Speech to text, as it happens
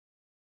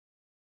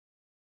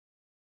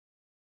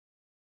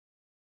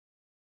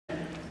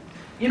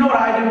You know what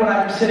I do when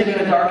I'm sitting in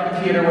a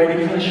darkened theater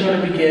waiting for the show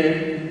to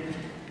begin?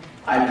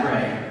 I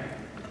pray.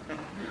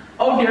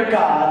 Oh dear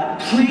God,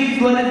 please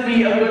let it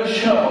be a good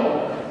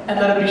show, and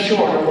let it be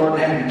short, Lord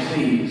heaven,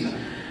 please.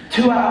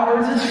 2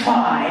 hours is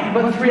fine,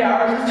 but 3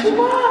 hours is too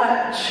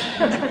much.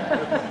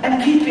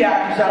 And keep the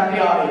actors out of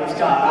the audience,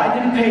 God. I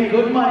didn't pay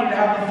good money to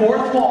have the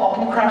fourth wall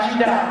come crashing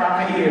down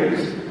around my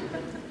ears.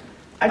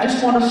 I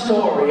just want a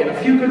story and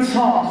a few good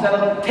songs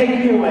that'll take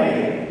me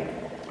away.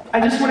 I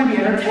just want to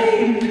be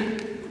entertained.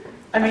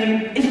 I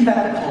mean, isn't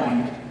that the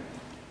point?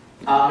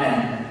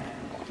 Amen.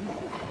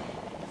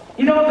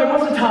 You know, there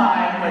was a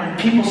time when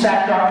people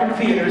sat dark in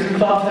theaters and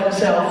thought to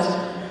themselves,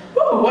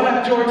 "Whoa, what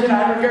have George and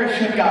Ira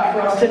Gershwin got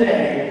for us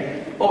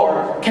today?"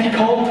 Or, "Can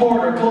Cole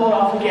Porter pull it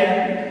off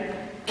again?"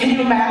 Can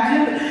you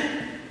imagine?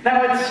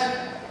 Now it's,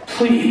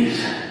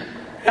 "Please,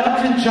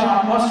 Elton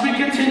John, must we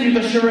continue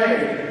the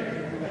charade?"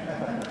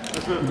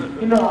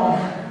 You know,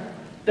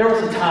 there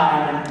was a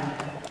time when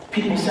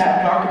people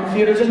sat dark in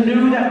theaters and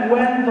knew that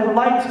when the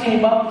lights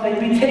came up, they'd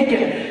be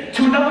taken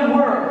to another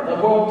world,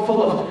 a world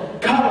full of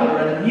color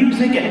and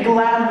music and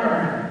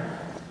glamour.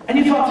 And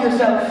you thought to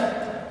yourself,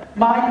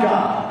 "My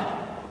God,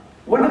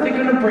 when are they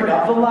going to bring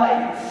out the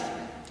lights?"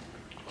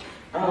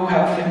 Oh,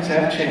 how things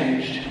have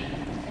changed.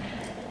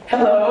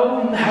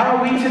 Hello, how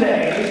are we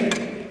today?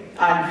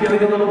 I'm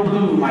feeling a little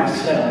blue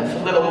myself,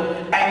 a little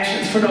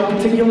anxious for no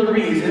particular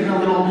reason, a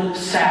little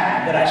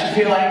sad that I should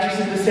feel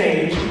anxious at this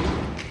age.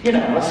 You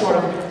know, a sort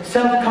of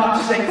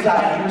self-conscious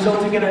anxiety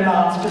resulting in a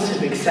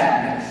non-specific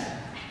sadness.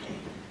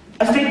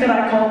 A state that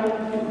I call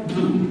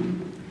blue.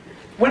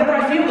 Whenever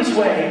I feel this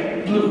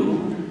way,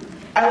 blue,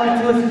 I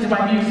like to listen to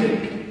my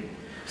music.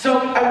 So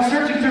I was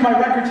searching through my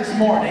records this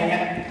morning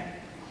and...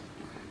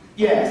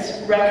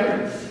 yes,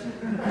 records.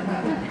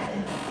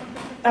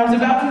 I was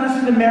about to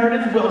listen to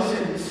Meredith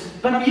Wilson's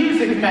The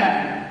Music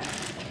Man.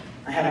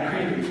 I had a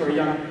craving for a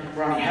young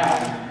Ronnie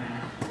Howard.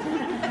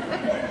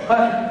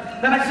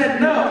 But then I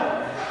said, no.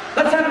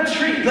 Let's have a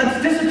treat.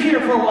 Let's disappear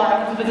for a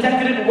while into the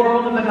decadent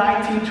world of the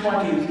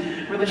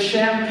 1920s, where the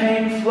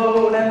champagne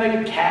flowed and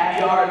the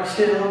caviar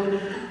chilled,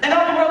 and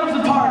all the world was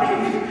a party.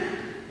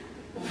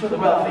 For the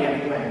wealthy,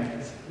 anyway.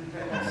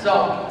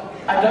 So,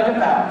 I dug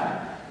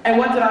about, and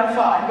what did I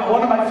find but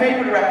one of my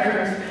favorite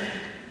records,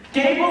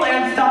 Gable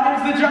and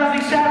Stein's The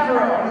Drowsy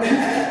Chaperone.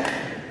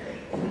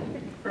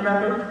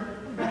 Remember?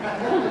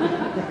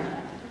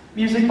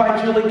 Music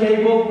by Julie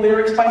Gable,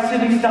 lyrics by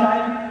Sidney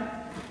Stein.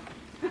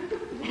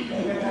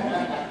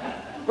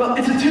 Well,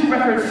 it's a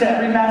 2-record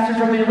set remastered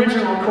from the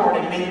original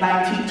recording in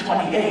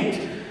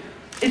 1928.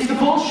 It's the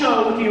full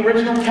show with the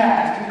original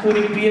cast,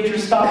 including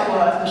Beatrice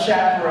Stockwell as the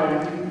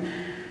chaperone.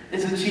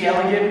 Isn't she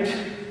elegant?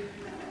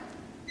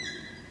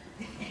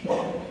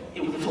 Well,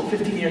 it was a full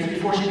 15 years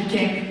before she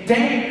became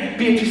Dame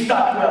Beatrice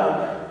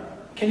Stockwell.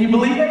 Can you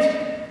believe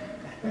it?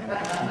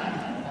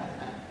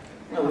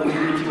 Well, let me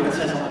read you what it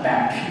says on the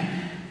back.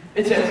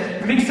 It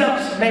says,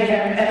 "Mix-ups,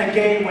 mayhem, and a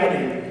gay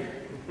wedding."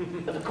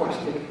 Of course,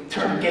 the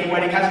term gay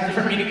wedding has a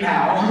different meaning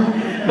now,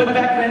 but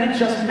back then it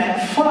just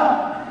meant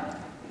fun.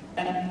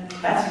 And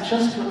that's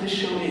just what this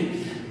show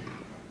is.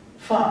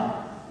 Fun.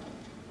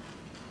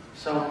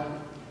 So,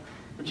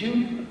 would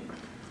you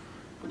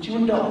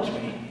indulge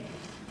me?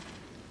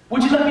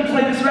 Would you let me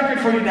play this record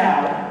for you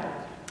now?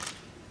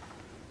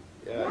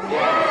 Yeah.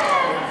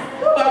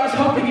 Oh, I was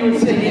hoping you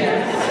would say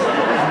yes.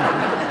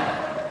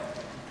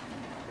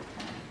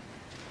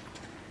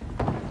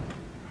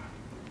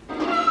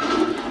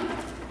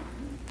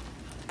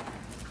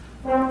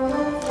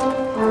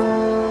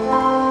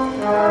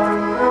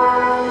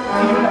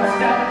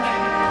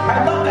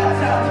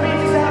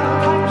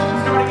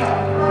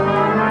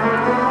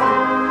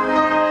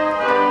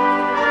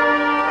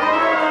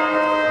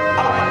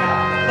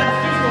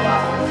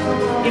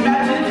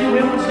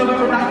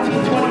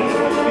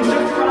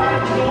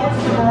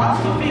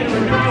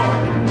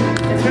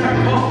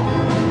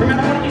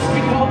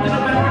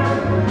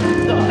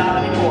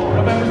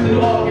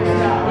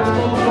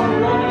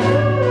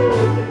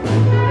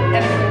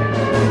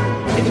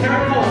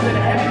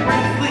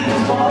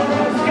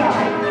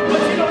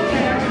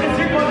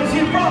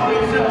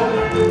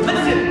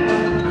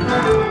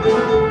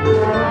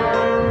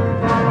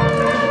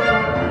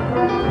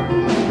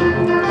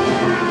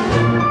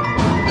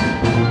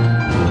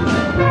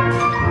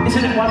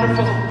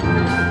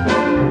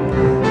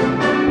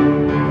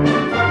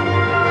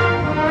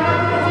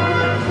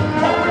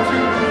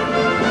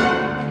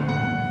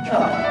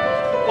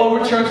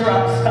 Overtures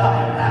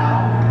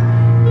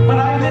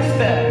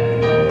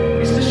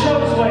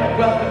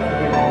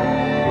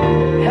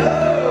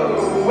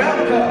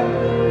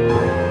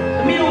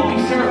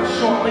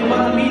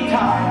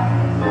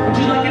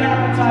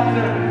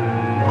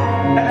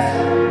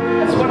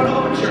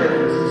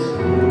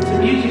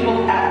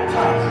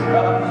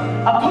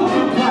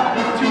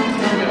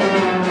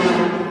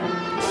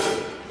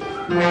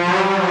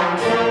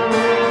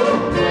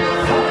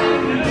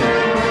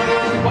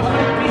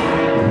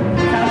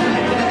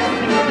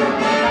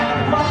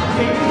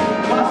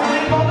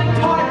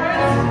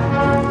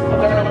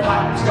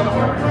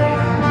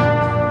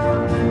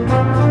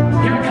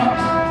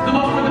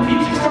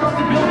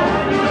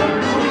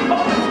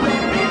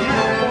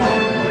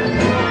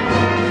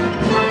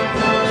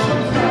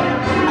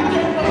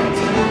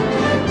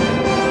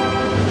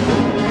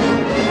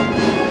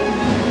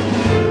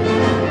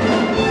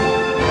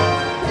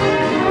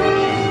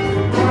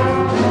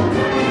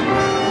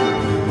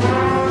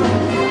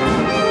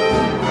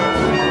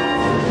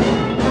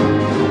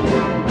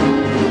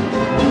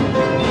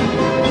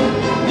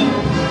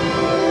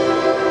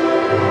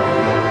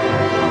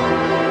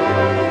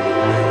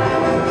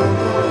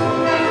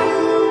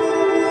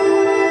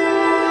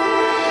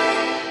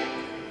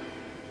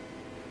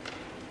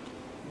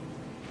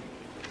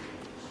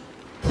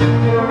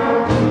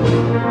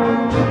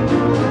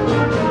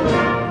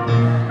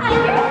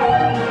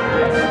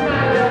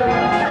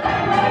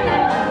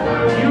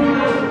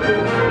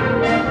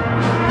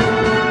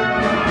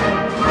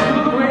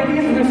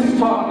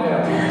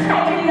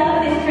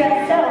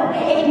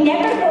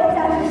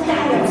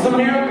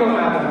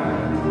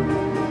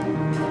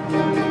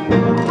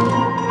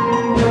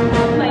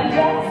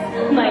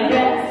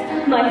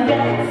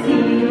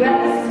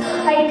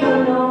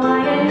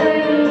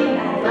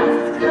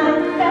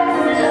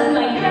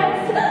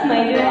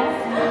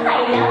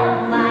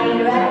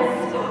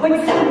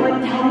Would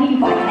someone tell me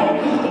why I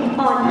can't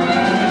on?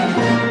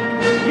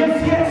 Yes,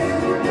 yes,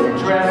 your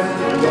dress,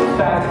 your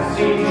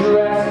fancy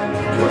dress.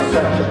 'Twas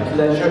such a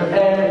pleasure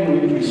airing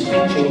with you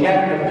stitching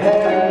and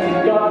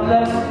comparing. God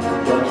bless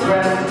your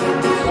dress,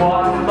 it's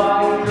one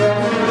fine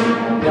dress.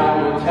 And I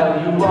will tell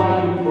you why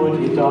you put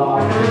it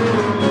on.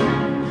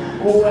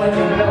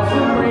 Wedding bells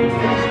will ring,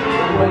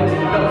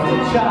 wedding bells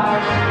will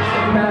chime.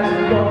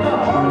 Imagine you're the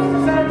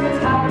hostess and it's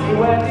happy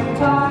wedding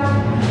time.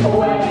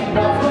 Wedding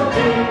bells will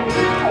ring,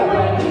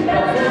 wedding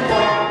bells will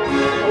chime.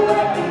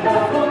 Wedding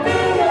bells will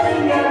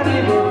ring, and we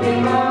will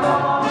ring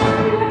along.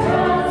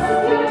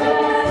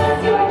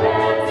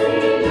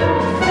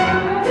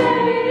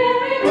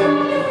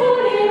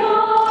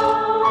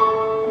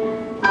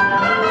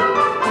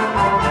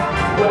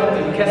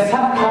 Guests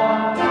have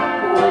come,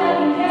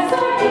 wedding guests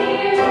are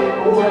here,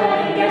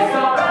 wedding guests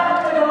are at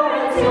the door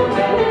until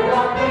they will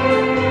not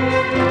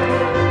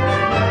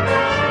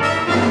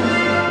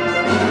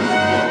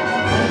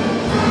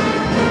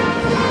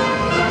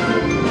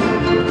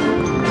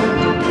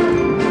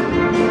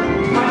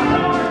My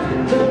Lord,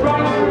 the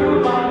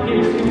bridegroom, I'm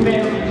here to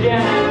marry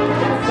Janet,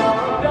 and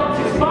sorrow felt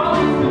his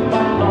follies with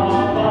my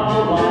love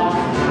alive.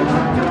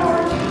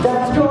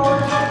 That's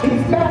George,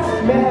 he's best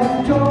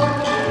man George.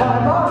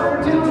 I'm honored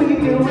to be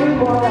doing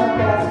what I'm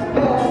best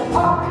man.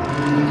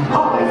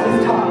 Always is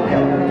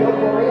Tottendale, now don't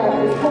worry, I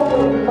was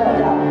totally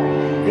found out.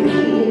 The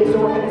key is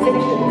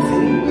organization, you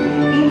see.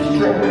 Each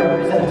string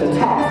represents a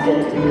task yet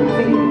to be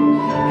completed.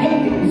 Pay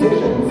the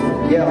musicians,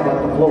 yell at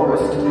the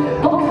florist,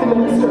 book the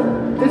minister.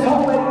 This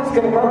whole wedding's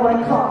gonna run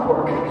like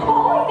clockwork.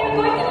 Oh, is there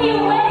going to be a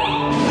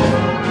wedding?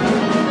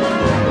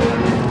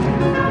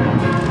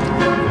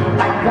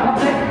 I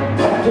got it,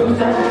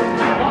 producer,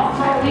 I lost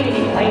my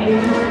leading lady.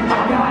 I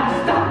gotta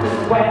stop this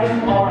wedding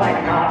or I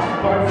got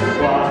first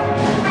blood.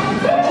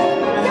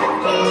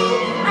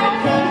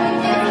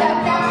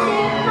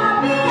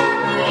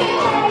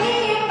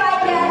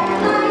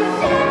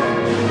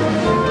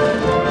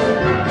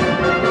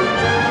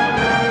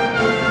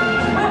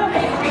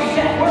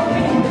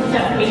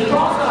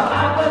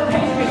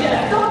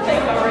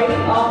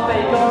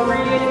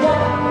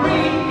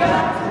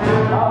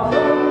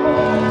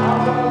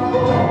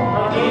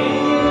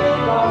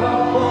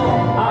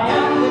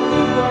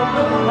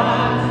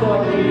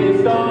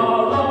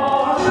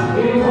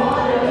 He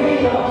wanted to be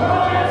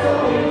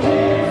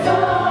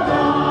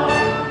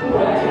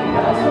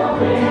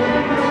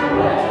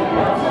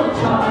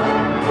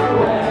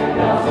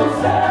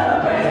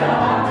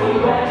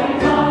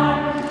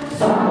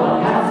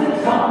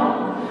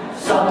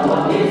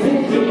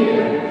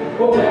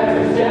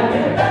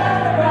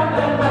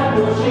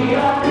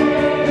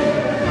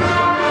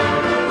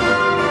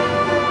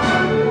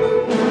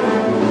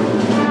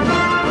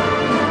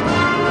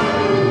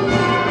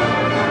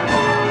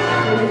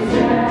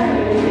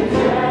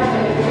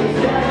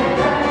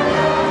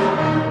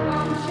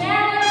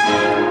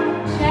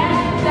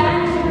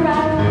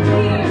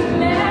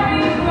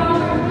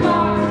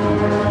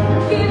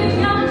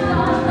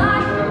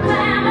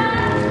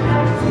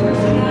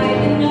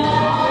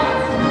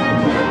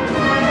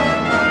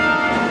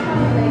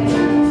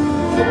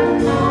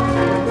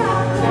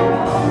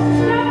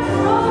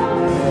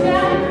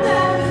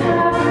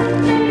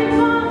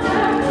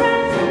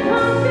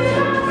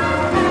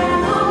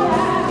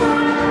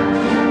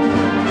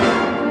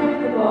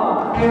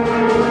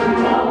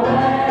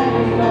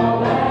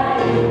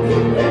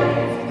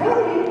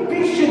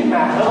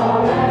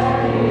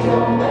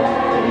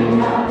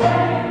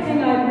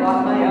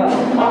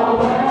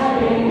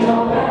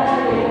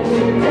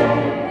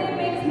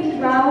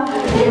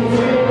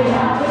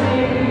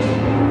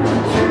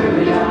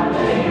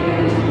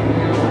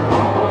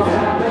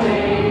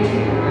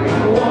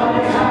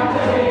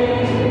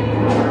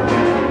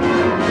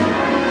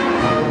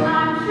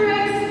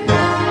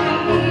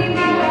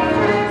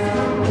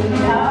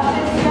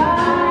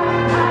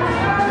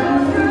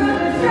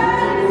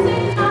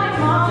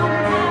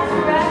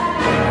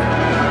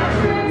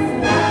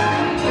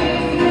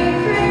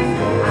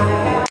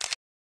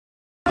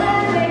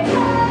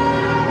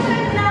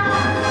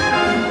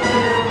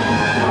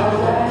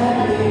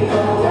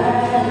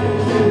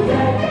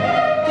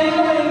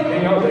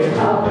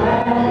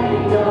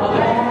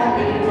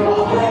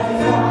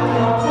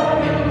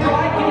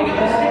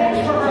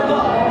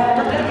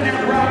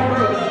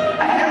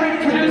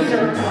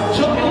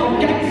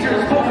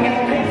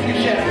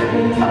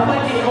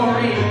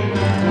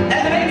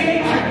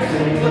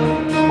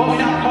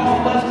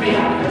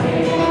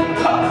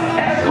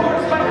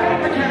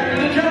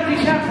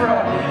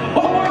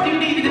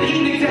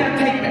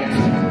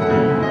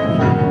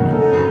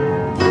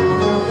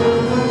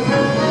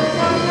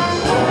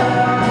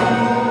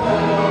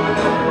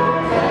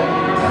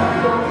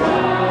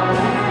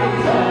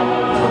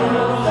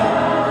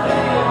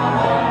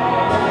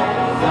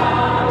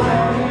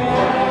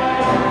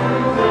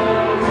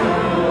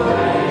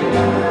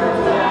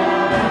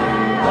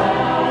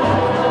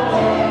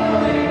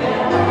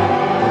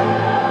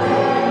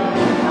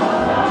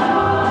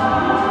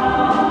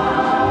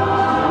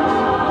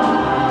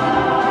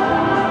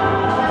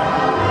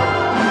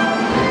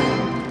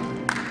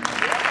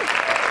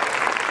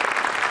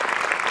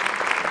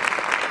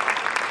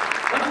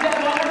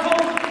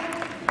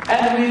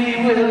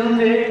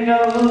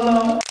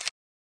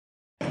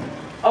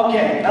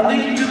I'll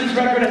lead you through this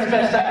record as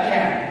best I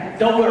can.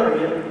 Don't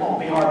worry, it won't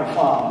be hard to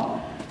follow.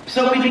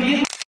 So we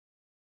begin.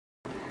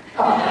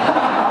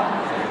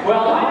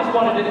 Well, I just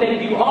wanted to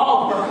thank you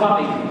all for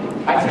coming.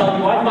 I tell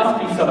you, I must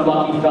be some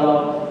lucky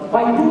fellow.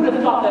 Why, who would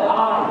have thought that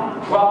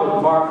I,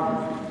 Robert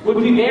Martin, would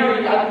be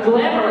marrying a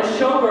glamorous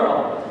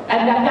showgirl,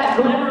 and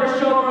that glamorous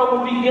showgirl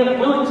would be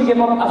willing to give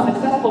up a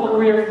successful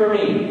career for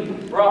me,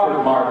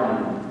 Robert Martin.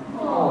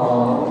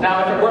 Oh.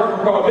 Now, if it weren't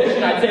for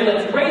Prohibition, I'd say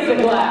let's raise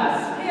a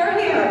glass. Here,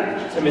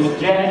 here. To Miss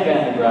Janet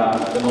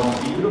Vandergraaf, the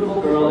most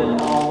beautiful girl in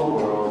all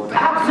the world.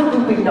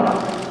 Absolutely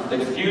not.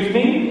 Excuse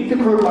me? The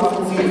crew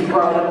mustn't see his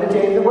bride on the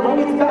day of the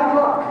wedding. It's bad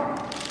luck.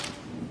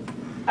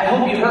 I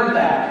hope you heard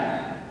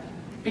that,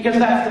 because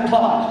that's the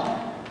plot,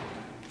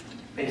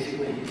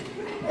 basically.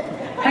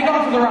 Hang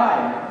on for the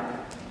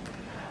ride.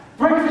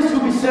 Breakfast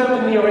will be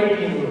served in the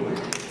Arabian room.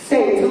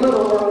 Say, it's a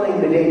little early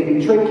in the day to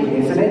be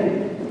drinking, isn't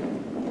it?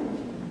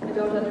 I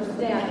don't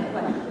understand the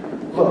question.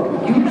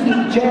 Look, you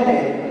keep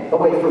Janet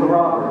away from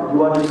Robert,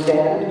 you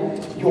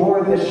understand?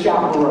 You're the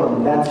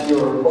chaperone. That's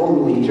your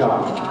only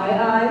job.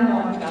 I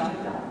know, got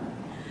it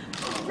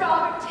done.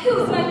 Robert,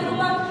 who's my little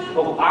monkey?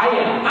 Oh, I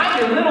am. I'm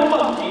your little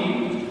monkey.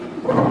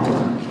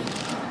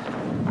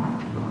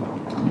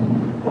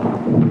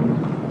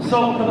 So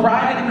the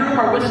bride and the groom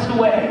are whisked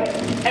away,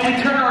 and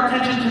we turn our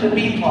attention to the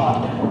B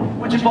plot,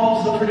 which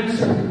involves the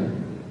producer.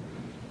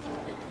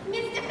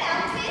 Mr.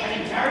 Fountain? Are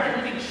you tired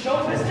of living show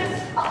business?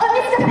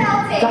 Mr.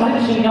 Fountain!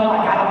 Doesn't she know I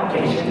got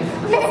obligations?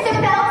 Mr.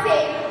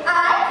 Fountain,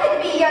 I could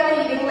be your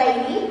leading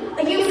lady.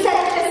 You said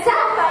it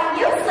yourself, I'm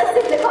useless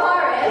in the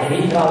chorus.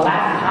 Maybe the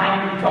last time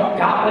you don't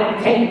got what it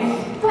takes.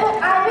 But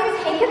I've been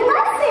taking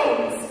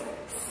lessons.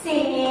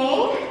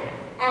 Singing,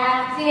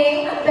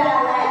 acting,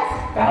 ballet.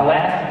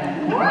 Ballet?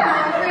 Yeah,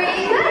 I'm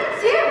pretty good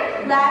too.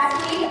 Last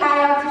week I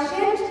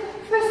auditioned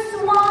for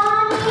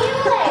Swanee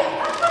Lake.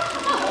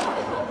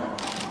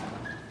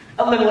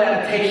 A little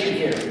annotation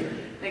here.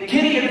 The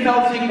Kitty and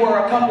Felsing were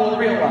a couple in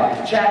real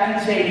life, Jack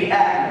and Sadie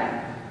Agnew.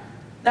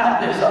 Now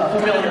there's a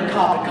familiar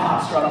comic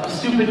construct, a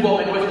stupid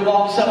woman with a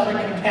long-suffering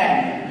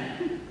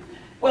companion.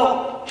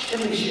 Well, at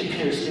least she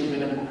appears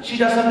stupid, and she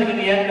does something in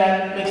the end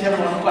that makes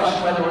everyone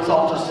question whether it was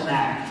all just an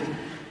act.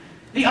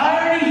 The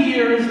irony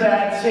here is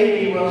that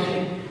Sadie, well,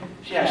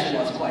 she actually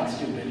was quite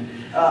stupid.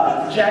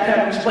 Jack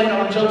had to explain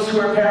all the jokes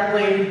to her,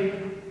 apparently.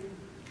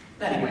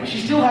 Anyway, she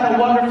still had a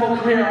wonderful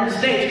career on the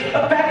stage.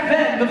 Back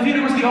then, the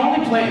theater was the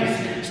only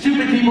place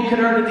stupid people could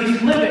earn a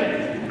decent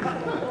living.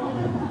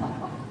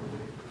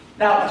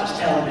 Now it's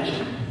just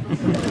television.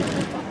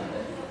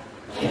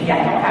 Kitty, I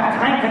don't have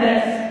time for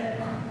this.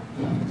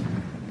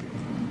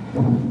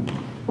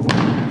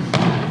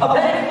 A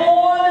penny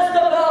for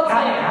Mr. Belton.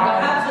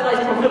 Perhaps a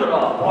nice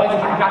profiterole. Boys,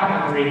 I got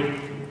hungry.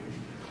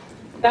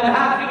 Then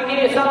perhaps we can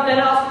give you something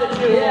else to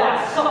chew.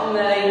 Yeah, something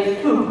that ain't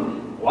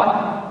food. What?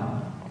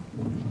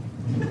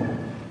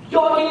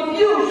 Your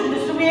confusion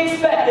is to be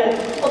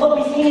expected. Although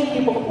we see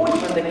people point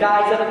in the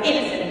guise of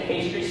innocent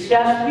pastry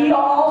chefs, we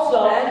are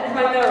also, and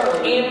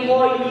primarily,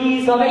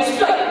 employees of a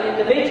certain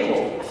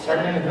individual. A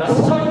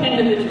certain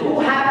individual who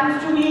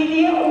happens to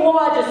be the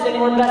largest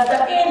single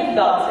investor in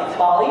Thug Six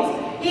Follies.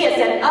 He has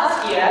sent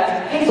us here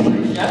as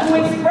pastry chefs to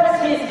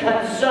express his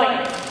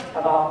concern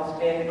about Miss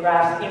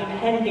Vandergraaf's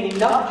impending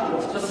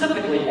nuptials,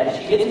 specifically as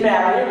she gets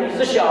married and leaves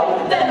the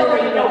show, then there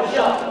ain't no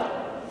show.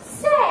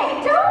 Say,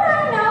 don't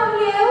I know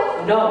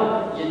you? No,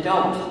 you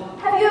don't.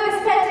 Have you ever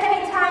spent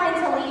any time in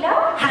Toledo?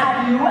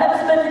 Have you ever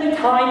spent any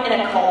time in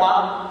a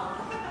coma?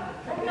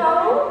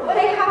 No, but I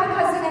have a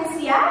cousin in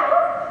Seattle.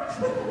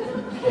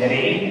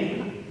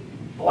 Kitty,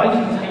 boys,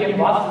 you tell your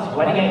boss this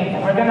wedding ain't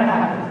never gonna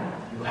happen.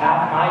 You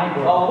have my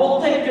word. Oh,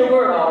 we'll take your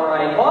word, all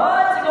right.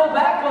 But to go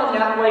back on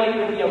that way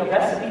would be a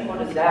recipe for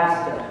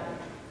disaster.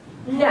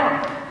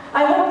 Now,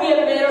 I hope we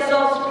have made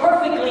ourselves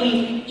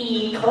perfectly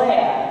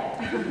eclair.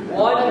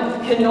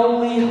 One can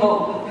only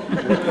hope.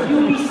 You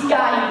be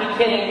sky, you be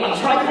kidding me.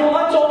 Try for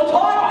once, don't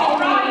talk with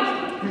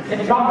me. Then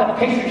drop the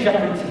pastry chef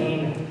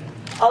routine.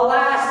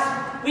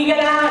 Alas, we get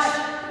ash.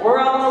 We're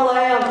on the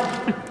lamb.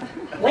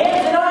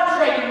 Lamb's an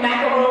entree, you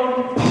macaroon.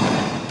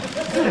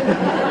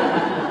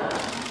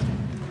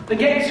 The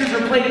gangsters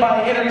are played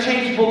by an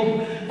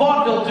interchangeable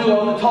vaudeville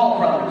duo, the Tall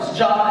brothers,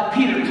 John and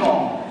Peter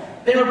Tall.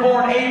 They were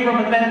born Abram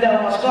and Mendel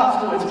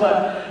Moskowskowitz,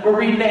 but were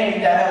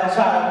renamed at that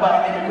time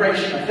by an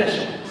immigration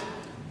official.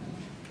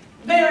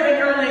 They're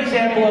an early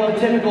example of the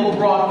typical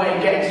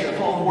Broadway gangster,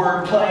 full of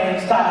wordplay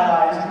and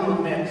stylized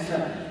movements.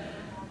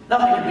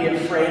 Nothing to be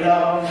afraid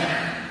of,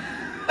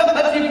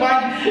 unless you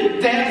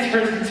find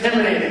dancers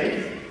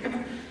intimidating,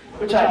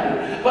 which I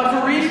do, but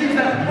for reasons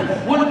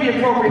that wouldn't be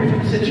appropriate for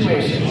the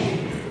situation.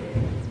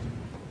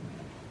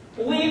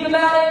 Leave the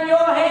matter in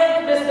your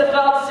hands, Mr.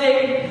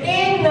 Feltzig.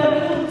 In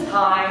the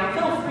meantime,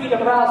 feel free to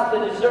browse the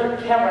dessert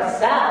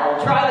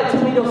carousel. Try the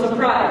Toledo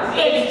surprise.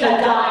 It's to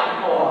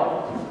die for.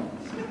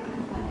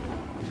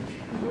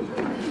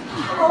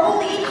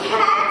 Holy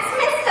cats,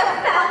 Mr.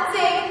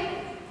 Feltzig.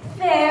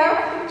 They're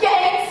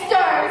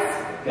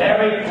gangsters.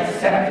 Very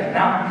perceptive.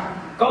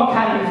 Now, go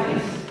carry your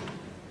face.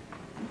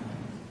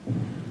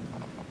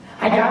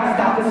 I gotta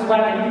stop this this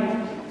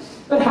wedding.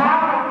 But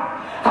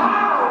how?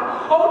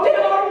 How? Oh, dear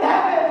Lord in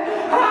heaven,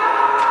 how?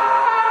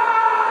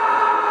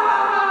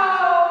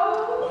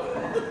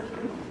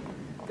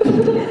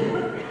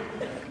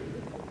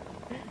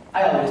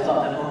 I always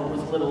thought that moment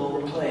was a little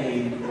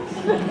overplayed.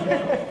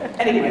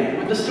 Anyway,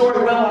 with the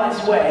story well on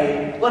its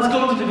way, let's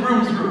go to the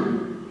groom's room.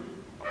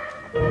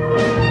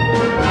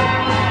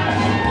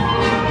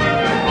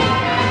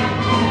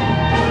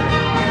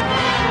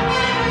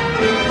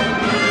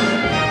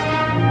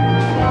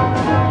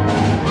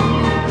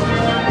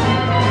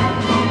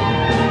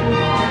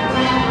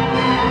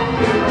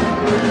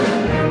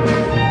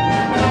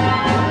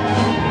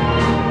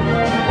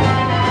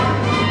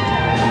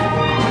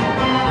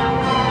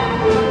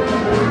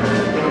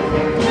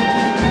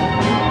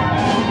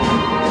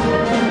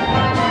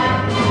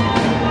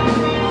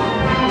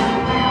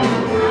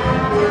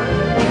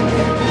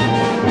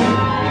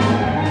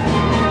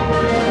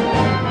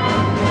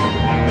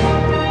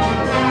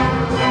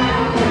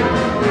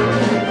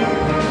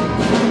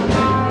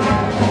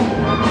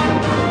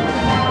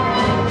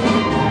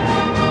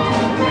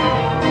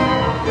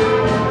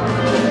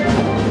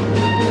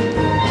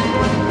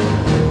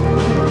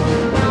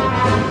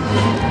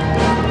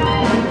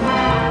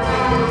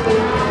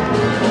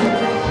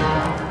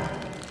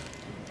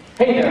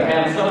 Hey there,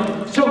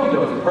 handsome. Show me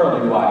those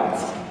pearly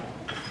whites.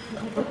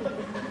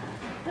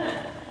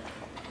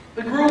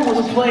 The groom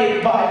was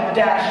played by the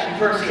dashing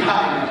Percy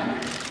Hyman.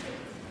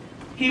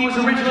 He was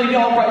originally the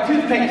Albright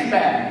toothpaste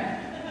man.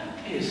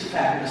 His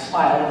fabulous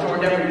smile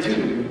adorned every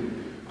tube.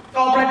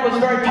 Albright was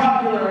very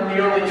popular in the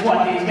early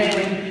 20s,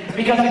 mainly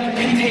because it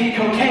contained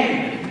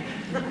cocaine.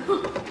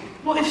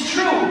 Well, it's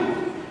true.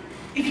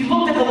 If you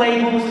looked at the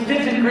label, it was the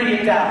fifth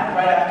ingredient down,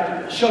 right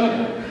after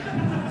sugar.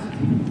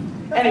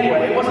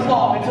 Anyway, it wasn't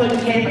long until it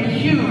became a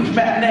huge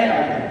matinee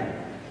item.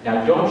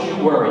 Now don't you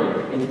worry.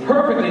 It's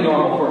perfectly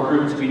normal for a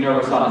groom to be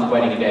nervous on his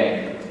wedding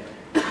day.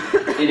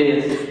 It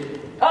is.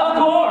 Of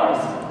course!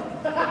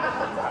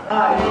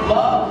 I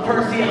love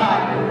Percy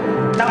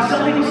Hyman. Now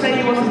some people say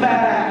he was a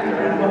bad actor,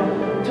 and well,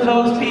 to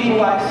those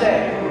people I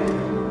say,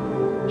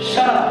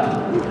 shut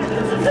up.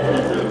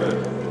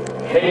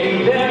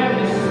 Hey there,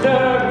 Mr.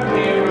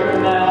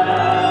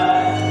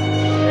 Mirrorman,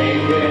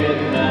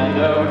 shaking and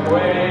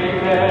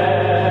awakened,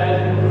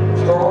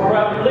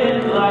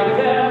 trembling like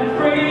them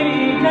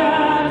free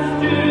cats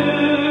do.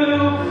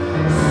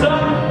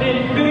 Something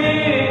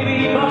big be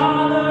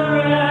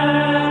bothering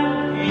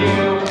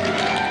you.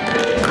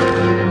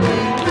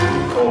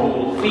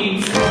 Cold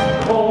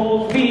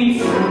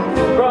feet,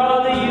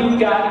 brother, you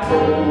got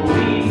cold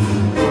feet.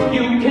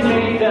 You can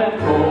make them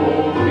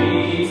cold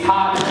feet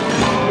hot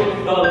with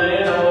the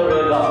little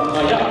rhythm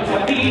of young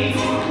beats.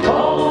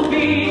 Cold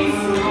beats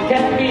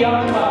can be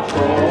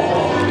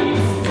uncontrolled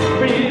beats.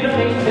 Rhythm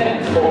makes them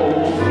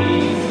cold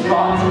beats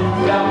run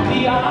down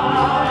the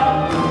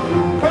aisle.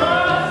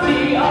 Cross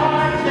the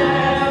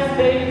arches,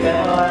 they can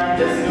learn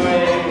to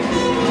swing.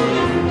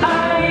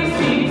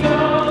 Icy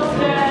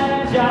toast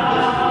and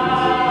jive.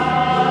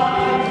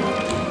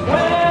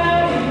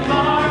 Wedding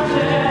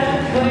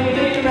marches, play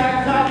they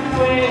ragtime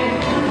swing.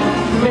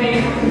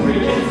 Make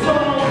rigid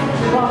souls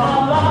come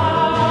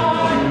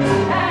alive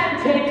and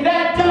take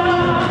that dive.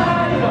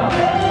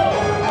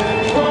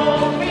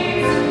 Cold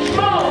beats,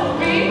 smoke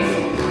beats,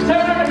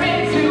 turn them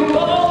into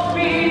old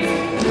beats.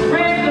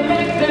 Rhythm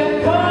makes them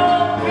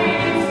cold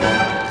beats.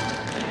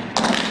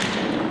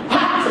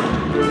 Hot!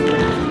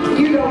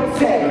 You don't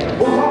say.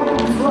 Well, why don't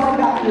you slide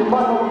back to your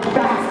mother with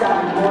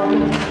backstabbing for me?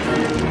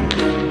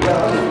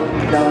 Well,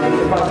 now think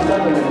about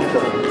another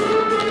minister.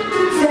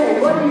 Say,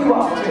 what are you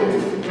up to?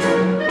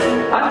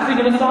 I'm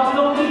singing a song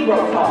called Negro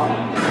Coffee,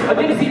 a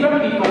Dixie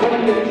remedy for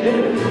wedding day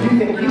jitters. You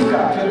think you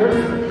got jitters?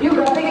 You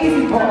got the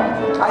easy part.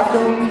 I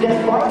still need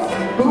dead mice,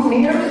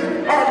 boutonnieres,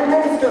 and a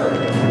minister.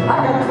 I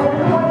got the weight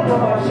of money on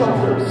my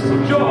shoulders.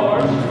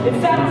 George, it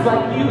sounds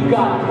like you've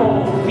got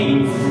cold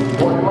feet.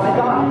 What have I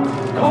got?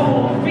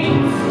 Cold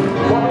feet.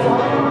 What have I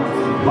got?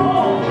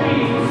 Cold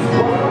feet.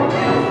 What have I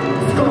got?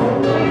 Skull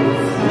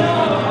beats. No.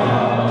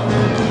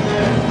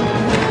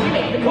 You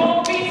make the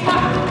cold feet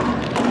hot.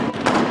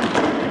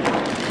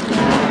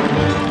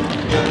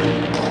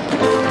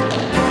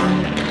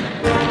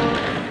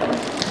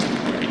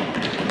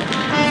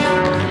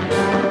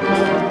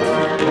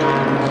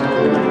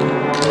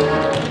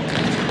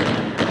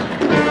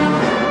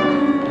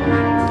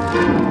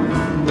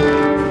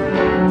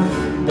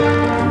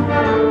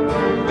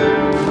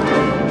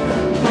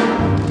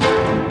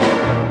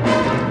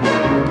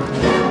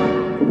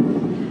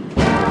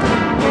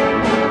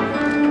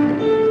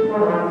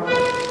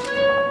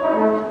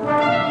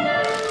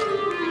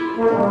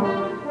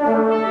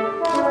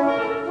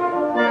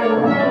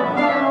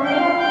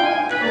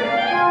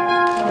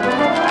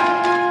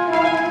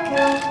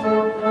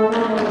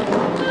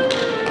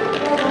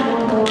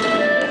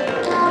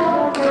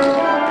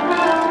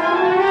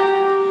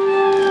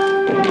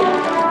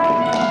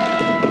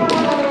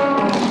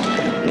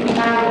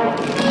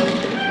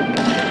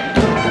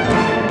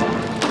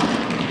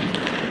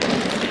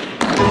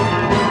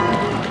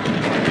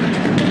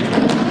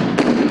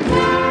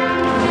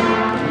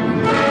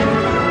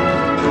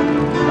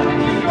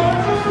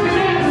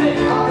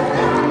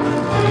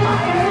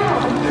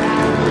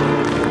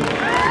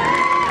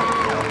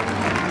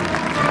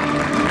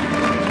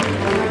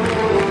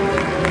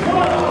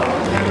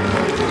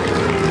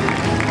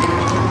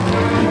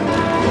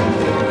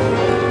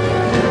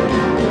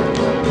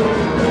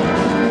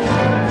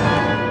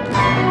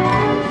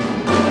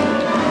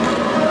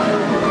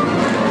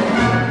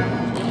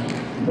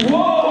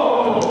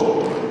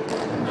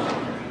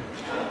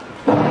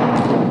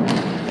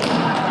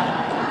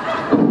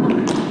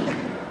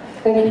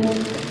 Thank you.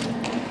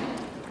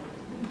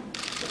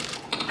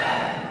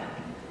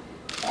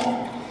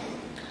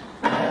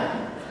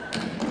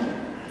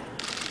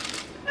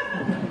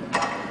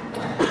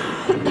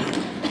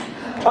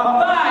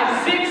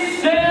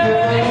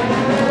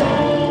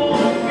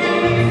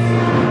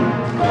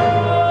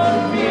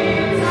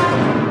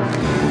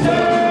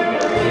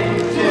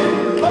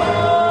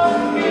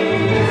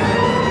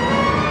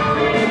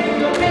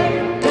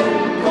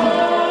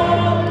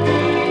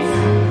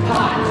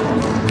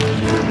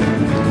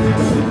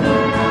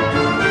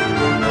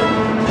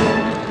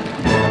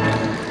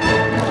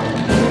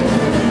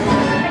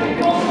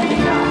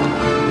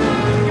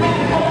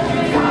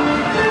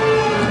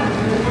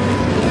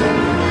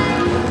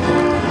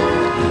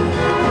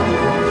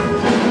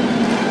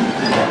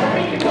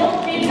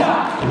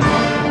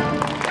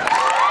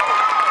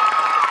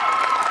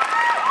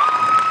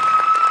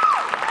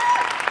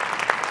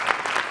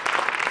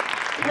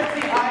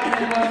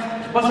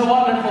 Was a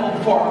wonderful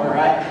performer.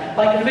 I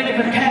like to think of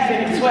him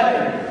panting and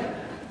sweating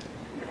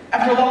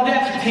after a long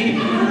dance routine.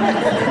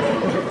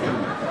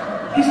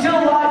 He's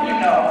still alive, you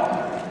know.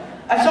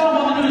 I saw him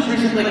on the news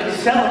recently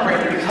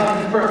celebrating his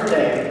 100th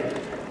birthday.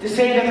 To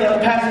say that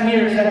the passing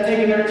years had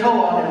taken their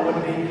toll on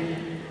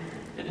him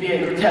it'd be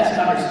a grotesque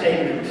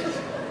understatement.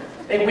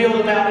 They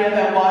wheeled him out, he had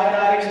that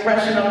wide-eyed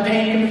expression of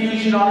pain and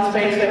confusion on his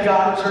face that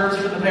God reserves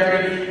for the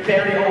very,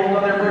 very old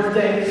on their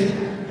birthdays.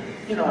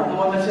 You know, the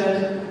one that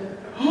says,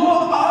 "Who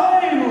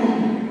are you?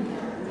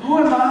 Who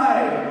am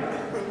I?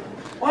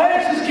 Why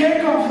is this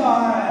cake on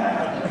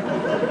fire?"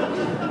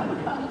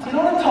 Do you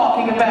know what I'm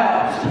talking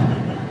about?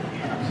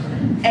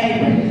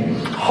 Anyway.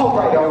 All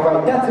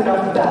right, that's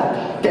enough of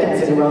that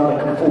dancing around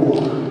like a fool.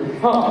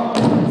 Oh,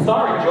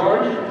 sorry,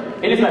 George.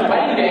 It is my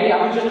wedding day. I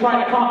was just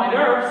trying to calm my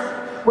nerves.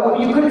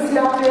 Well, you could have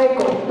snapped your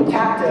ankle.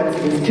 Tap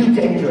dancing is too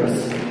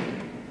dangerous.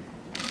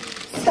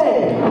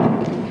 Say,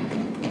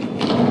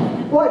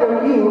 why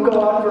don't you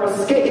go out for a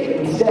skate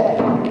instead?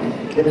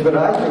 It's what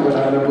I do when I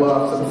want to blow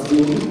off some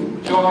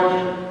steam. George,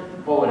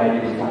 what would I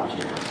do without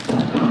you?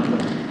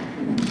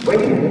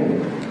 Wait a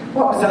minute.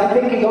 What was I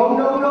thinking? Oh,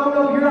 no,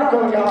 you're not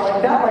going out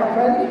like that, my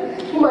friend.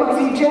 You might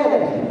see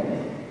Janet.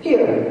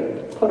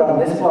 Here, put on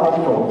this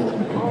blindfold.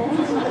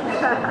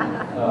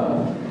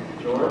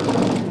 George,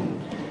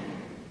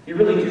 you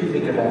really do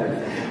think of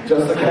everything.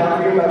 Just look out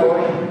for you, my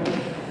boy.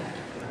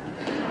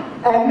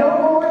 And no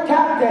more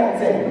tap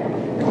dancing.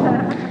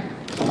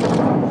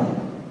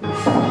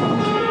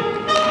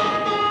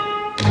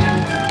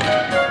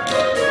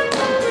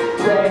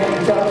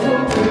 Rain bells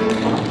will ring,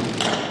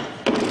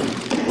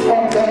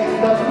 and rain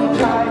bells will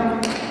chime.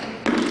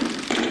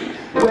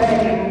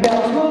 Rain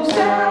bells will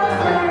sound.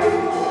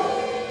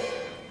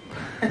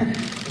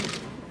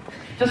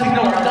 Just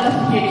ignore it.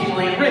 Doesn't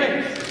occasionally. It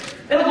rings.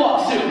 It'll go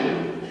off soon.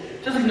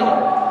 Just ignore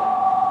it.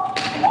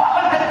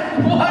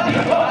 What do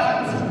you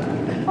want?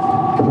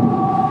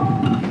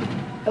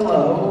 Hello.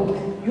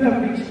 You have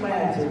reached my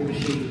answering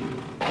machine.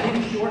 Leave a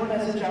short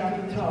message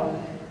after the tone,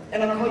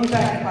 and I'll call you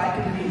back at my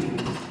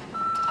convenience.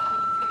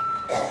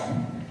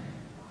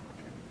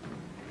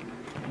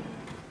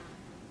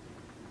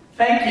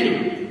 Thank you.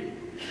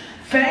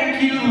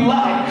 Thank you,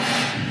 life.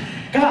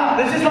 God,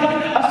 this is like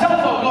a cell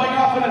phone going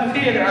off in a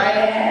theater. I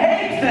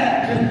hate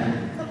that.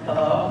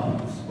 Hello?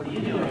 What are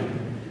you doing?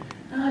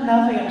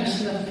 Nothing. I'm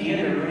just in the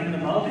theater ruining the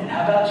moment.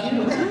 How about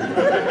you? I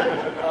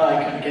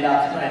couldn't get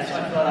out tonight, so I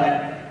thought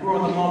I'd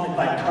ruin the moment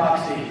by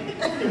proxy.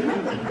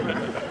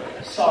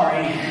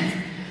 Sorry.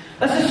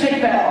 Let's just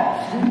shake that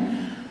off.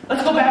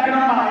 Let's go back in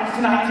our minds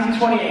to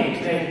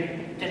 1928. They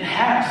didn't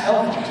have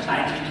cell phones in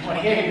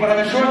 1928, but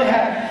I'm sure they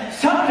had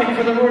something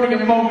for the ruining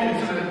of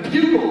moments, or the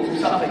bugles or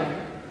something.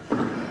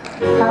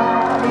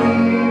 Happy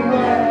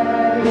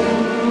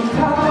wedding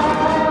time.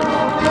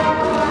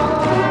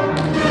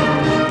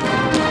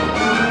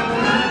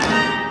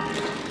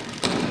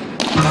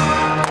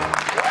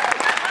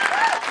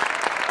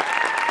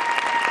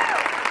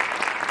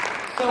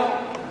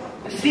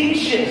 Scene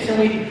shifts and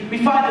we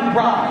find the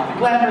bride, the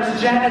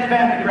glamorous Janet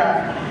Van de Graaff,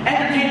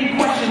 entertaining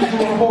questions to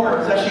her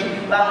boards as she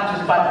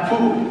lounges by the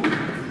pool.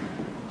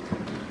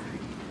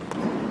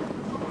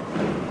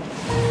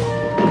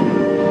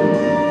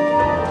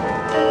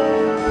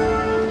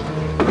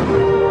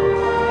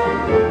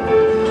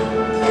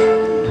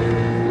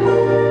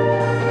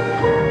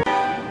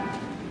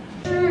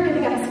 You're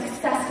giving up a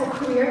successful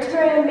career to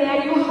marry a man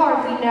you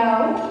hardly know.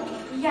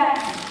 Yes,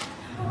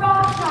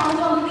 Rothschild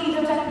on the lead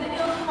of the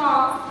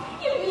Ile-de-France.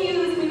 He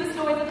amused me with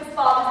stories of his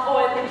father's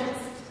oil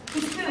interest. He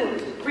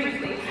sued,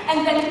 briefly,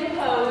 and then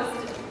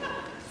proposed.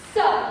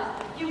 So,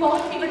 you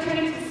won't be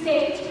returning to the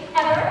stage,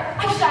 ever?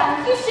 I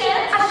shan't. You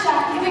shan't? I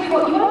shan't. Can we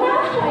quote you on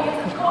that? Why,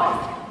 yes, of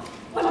course.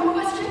 One more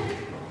question?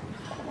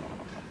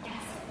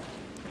 Yes.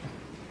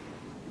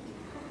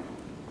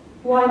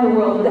 Why in the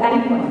world would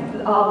anyone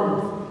with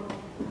olives?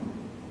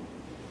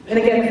 And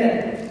again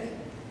said,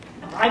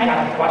 I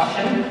got a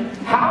question.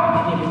 How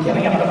can you be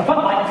giving up the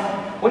footlights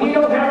when you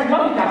know there's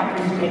money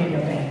factories making a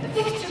thing?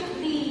 Victor,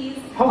 please.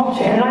 Oh,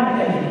 Janet, I'm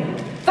begging you.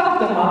 Stop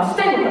them up,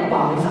 stay with the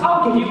bodies.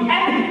 I'll give you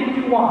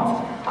anything you want.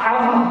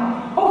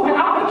 Oh, and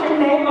put your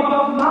name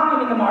above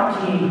mine in the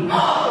marquee.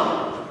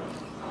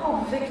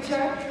 Oh,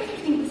 Victor, if you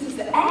think this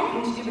has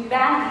anything to do with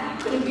vanity, you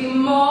couldn't be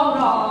more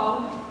wrong.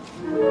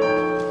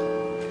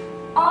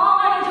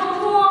 I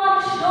don't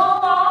want to show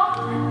off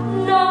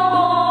no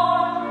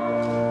more.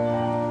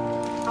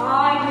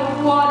 I don't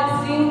want to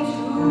sing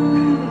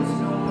tunes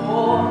no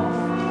more.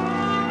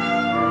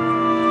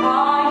 I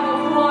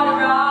don't want to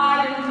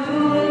ride in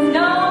moons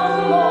no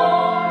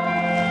more.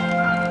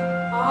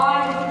 I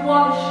don't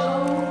want to show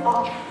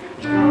off.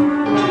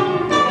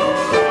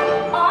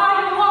 I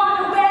don't want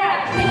to wear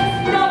this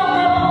no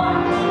more.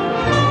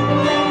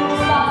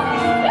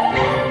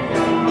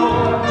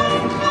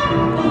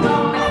 Below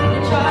my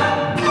signature,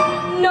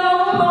 no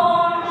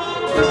more.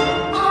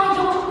 I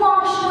don't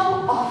want to show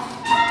off.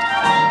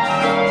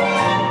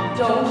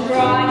 Don't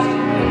try to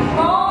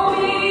control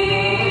me.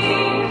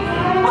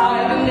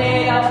 I've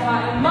made up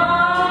my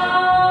mind,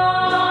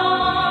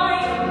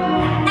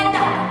 and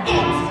that's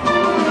it.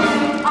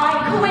 I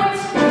quit.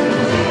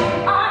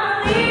 I'm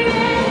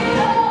leaving it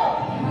all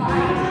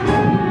behind.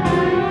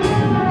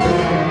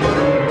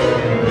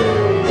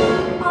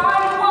 I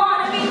don't want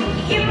to be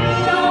you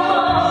no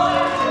more.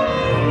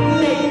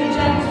 Make the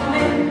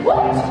gentleman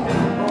what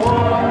no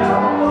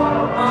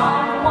more. I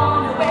don't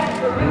want to wear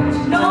fruit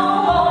no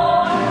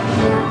more.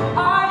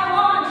 I don't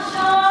want to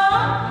show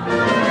up.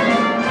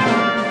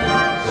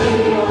 She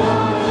don't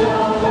want to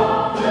show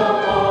off no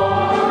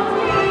more.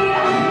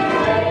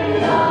 Ready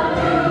to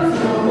lose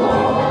no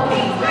more.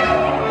 Keep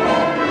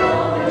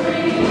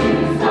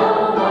breathing so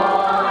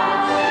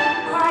much.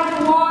 I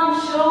don't want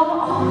to show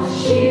off.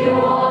 She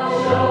don't want to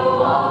show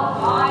off.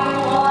 I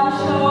don't want to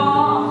show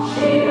off.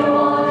 She don't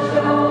want to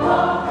show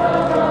off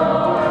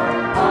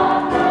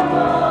no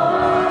more.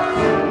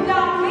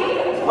 Not me.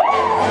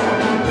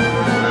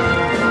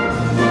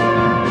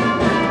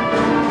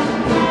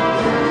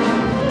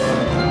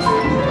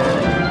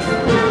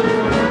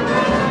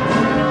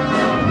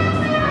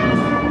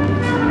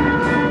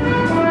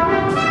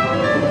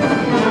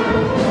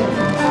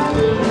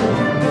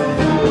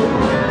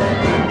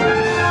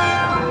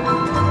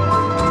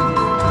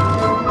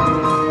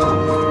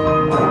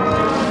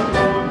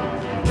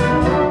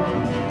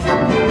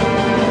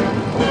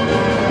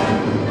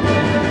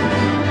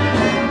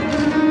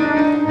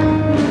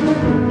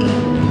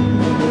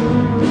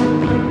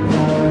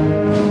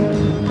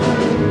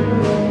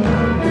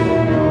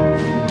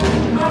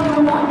 I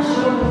don't want to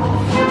show off.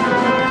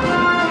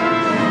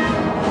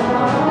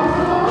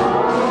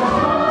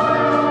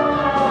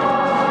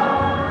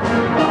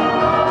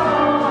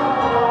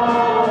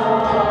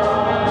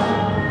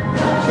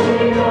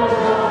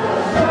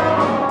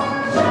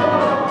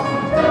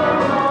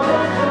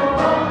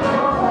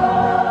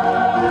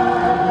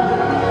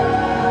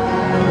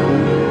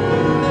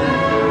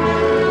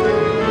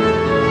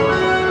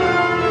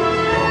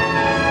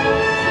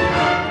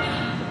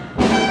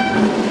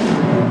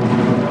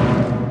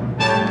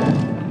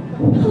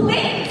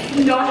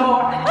 Please, no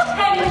more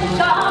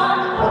attention.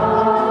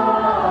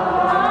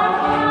 I'm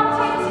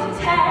counting to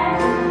 10.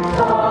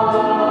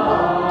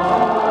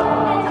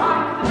 And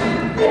I'm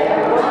through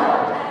there.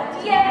 And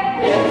yet,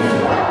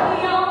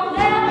 you'll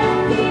never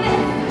see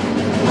this.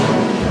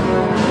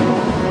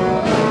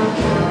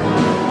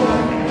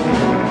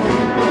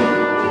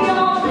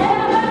 You'll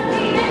never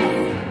see this.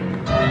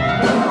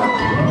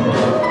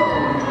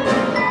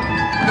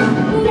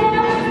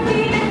 Never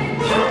see this. Never see that.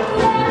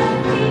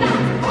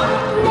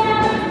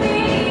 Never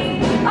see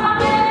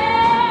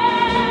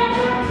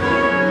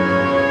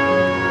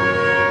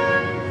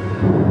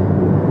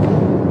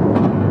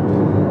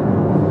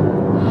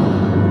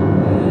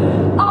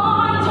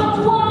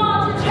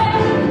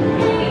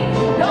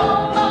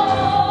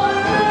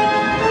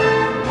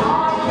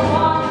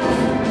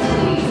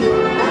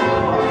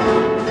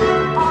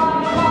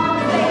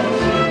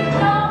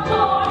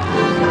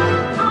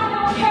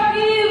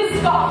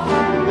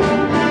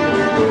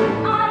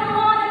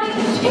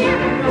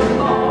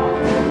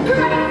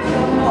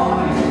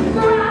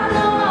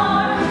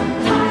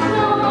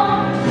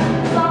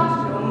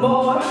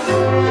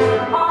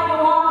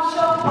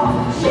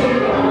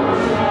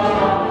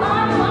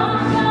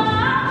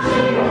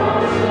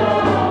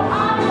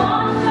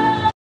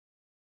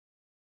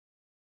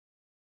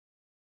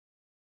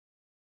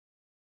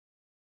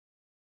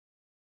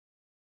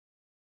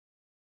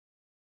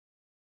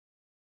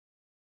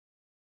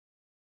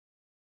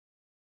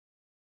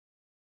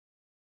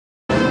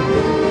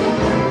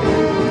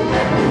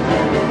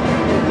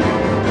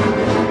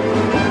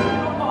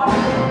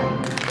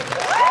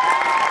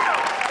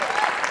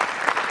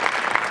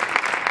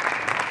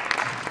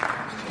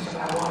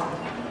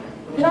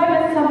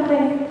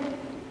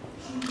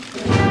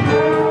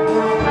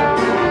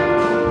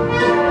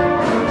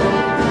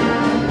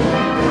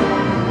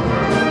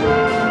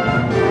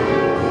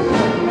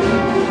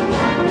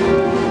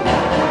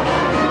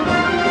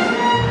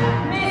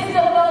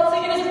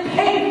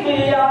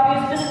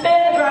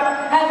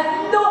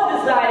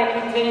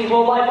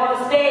continual life on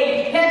the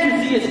stage. Can't you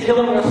see it's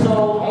killing her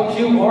soul? Don't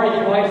you worry,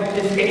 boys.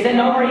 This isn't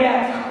over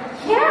yet.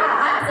 Yeah,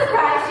 I'm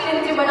surprised she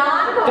didn't do an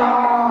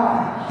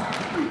encore.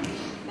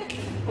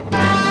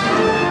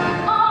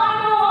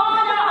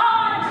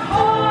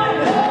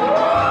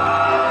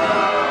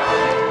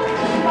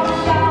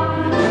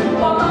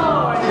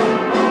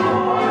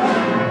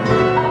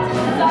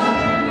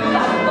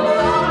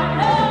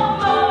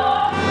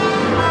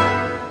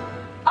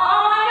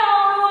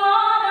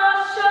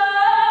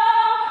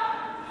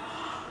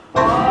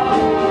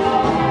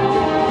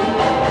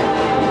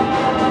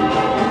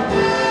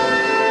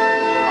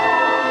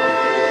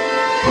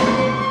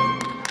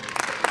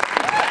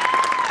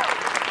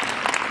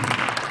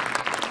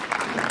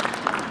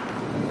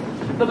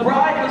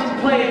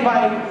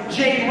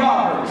 Jane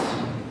Roberts.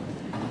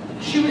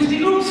 She was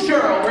the Oops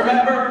girl,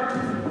 remember?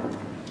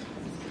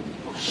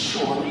 Oh,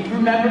 surely you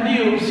remember the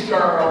Oops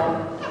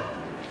girl.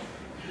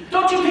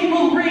 Don't you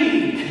people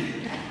read?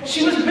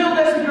 She was billed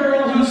as a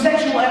girl whose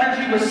sexual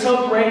energy was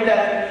so great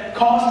that it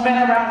caused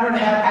men around her to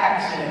have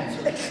accidents,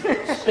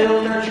 or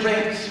spill their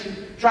drinks,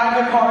 drive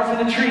their cars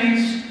into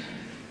trees.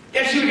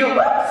 Yeah, she would go,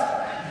 what?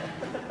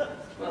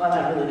 Well, I'm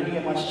not really doing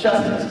it much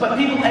justice, but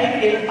people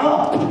ate it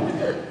up.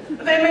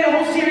 They made a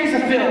whole series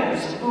of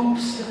films.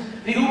 Oops,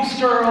 the Oops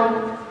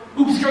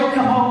Girl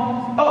Come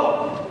Home,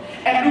 oh,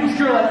 and Oops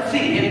Girl at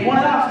Sea. It won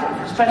an Oscar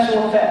for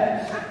special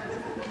effects.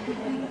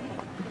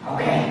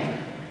 Okay,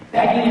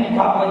 begging and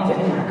groveling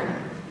didn't work.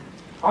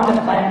 On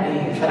the plan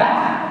B, for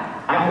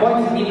that, I'm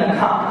going to need an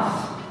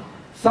accomplice.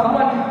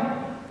 Someone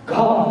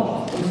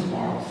gullible with loose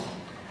morals.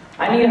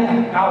 I need a,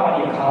 what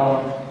do you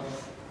call him?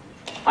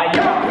 A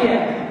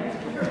European.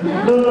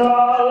 La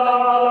la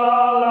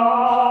la la.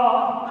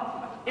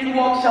 In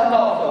walks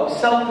Adolfo,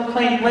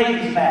 self-proclaimed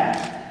ladies' man.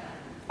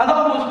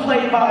 Adolfo was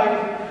played by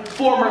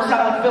former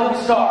silent film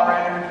star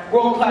and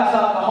world-class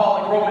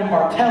alcoholic Roman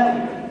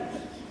Martelli.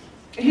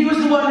 He was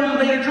the one who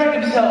later drank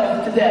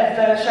himself to death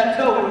at a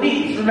chateau in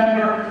Nice,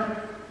 remember?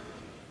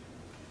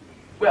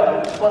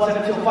 Well, it wasn't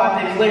until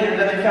 5 days later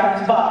that they found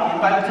his body,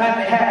 and by the time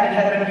they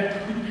had been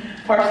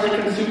partially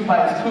consumed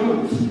by his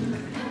poodles.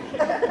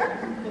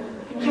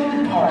 He was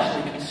only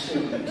partially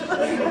consumed.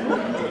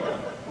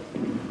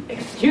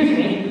 Excuse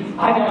me,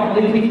 I don't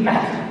believe we've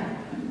met.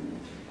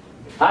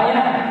 I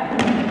am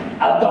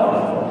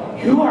Adolfo.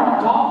 You are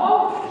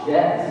Adolfo?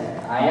 Yes,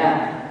 I am.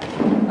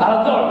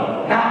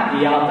 Adolfo, not the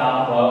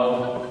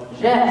Adolfo.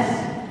 Yes,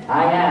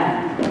 I am.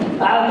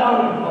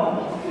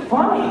 Adolfo.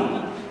 Funny.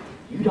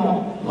 You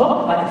don't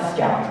look like a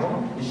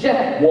scoundrel.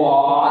 Yes.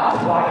 What?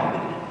 Why?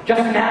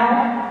 Just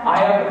now,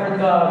 I overheard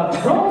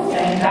the room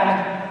saying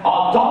that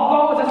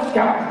Adolfo was a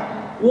scoundrel.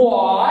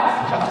 What?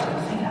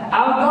 Just say that.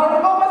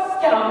 Adolfo was a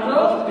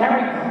scoundrel?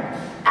 Very good.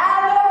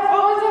 Adolfo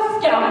was a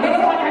scoundrel.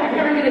 It's like I'm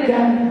hearing it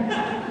again.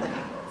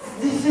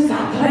 This is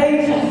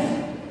outrageous.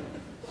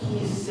 He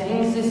is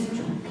saying this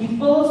to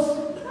peoples,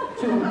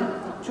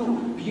 to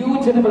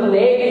beautiful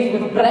ladies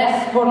with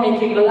breasts for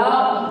making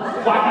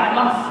love. Why,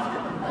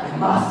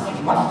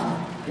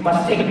 you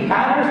must take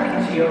matters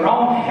into your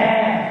own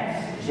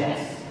hands. Yes,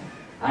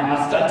 I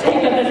must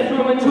take this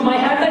room into my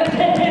hands and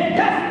kill him.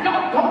 Yes, no,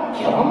 don't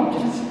kill him.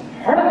 Just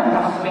hurt him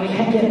enough so we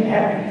can't get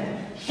married.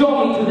 Show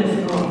me to this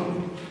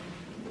room.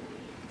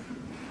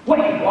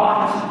 Wait,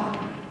 what?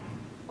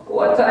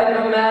 What type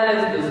of man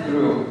is this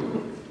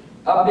groom?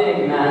 A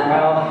big man.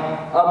 Well,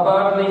 a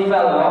burly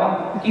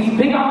fellow. He's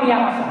big on the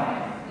outside.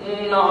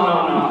 No.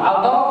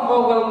 Adolfo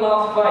will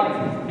not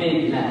fight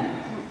big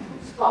men.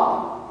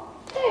 Small.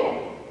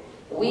 Hey,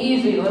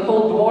 wheezy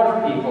little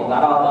dwarf people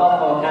that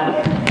Adolfo can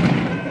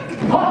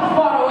hunt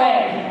far away.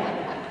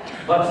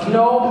 But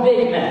no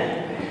big men.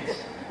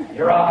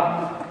 You're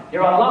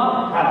a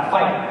lump kind of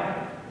fighter.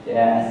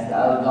 Yes,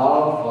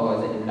 Adolfo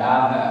is a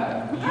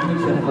lover.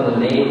 Beautiful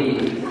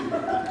ladies.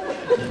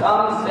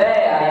 Some say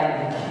I am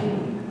the king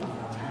of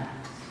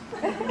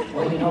romance.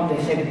 Well, you know, they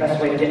say the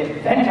best way to get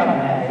revenge on a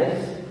man is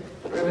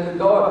through his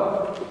door.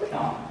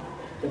 No,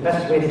 the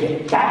best way to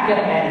get back at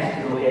a man is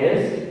through his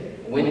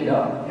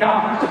window. No,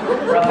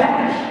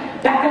 revenge.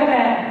 Back at a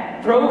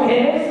man. Through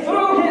his.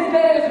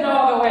 There is no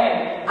other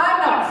way. I'm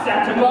not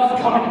Santa Claus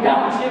coming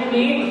down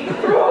chimney.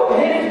 Through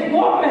his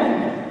woman.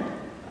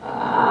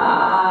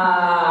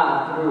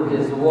 Through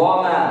his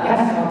woman.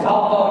 Yes,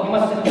 Adolfo, you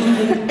must use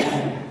his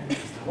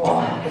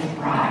woman, his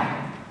bride.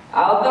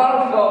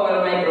 Adolfo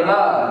will make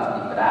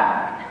love to the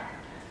bride.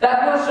 That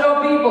will show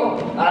people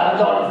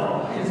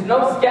Adolfo is no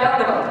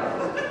scandal.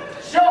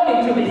 Show me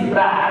to his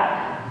bride.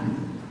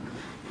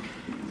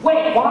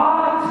 Wait,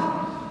 what?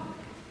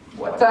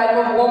 What type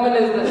of woman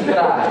is this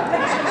bride?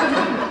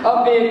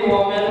 A big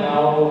woman?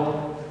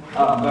 No, a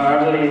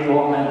burly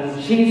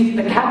woman. She's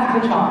the cat's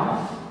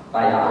pajamas.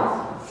 By us?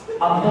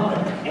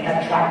 Alluring and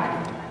attractive.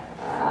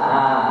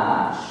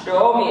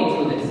 Show me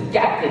to this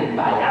captain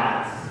by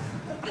us.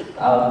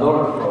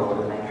 Adolfo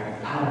will make her.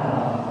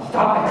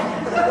 Stop it.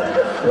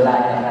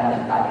 Like a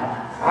captain by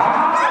us.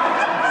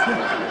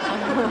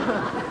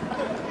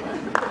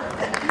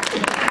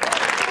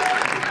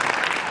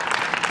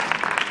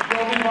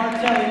 Roman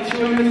Martelli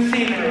chewing the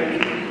scenery.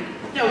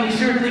 No, you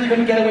certainly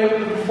couldn't get away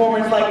with a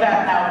performance like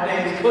that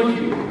nowadays, could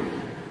you?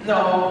 No,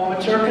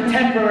 but your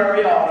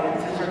contemporary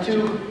audiences are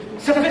too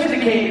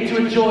sophisticated to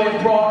enjoy a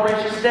broad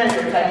racial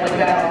stereotype like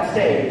that on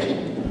stage.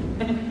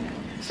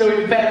 So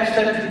we better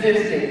send it to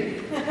Disney.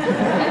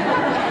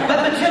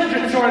 Let the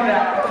children sort it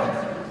out.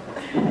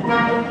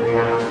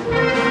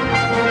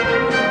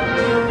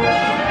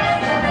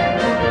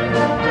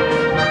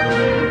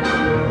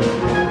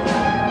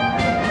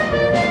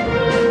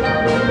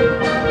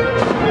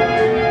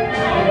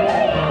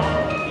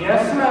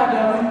 Yes,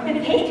 madam. The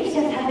pastry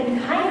chefs have been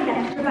kind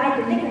enough to provide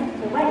the liquor for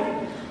the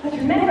wedding. But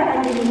remember,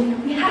 Anthony,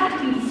 we have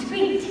to be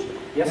discreet.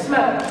 Yes,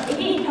 madam. It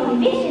is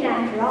prohibition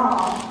after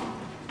all.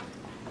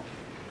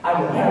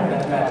 I'm aware of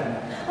that, madam.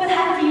 we'll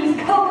have to use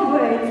code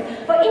words.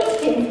 For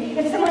instance,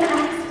 if someone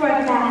asks for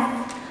a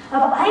glass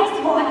of ice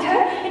water,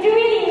 it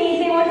really means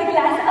they want a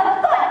glass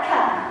of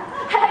vodka.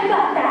 Have you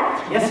got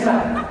that? Yes,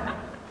 ma'am.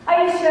 Are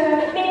you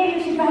sure? Maybe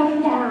you should write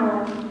it down.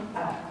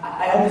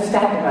 I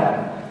understand,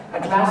 madam. A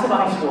glass of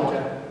ice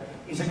water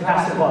is a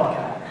glass of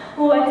vodka.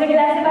 What's a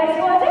glass of ice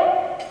water?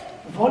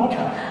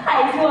 Vodka.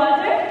 Ice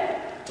water.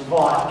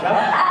 Vodka.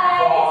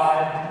 Ice.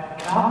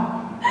 Vodka.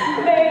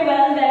 Very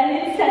well then,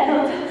 it's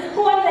settled.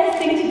 One less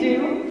thing to do.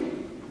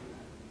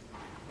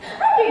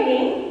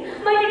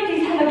 Underling, my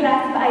ladies have a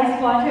glass of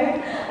ice water.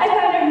 I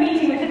found our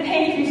meeting with the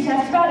pastry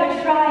chefs rather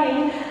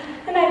trying,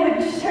 and I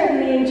would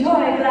certainly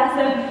enjoy a glass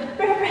of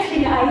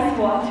refreshing ice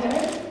water.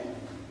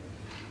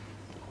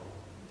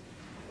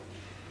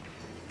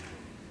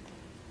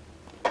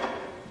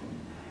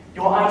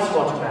 Your ice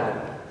water, madam.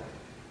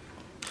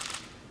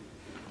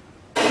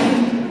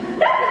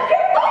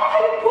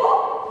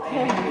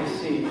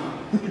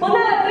 Well,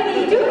 now I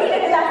really do need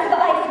a glass of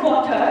ice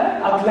water.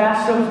 A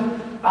glass of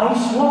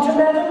ice water,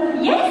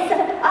 madam? Yes,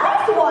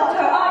 ice water.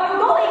 Are you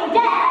going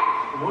deaf?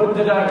 Would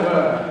that I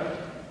were.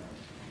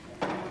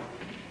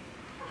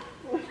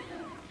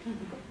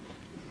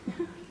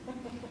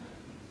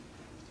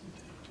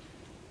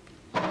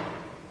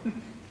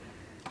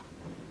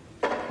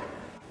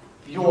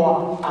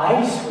 Your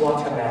ice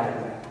water, madam.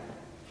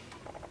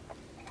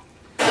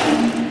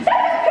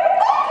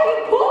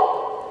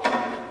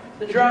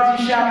 The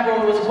Drowsy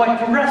Chaperone was quite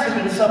progressive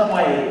in some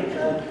ways.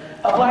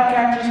 A black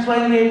actress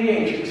playing the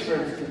aviatrix, for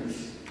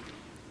instance.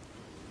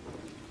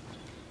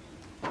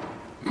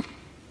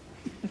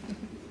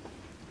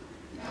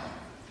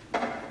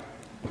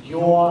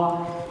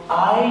 Your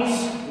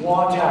ice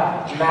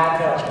water,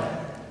 madam.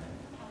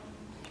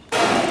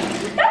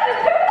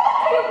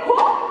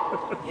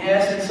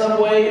 Yes, in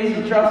some ways,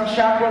 the Drowsy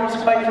Chaperone was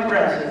quite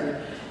progressive.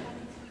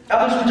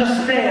 Others were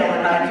just stale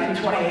in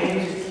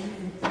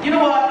 1928. You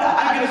know what?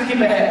 I'm going to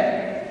skip ahead.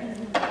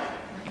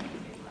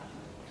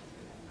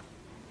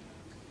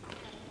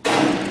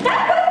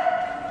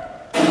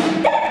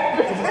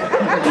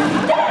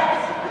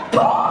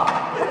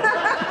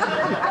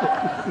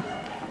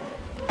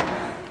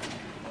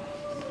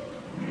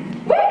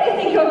 Where do you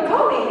think you're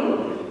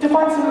going? To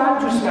find some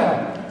lime juice,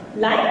 madam.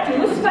 Lime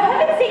juice? For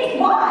heaven's sake,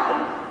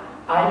 why?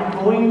 I'm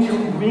going to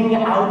wring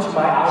out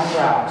my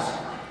eyebrows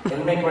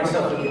and make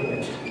myself look at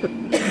it.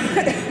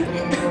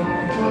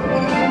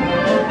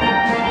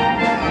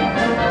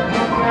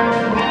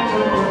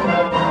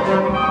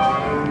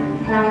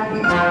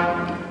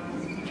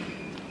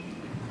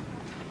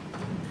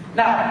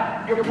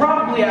 Now, you're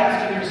probably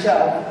asking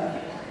yourself,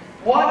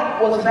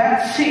 what was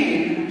that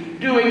scene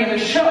doing in the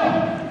show?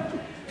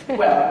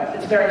 Well,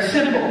 it's very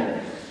simple.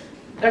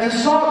 There's a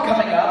song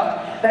coming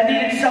up that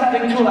needed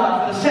something to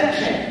allow for the set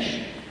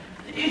change.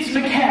 It's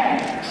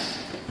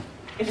mechanics.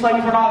 It's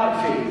like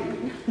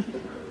pornography.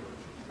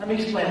 Let me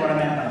explain what I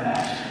meant by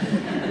that.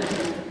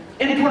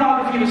 In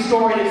pornography, the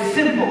story is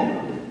simple.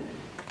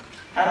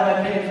 How do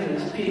I pay for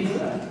this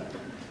pizza?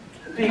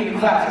 Being a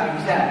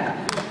classic example.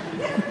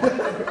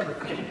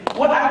 Okay.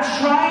 What I'm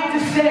trying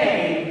to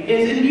say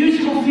is, in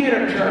musical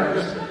theater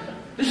terms,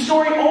 the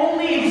story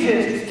only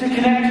exists to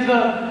connect to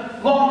the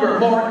longer,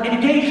 more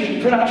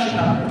engaging production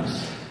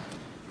numbers.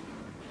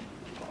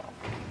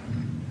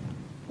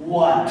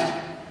 What?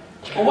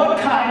 Well, what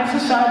kind of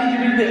society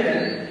do we live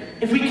in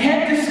if we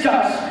can't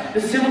discuss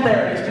the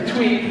similarities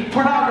between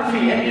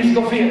pornography and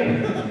musical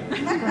theater?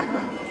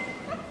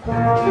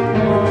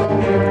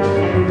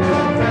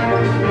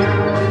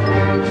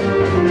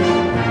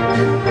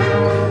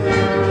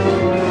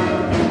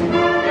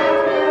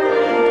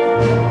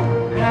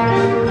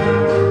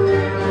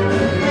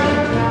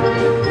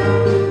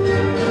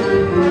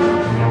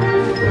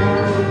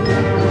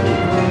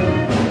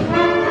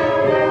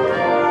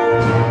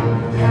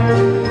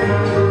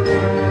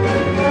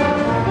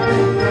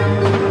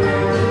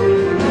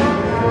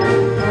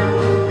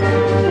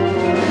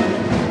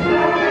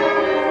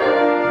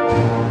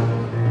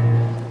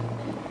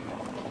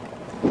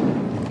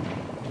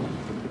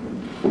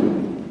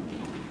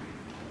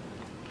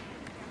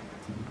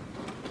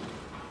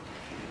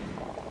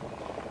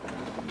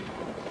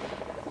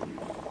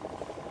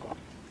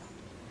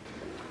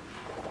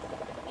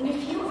 In a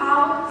few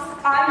hours,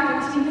 I'm going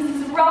to be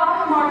Mrs.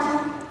 Robert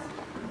Martin.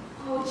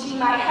 Oh, gee,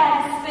 my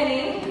head is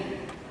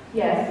spinning.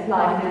 Yes,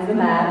 life is a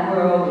mad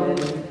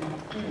whirlwind.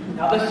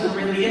 Now, this is a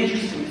really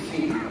interesting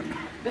scene.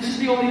 This is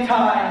the only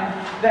time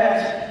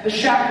that the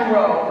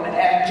chaperone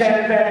and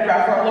Janet Van de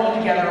Graaff are alone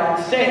together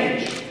on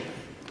stage.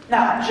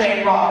 Now,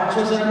 Jane Roberts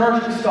was an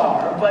emerging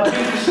star, but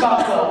Peter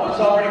Scotwell was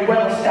already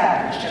well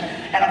established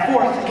and a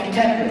force to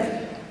contend with.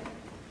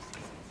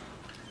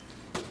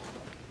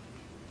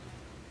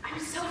 I'm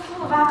so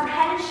full of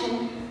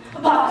apprehension,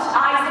 but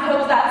I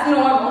suppose that's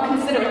normal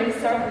considering the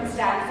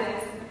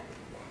circumstances.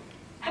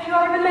 Have you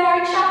ever been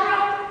married,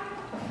 chaperone?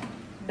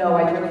 No,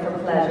 I drink for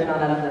pleasure,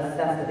 not out of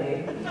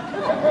necessity.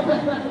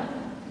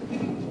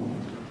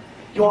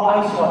 Your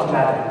ice water,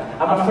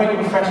 madam. I'm afraid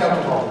you're fresh out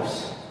of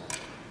office.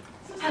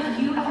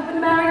 Have you ever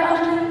been married,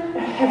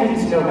 Underling?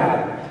 Heavens, no,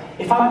 madam.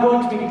 If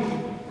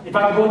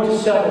I'm going to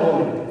serve a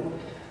woman,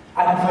 I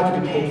prefer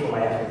to be paid for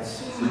my efforts.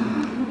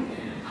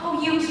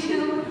 Oh, you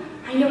too.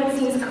 I know it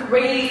seems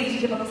crazy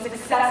to give up a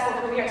successful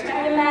career to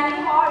marry a man you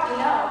hardly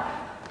know.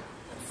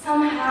 But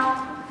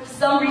somehow, for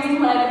some reason,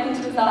 when I look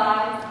into his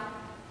eyes,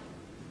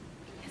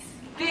 his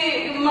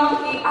big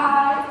monkey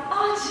eyes,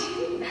 oh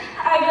gee,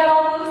 I get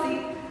all woozy.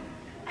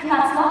 And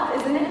that's love,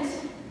 isn't it?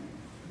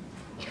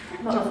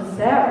 Not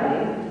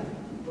necessarily.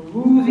 The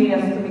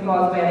wooziness could be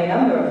caused by any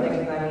number of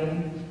things, I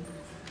mean.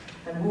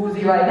 I'm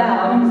woozy right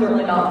now, I'm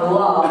certainly not the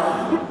love.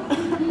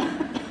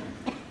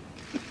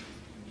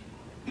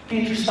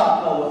 Beatrice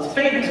Stockwell was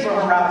famous for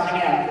her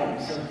rousing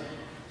anthems.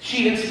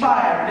 She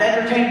inspired and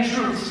entertained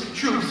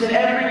troops in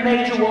every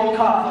major world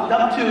conflict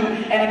up to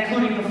and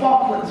including the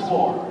Falklands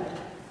War.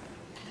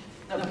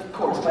 Of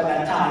course, by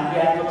that time, the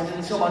anthems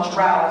didn't so much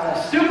rouse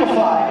as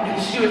stupefy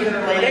because she was in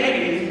her late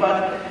 80s,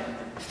 but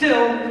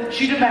still,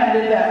 she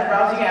demanded that a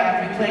rousing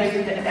anthem be placed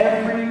into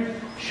every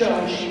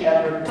show she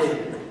ever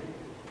did.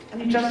 And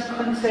you just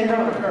couldn't say no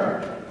to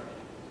her.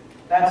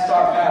 That's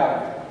star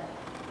power.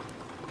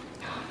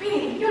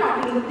 Really, you're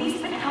not being the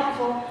least bit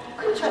helpful.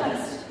 Couldn't you at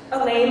least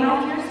allay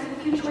my fears with a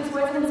few choice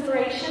words of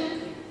inspiration?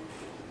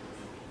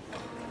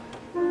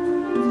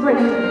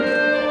 Inspiration.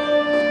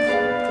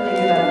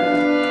 Maybe that's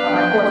not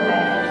my forte.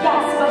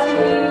 Yes, but if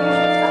you...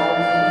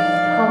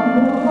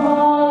 Stumble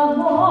along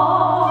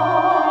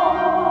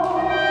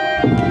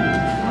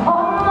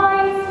on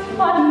life's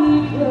funny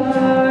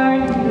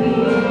journey,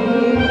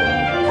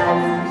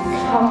 as we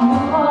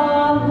stumble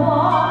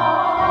along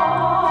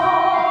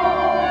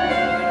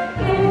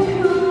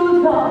into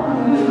the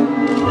blue,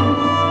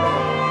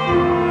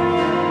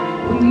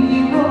 we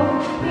will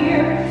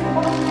hear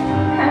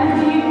and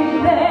be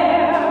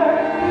there,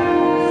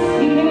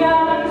 seeking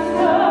out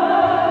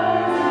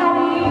stars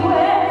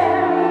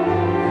anywhere,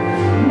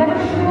 never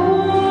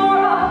sure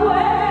of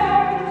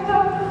where to go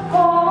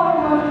or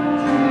what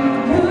to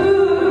do.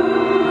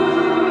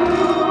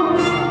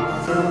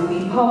 So we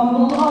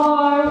humble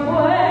our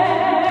way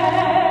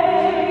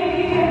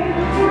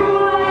through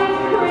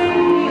life's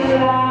crazy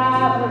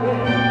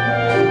labyrinth,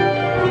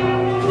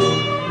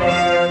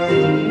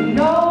 barely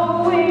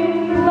knowing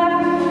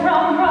left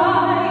from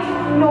right,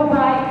 no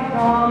right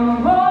from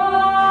wrong.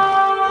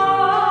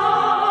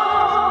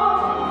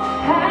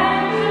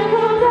 And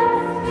the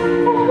best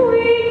that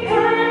we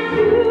can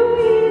do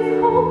is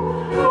hope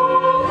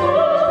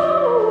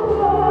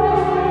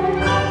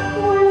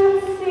we'll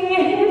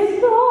sing his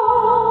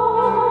song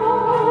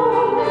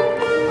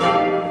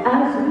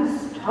as we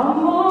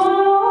stumble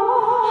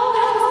along.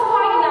 That was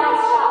quite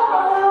nice,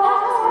 Chaperone. That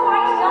was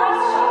quite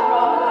nice,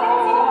 Chaperone. But I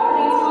didn't see what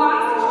pertains to my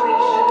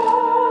situation.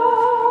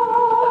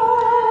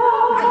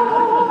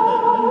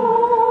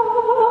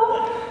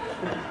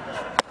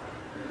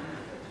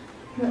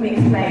 Let me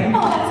explain. Oh,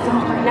 that's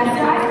not right,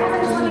 Nestor. I suppose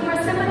I'm just looking for a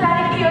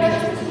sympathetic ear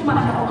just too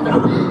much older.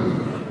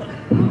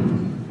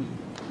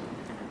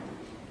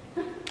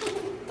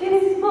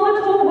 Dismal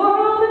little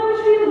world in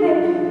which we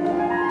live,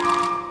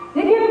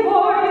 digging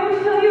for you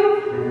till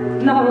you've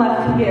nothing left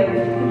to give.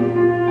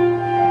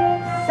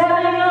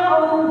 Sailing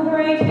over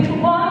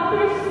 81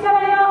 through 7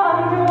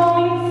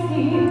 underwhelming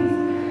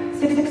seas,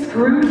 6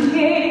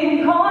 excruciating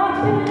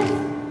continents,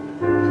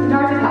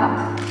 Antarctica.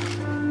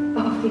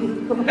 Oh, please,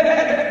 go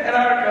ahead.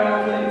 Antarctica,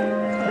 please.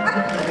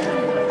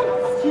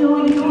 Still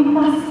you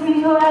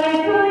mustn't let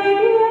it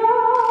bleed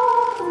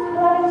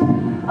out.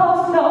 Oh,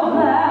 so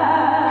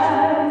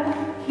glad.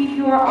 Keep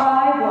your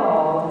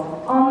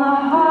eyeball on the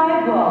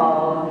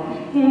highball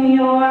in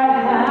your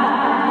hand.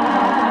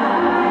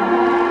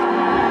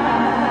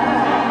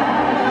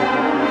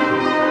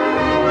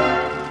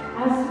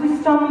 As we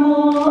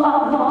stumble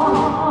along,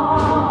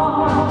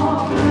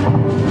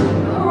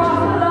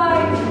 across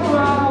life's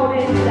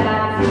crowded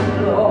dancing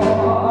floor,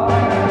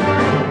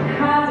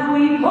 as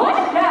we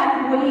push and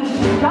we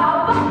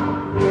shove,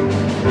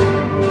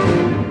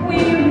 we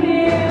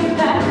live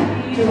and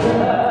we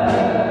learn.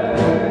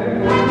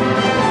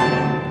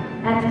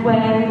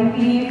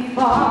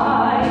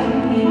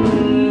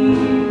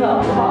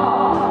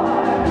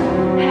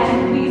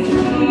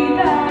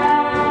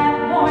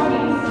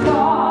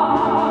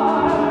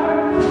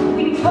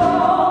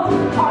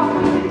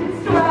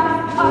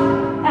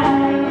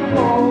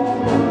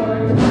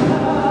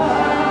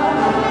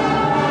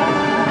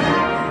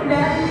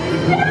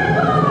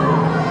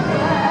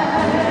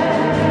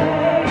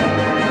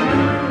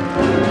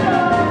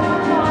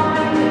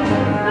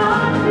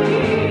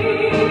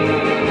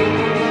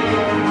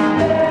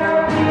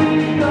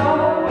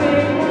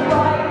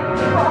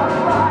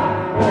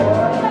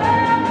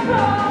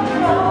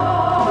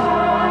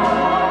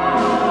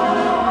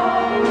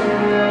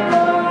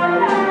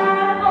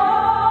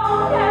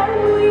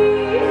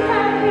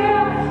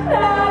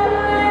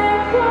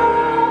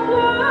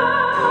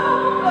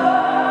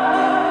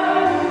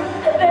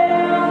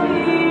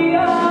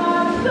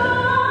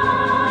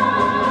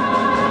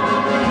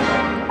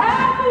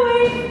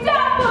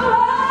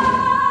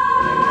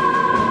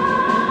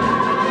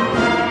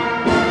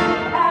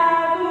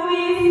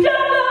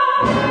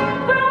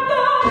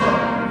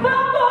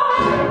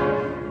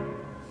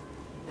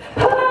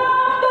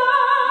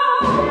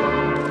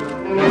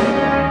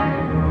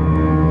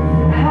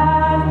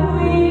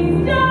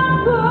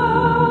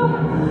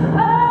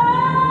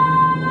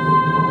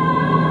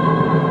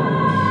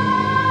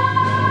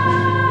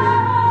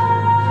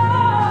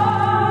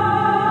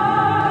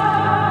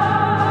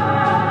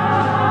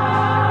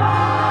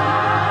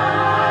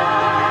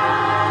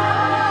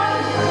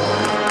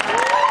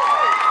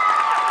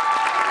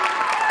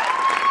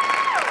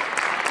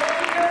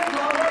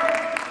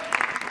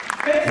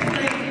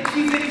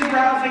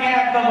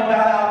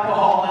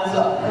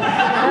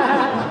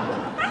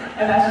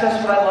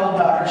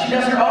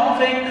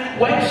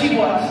 when she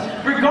was,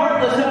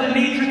 regardless of the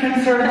needs or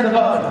concerns of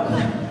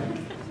others.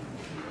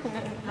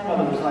 My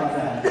mother was like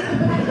that.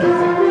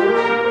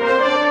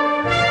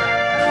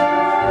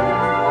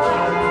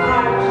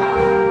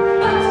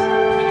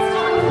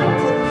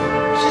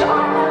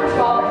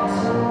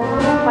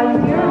 My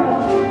dear,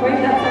 bring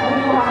that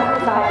someone who has to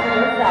decide for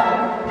yourself.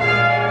 I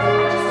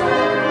just don't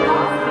know if you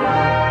lost me.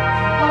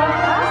 Why don't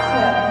you ask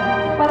him?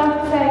 Why don't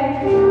you say,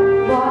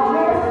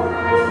 Roger,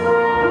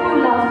 do you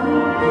love me?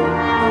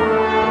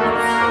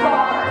 It's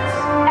Robert,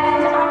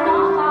 and I'm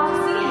not allowed to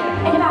see him.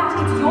 In fact,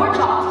 it's your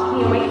job to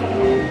keep me away from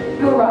him.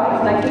 You're right,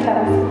 and I take that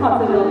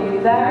responsibility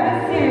very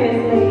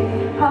seriously.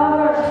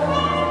 However,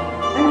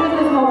 I'm just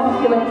this moment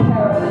feeling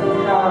terribly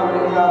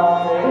discouraged,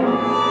 Roger.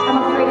 I'm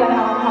afraid I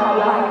have to have a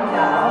lying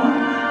down.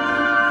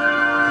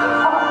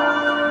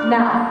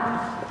 Now,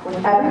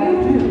 whatever you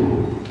do,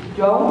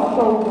 don't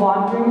go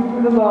wandering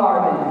through the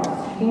garden,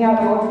 seeking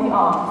out your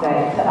fiancé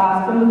to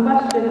ask him the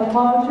question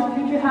upon which your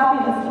future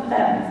happiness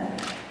depends.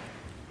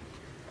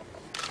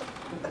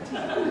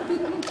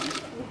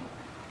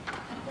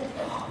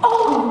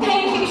 Oh,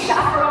 thank you,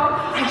 Chaperone.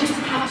 I just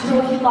have to know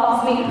if he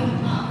loves me.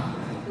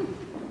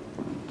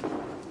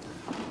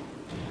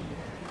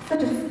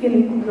 Such a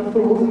skinny little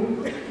fool.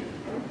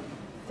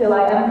 Still, I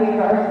envy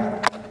her.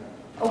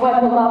 When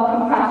will love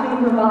come crashing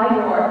through my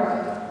door?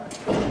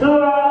 La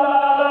la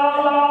la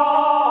la.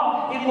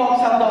 In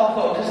walks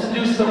Adolfo to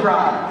seduce the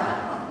bride.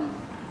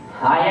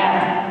 I am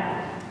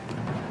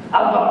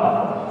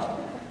Adolfo.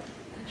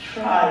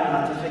 Try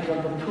not to think of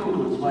the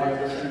poodles while you're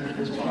listening to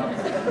this part.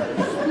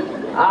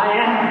 I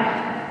am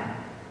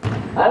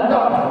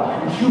Adolfo,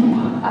 and you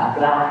are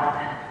blind.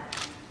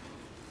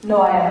 No,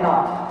 I am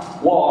not.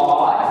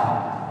 What?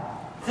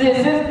 This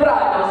is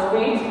bridal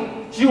suite.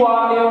 You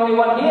are the only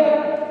one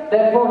here,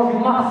 therefore you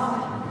must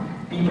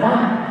be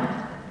blind.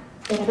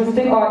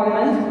 Interesting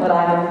argument, but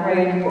I'm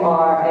afraid you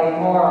are a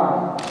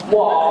moron.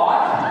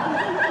 What?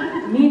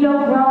 Me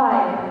no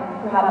bride.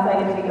 Perhaps I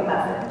can take a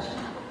message.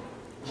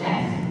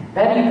 Yes,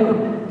 very good.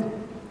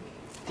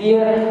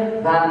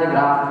 Dear Van de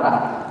Graaf,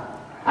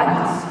 I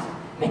must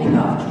make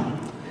love to you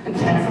and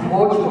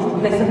transport you to a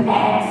place of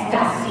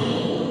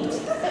ecstasy.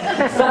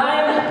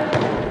 Signed,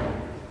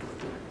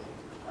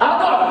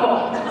 Adolfo,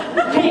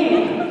 King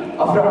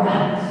of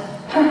Romance.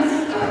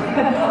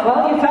 Well,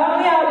 you found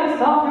me out. You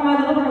saw through my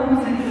little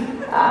rooms.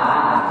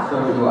 Ah, so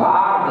you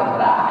are the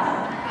bride.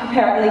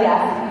 Apparently,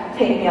 yes.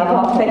 Take me out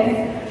of face.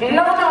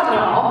 No,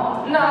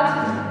 not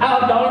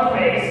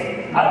Adolphus,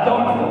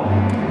 Adolfo.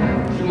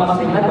 You must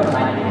remember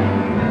my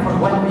name, for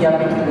when we are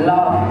making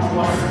love, you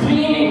are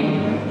screaming.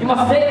 You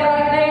must say the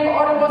right name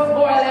or it will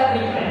spoil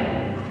everything.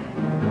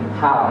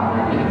 How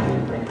many you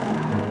bring her?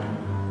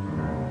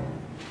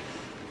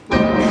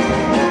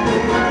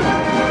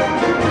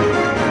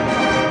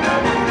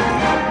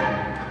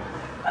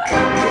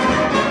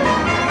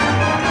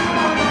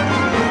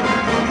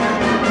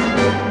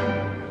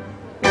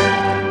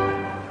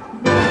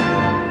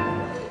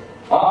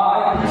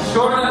 I'm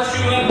sure that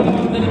you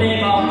include the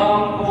name of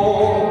Adolfo.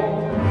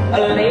 A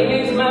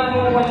lady's man who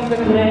went the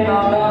name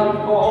of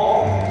Adolfo.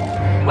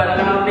 Well,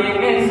 now,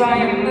 babies, I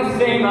am the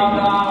same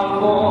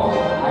Adolfo.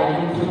 I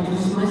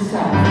introduce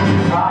myself.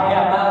 I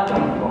am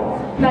Adolfo.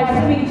 Nice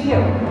to meet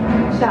you.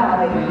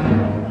 Shall we?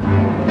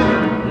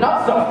 Not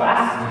so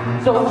fast.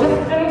 So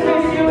just in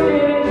case you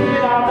didn't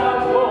hear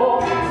Adolfo,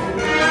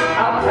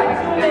 I'll try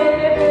to make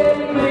it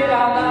very clear,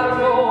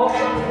 Adolfo.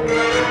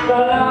 The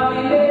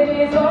lovely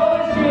ladies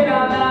always cheer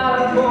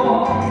Adolfo.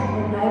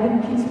 And I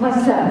repeat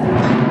myself.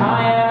 I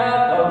am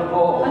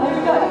Adolfo.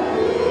 Understood.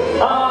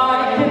 I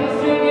can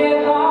sing it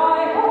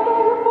high,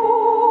 Adolfo.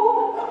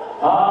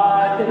 I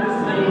can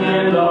sing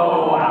it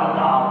low,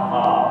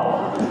 Adolfo.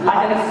 I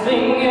can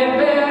sing it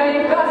very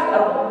fast.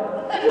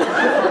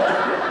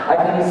 I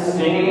can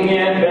sing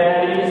it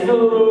very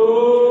slowly.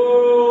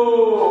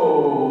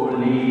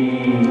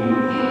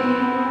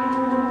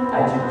 I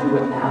should do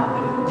it now.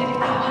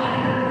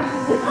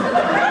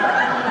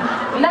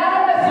 Now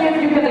let's see if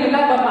you can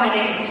remember my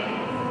name.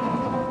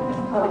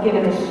 I'll give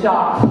it a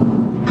shot.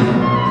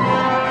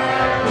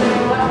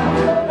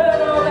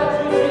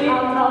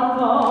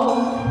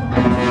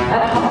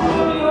 And how do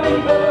you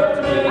refer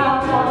to me?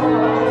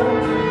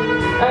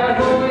 And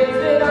who is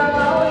it? I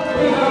know it's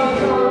me.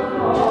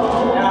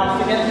 Now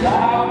sing it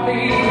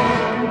loudly,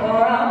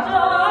 or I'll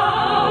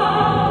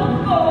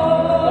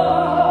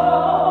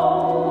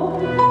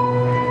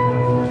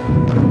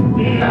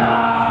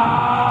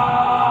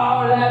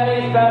now let me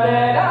spell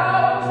it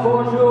out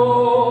for you.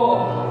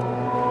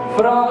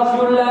 For all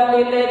you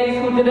lovely ladies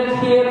who didn't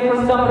hear for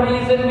some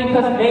reason,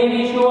 because maybe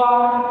you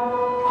are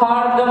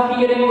hard of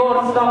hearing or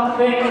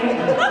something.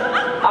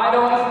 I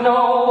don't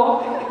know.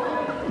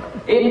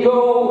 It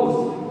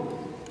goes.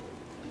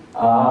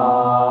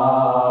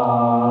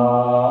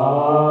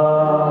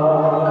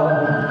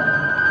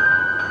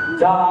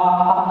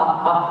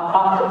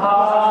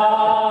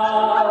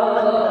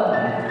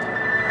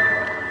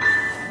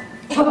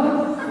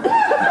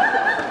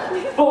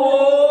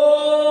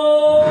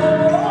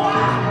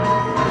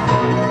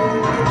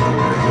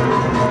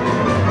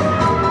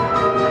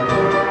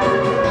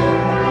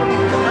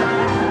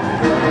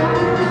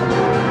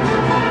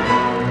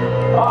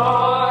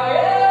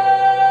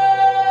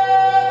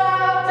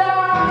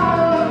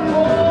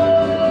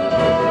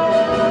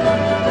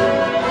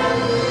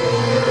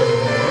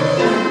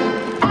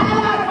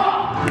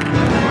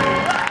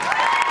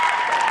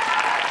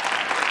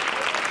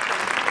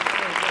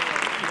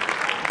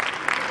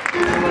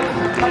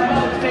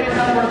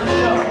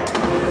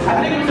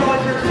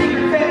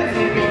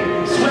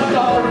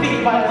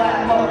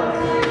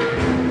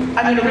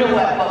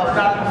 wet lover,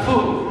 not a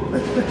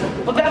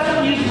buffoon. But that's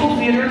what musical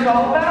theater is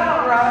all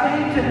about,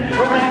 right?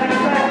 Romantic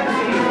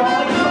fantasy,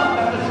 falling in love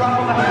at the drop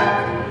of a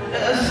hat.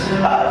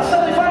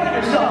 Suddenly finding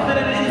yourself in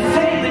an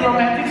insanely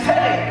romantic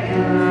setting.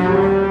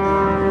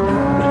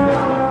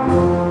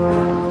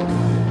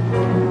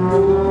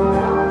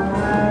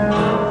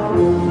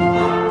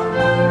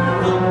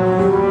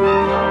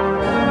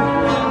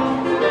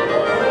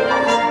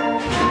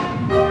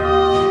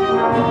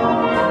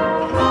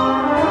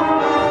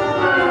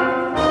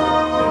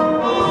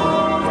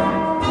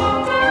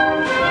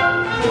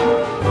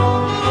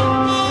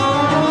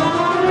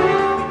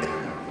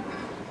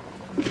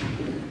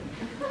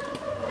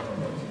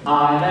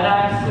 I'm an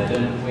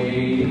accident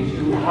waiting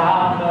to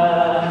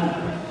happen.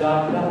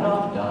 Da, da,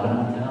 da, da, da,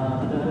 da,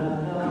 da.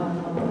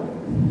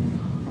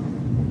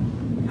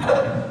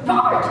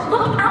 Robert,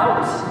 look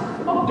out!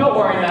 Oh, don't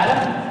worry, madam.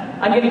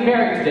 I'm getting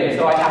married today,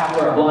 so I have to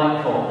wear a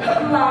blindfold.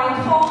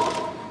 Blindfold?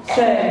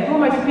 Say, who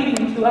am I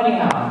speaking to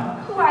anyhow?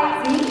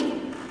 Why, it's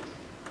me.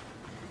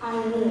 I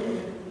mean,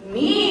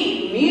 me,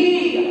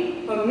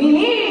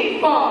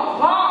 from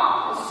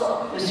France.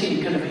 The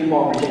scene couldn't be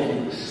more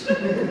ridiculous.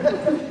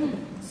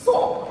 So,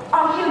 I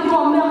hear you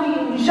are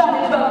marrying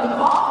Jeanette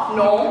Vergara,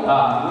 no?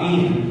 Oui.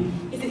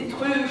 Is it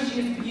true she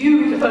is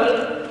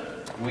beautiful?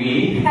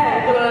 Oui.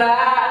 And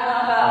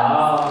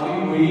glad.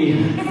 Oui.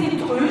 Is it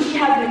true she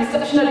has an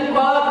exceptionally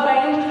broad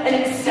range and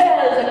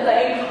excels at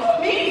playing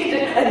comédie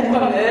and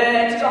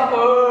dramatic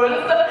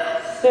roles?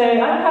 Say,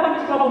 I'm having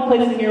trouble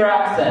placing your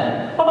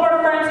accent. What part of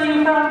France are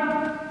you from?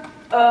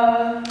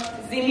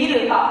 The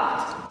middle part,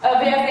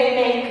 where they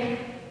make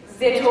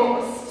the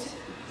toast.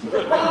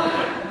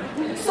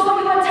 So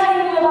you were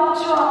telling me about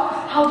your,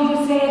 how do you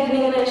say it in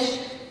English,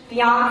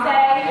 fiancé?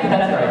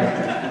 That's right.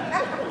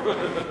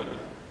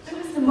 When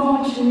was the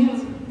moment you knew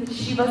that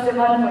she was the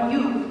one for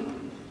you?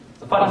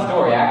 It's a funny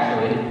story,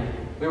 actually.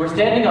 We were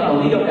standing on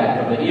the Lido deck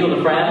of the Ile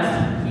de France.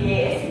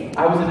 Yes.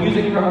 I was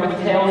amusing her with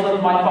tales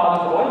of my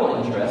father's oil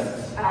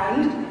interests.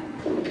 And?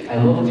 I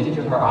looked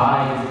into her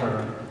eyes,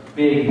 her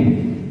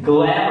big,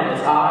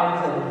 glamorous eyes,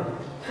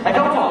 and I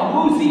felt all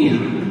woozy.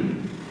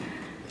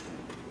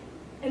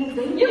 And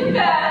then you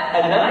fell.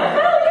 And then I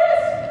fell,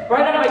 yes,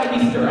 right out of my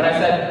keister, and I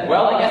said,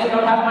 well, I guess I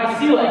don't have my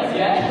sea legs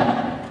yet.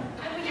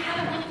 But we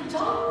haven't left the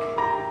dock.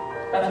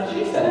 That's what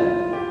she said.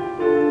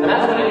 And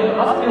that's when I knew it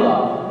must be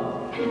love.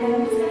 And then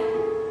you said?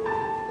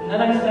 And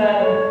then I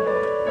said,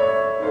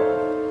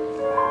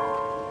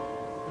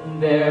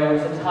 there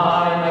was a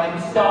time I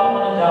could stop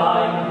on a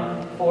dime.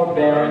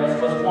 Forbearance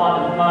was one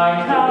of my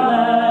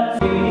talents.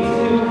 Things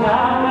to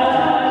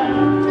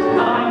happen.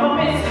 I'm a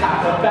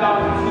mishap about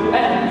to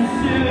ensue.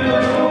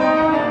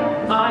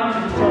 I'm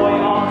the toy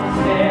on the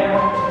stair,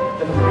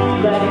 the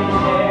three-legged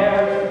chair,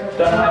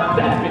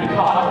 that's been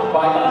caught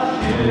by a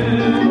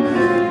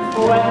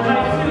shoe. When my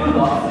two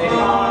lost their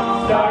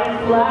arms started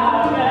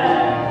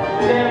flapping,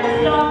 there was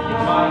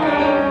nothing my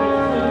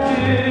ankles could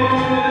do.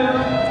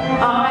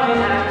 I'm an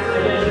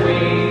accident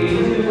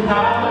waiting to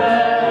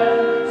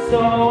happen, so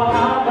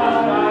how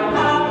about I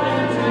happen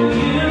to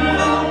you?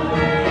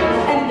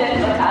 And then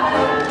what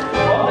happened?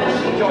 Well, then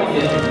she joined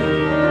in.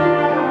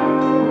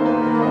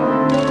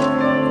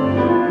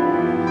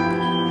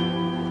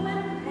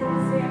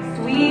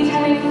 Sweet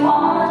heavy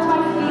fall at my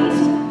feet,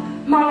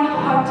 my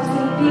heart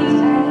doesn't beat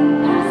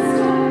any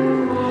faster.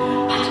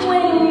 But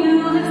when you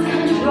lose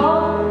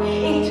control,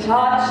 it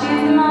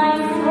touches my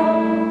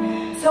soul.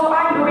 So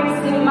I'm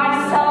bracing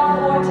myself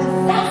for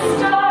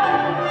disaster.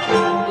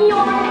 You're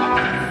an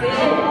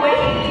accident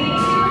waiting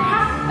to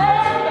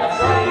happen.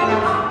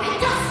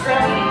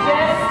 Catastrophe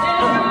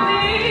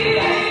destiny.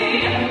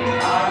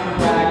 I'm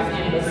wrapped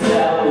in the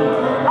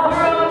cellar. A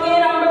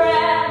broken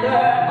umbrella,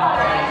 a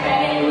branch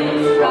hanging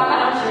loose from a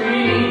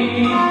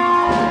tree.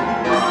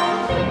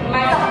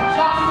 Myself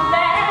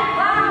jumping,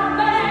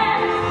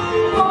 hopping,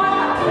 going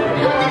up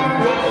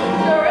dangerously.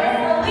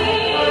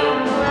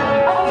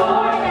 Oh,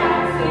 you're an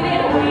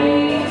accident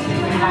waiting to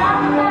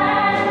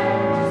happen.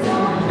 So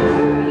hurry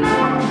and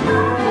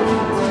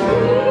happen to me.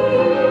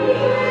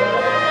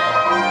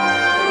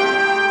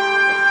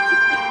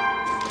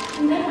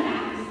 And then what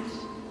happened?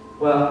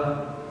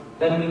 Well,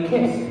 then we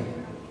kissed.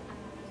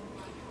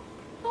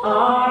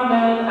 I'm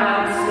an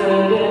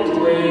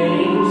accident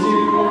waiting to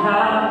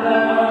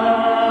happen.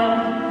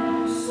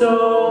 So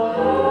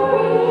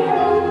Hurry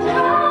and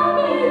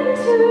happen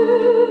to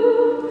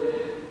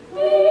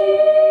me.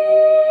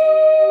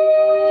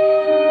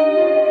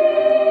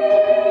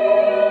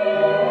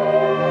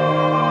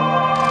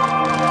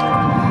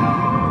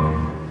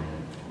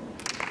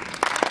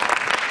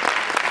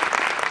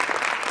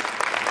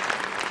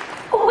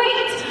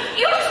 Wait!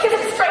 You just kissed a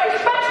strange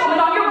French woman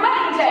on your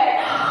wedding day!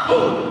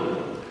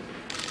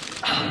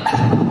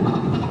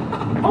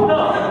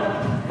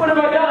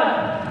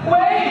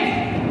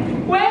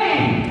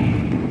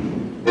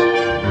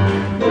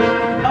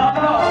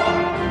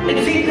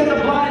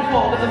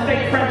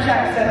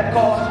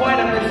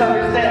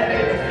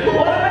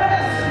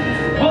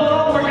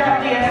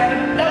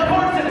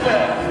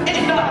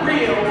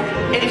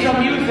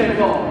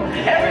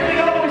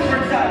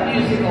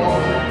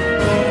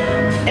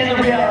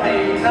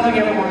 nothing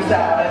ever works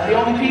out, and the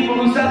only people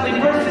who suddenly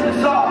burst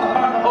into song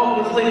are the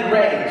hopelessly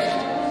enraged.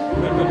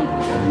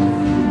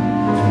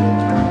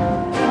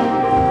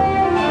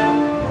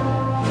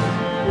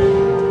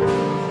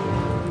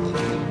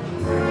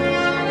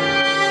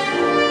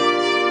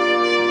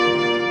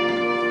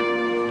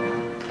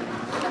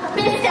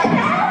 Mr.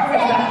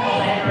 Fountain!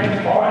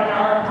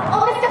 Foreigner.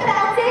 Oh, Mr.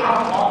 Fountain! How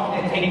long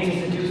can it take to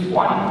seduce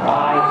one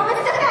bride? Oh,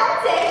 Mr.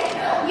 Fountain!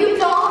 You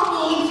don't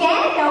need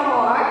Janet no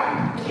more.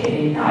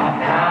 Kidding, not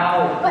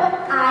now. But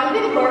I've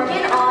been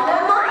working on a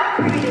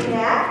marketing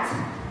act.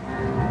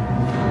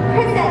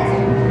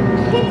 Presenting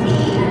Kitty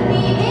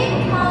the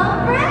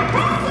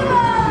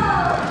Incomprehensible!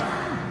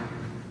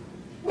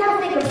 Now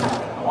think of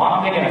something. Oh,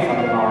 I'm thinking of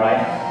something, all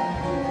right.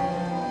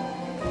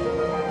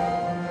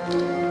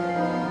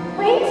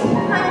 Wait,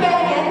 I'm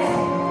getting it.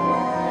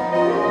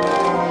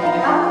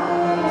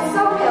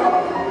 Some milk.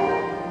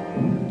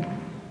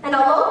 And a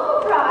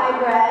loaf of rye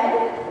bread.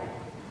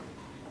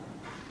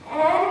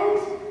 And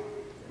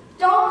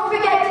don't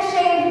forget to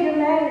shave your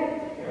leg.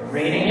 You're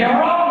reading your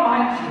own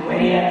mind, you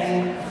idiot.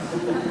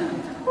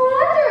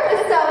 Wonder it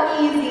was so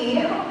easy.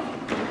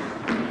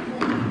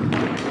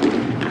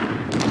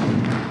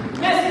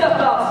 Mr.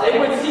 Phelps, it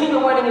would seem the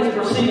wedding is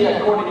proceeding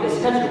according to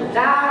schedule.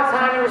 Now it's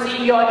time to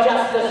receive your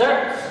just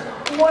desserts.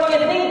 What do you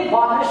think,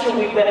 partner? Should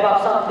we whip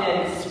up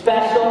something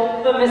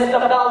special for Mr.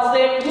 Phelps?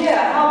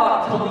 Yeah, how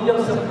about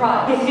Toledo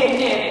Surprise?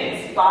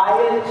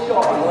 Inspired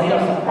choice. Toledo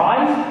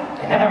Surprise?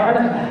 I never heard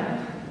of that.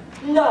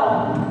 No,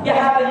 you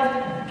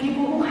haven't.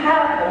 People who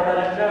have heard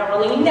have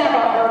generally never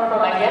heard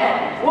from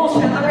again. We'll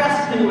share the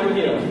recipe with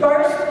you.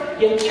 First,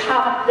 you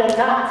chop the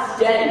nuts,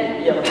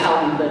 then you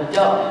pound the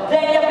dough.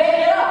 Then you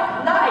bake it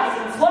up, nice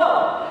and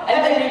slow. And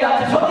then you got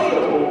the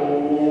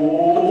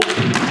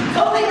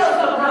Toledo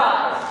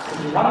Surprise.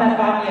 Could you run that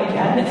by me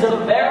again? It's a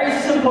very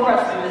simple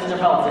recipe, Mr.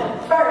 Felton.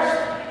 First,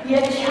 you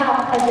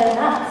chop the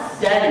nuts,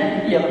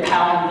 then you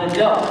pound the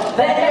dough.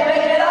 Then you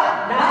bake it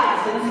up,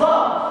 nice and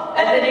slow.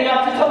 And then you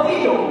got the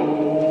Toledo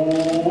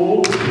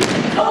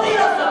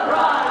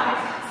Surprise.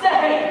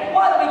 Say,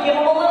 why don't we give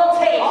him a little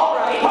taste? All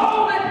right.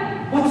 Hold it!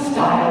 What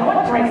style, what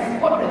grace,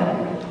 what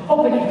rhythm?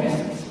 Open your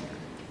fists.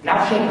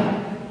 Now shake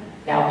them.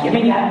 Now give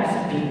me that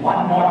recipe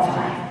one more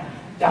time.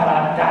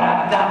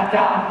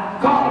 Da-da-da-da-da-da.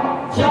 Go!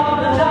 Chop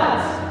the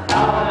nuts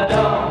out of the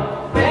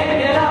dough.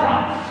 Bake it up,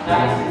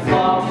 nice and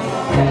slow.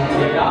 Then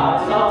you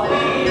got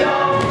Toledo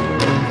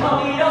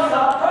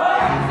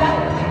Surprise.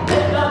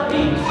 With the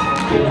peach,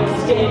 you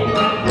skin,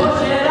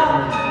 push it up,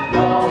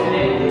 roll it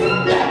in.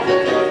 That's a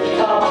tasty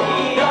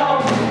Toledo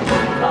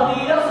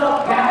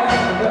Surprise.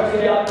 Work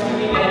it up,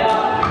 heat it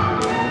up.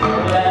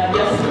 Then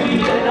you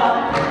sweeten it up.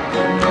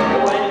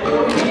 When you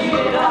heat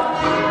it up,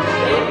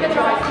 if it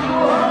tries to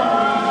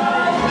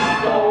run,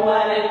 don't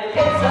let it,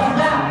 it's a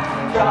snap.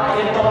 Try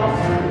it folks,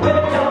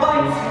 whip your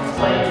whites,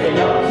 split your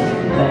yolks.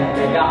 Then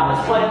you got a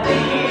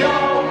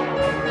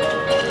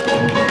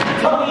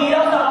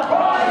Toledo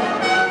Surprise.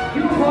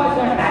 You boys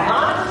are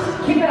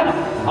nice. Keep it up.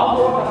 I'll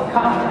work on the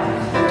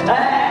contracts.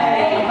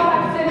 Hey!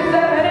 5, 6,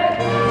 7, 8.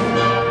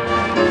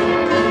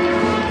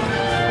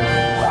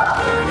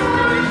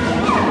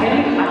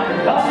 Kidding? I'm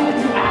developing a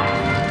new act.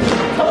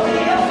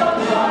 Toledo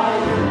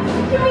Surprise.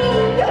 You mean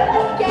you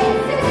won't get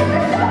sisters in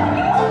the show?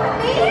 You won't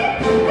need it?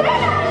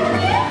 They're not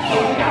even in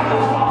You got the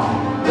wrong.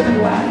 The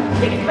new act.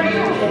 It's for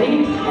you, Kitty.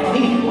 And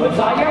these boys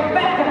are your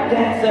backup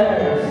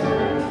dancers.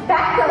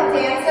 Backup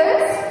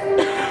dancers?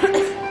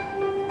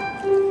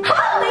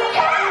 Holy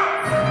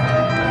cats!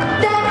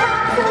 Then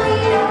have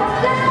Toledo,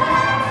 then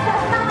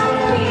have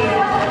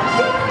Toledo,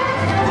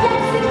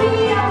 yes,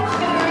 Toledo,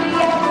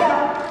 Toledo.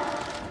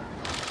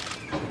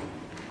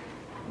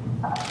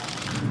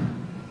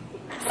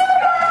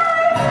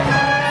 Surprise!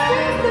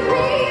 Here's the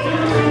beat,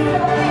 here's the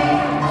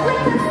band,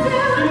 with the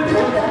suit, with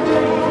the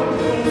band.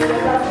 Here's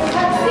the love,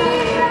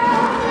 Toledo,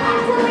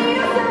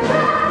 Toledo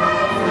surprise!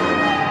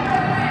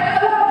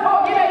 Oh,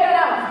 give me an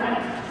announcement.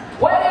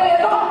 Wedding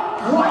is off.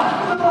 What?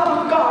 For the love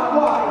of God,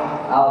 why?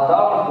 Our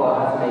Adolfo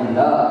has made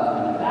love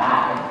to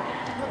that.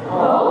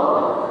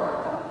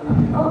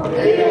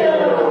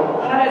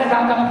 That is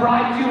not the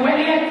bride, you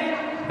idiot.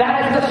 That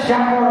is the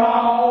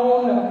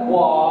chaperone.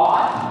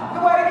 What? The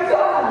wedding is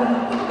on!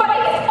 But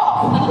it is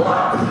awful.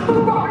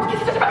 Robert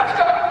kissed her back.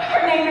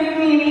 Her name is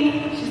Mimi.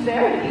 She's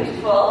very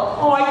beautiful.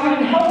 Oh, I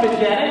couldn't help it,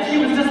 Janet. She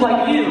was just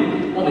like you.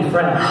 Only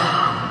friends.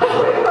 Wait a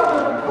minute,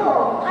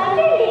 Carl. I'm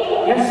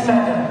Mimi. Yes,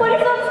 madam. What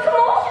is all this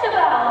commotion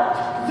about?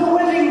 The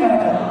wedding,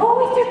 madam. Oh,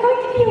 is there going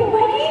to be a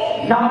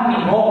wedding? Not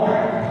anymore.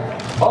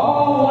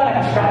 Oh, what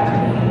a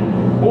tragedy.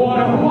 What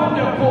a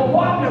wonderful,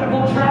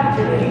 wonderful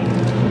tragedy.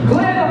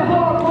 Clear the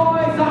floor,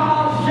 boys.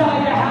 I'll show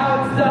you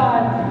how it's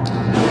done.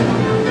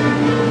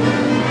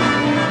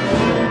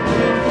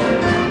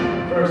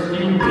 First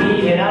you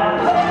beat it up.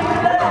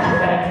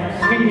 Then you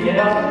speed it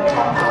up.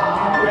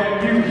 When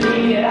you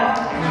heat it up.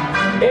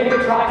 If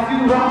it tries to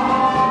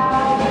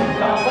rise,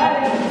 don't let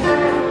it.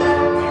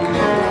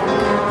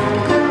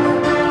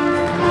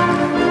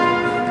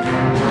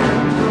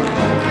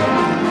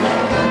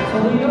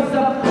 Toledo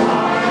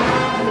Surprise.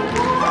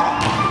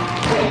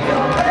 When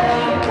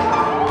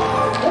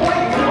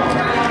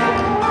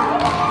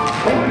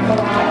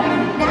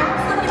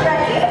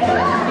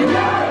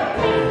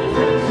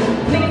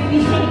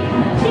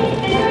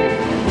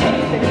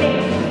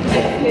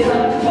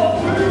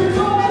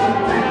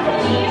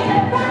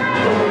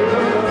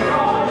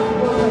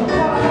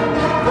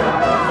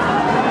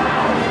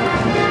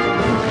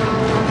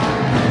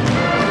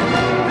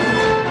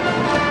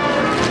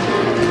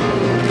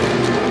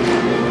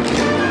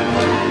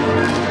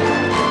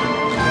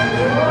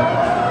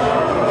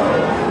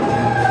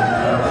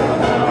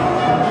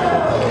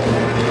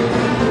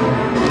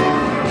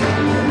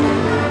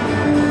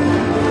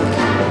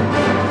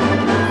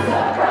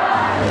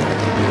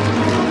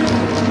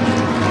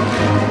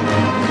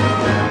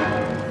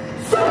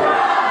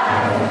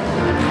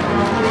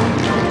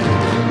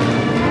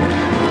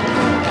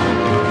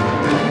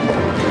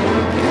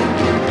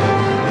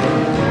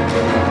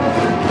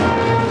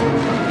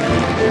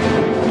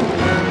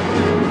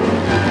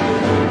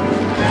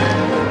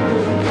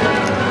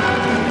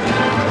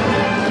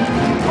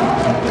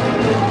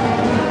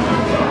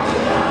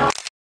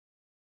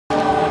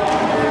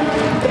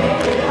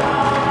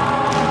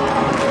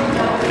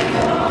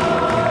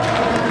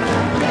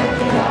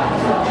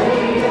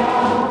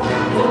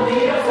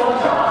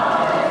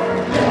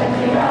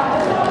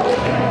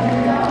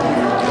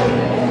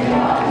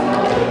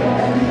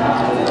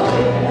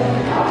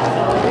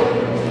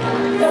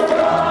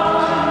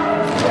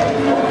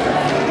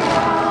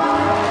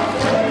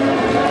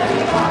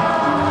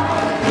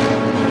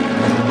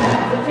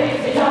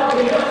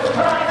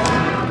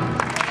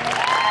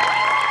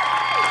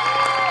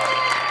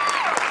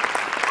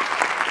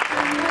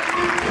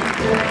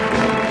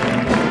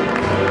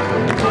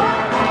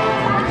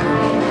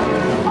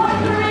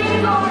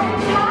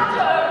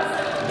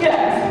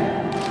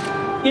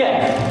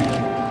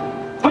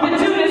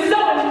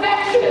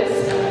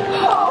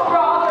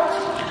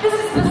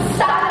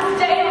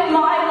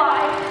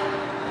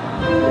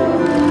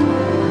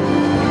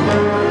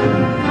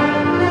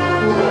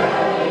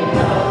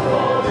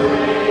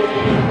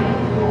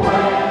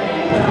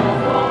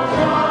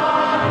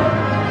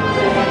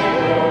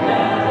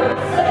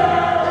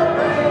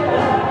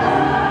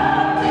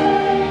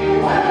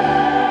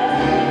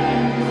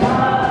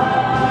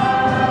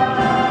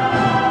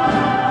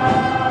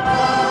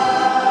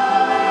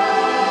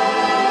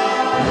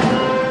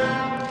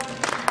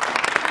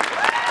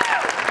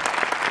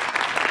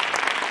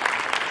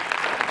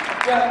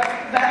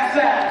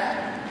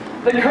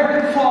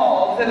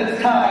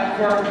time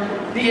for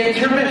the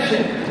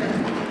intermission.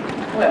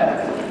 Well,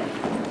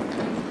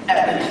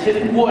 at least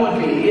it would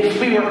be if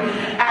we were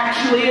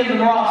actually in the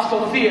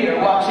Roscoe Theater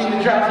watching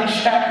the Drowsy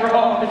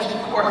Chaperone, which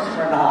of course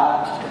we're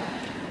not.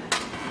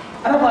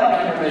 I don't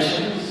like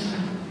intermissions.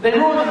 They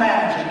ruin the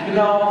magic, you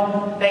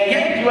know? They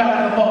yank you out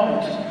of the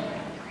moment.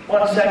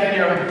 1 second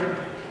you're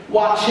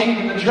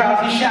watching the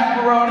Drowsy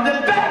Chaperone, and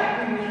then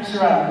bang! You're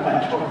surrounded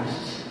by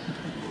tourists.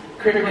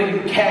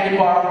 Crinkling candy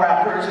bar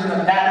wrappers and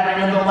the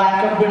nattering of the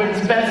lack of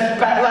women's best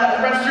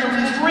restrooms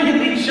is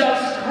really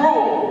just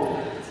cruel.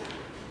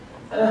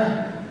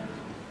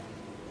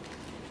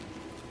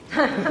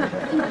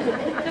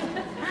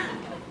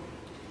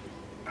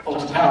 Oh,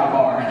 it's a power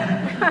bar.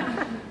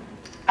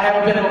 I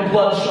have a bit of a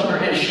blood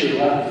sugar issue.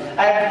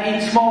 I have to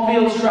eat small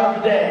meals throughout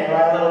the day, or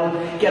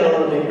I get a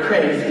little bit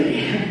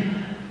crazy.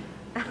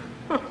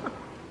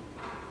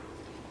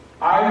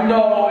 I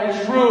know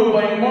it's rude,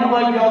 but you won't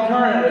like the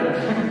alternative.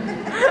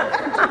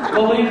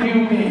 Believe you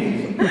me.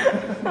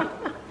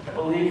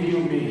 Believe you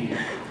me.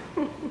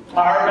 I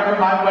remember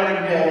my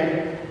wedding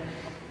day.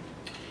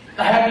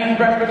 I hadn't eaten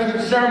breakfast, and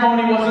the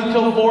ceremony wasn't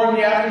until 4 in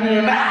the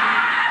afternoon. I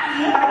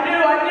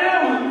knew!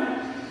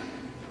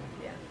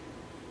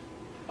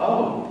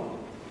 Oh,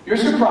 you're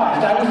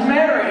surprised I was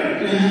married.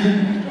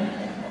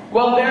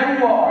 Well, there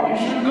you are. You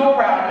shouldn't go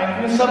around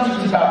making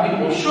assumptions about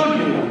people, should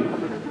you?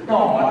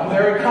 No, I'm a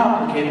very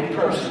complicated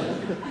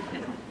person.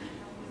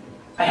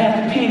 I have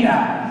to pee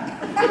now.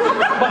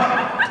 But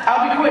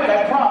I'll be quick,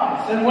 I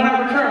promise. And when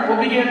I return,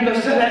 we'll begin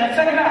the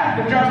second act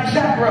of Drowsy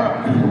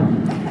Chaperone.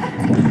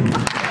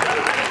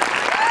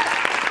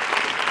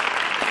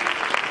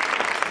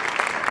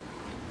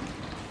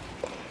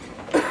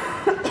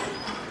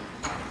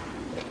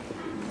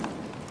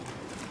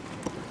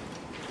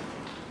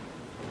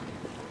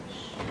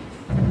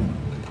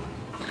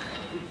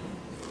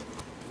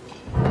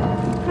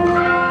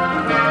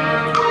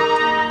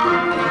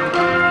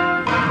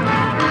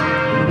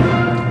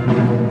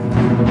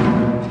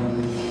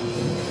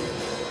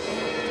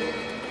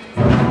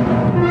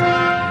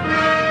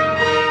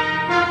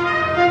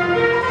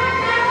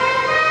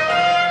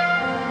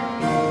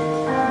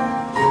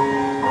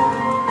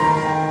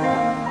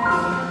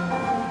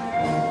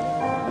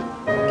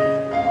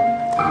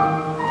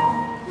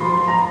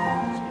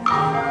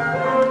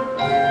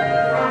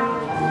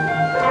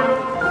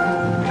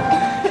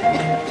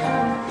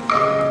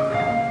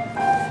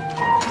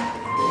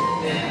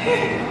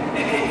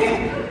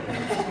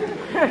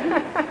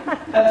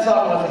 That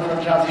song wasn't from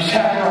Drowsy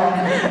Chaperone.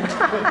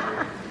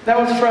 That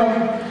was from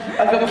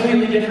a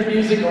completely different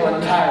musical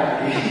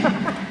entirely.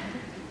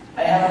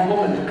 I have a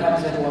woman who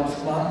comes in once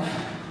a month.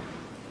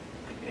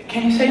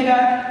 Can you say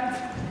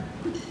that?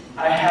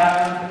 I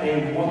have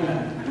a woman.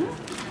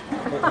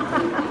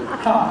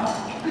 Huh.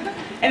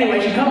 Anyway,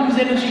 she comes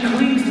in and she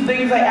cleans the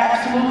things I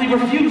absolutely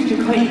refuse to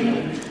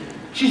clean.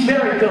 She's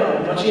very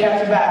good, but she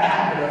has a bad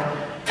habit of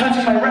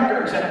touching my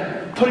records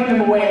and putting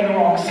them away in the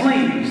wrong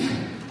sleeves.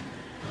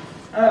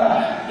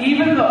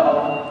 Even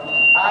though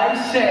I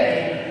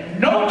say,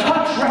 no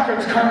touch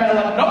records,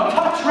 Carmela, no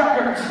touch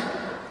records.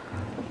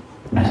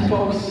 I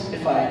suppose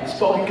if I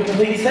spoke in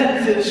complete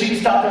sentences, she'd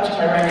stop touching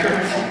my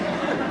records.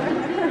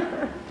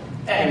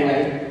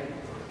 Anyway,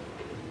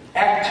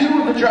 Act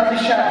 2 of the Drowsy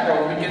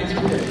Chaperone begins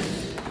with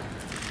this.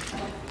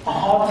 A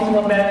haunting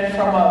lament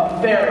from a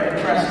very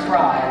depressed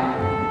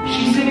bride.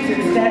 She sings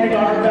it standing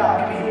on her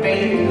balcony,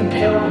 bathed in the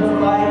pale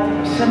moonlight of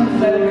a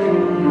sympathetic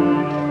moon.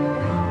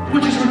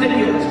 Which is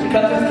ridiculous,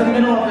 because it's the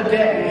middle of the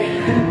day.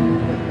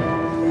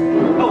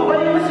 Oh, when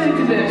you're listening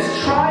to this,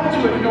 try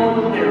to ignore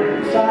the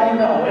lyrics. I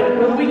know, it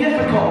will be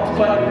difficult,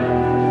 but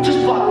just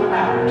block them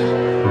out.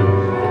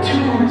 The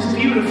tune is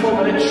beautiful,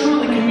 and it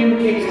truly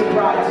communicates the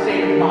bride's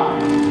state of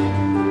mind.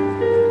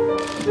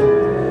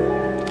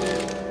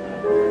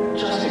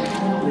 Just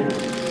ignore the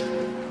lyrics.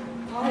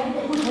 I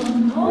put a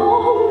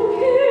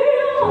monkey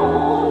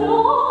on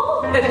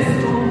a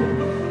pedestal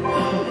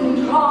and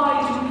try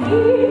to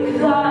pick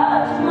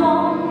that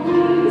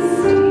monkey's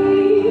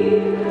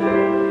steed.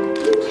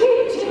 He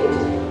kicked it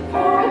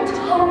for a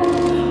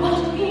time, but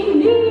he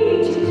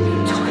needed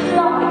to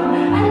climb,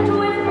 and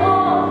with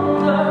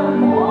other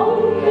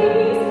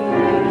monkeys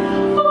play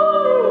for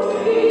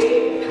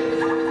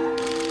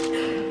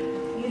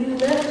he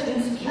left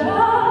his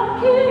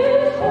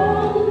jacket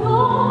on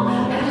the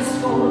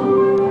pedestal.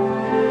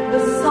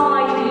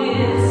 Beside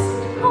his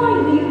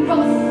tiny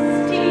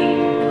rusty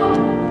cup,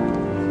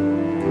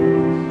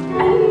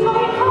 and I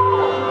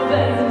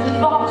haven't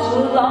got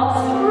the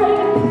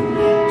strength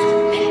to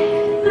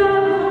pick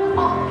them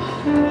up.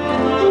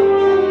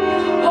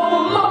 Oh,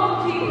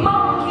 monkey,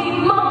 monkey,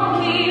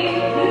 monkey,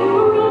 you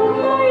broke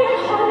my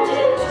heart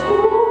in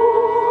two.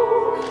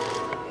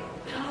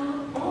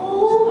 I'll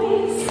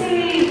always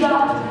see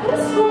that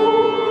pedestal.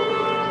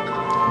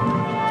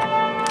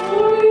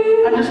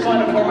 I'm just going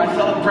to pour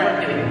myself a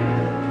brandy.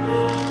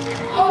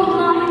 Oh,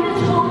 my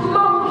little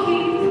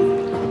monkey,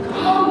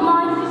 oh,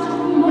 my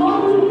little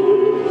monkey.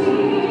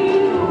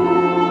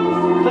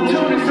 The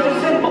tune is so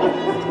simple.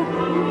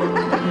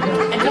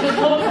 It just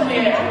floats in the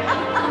air.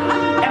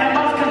 And I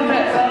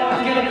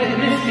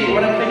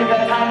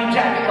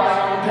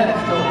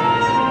pedestal,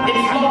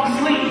 its long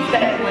sleeves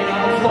dangling on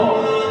the floor.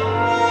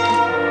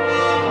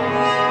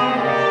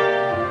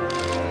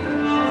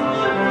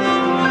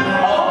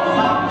 Oh,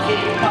 monkey,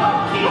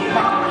 monkey,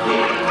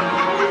 monkey.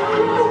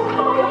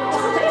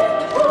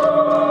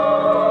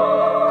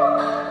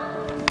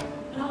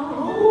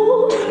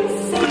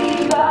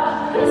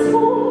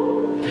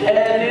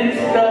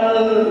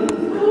 Pedestal.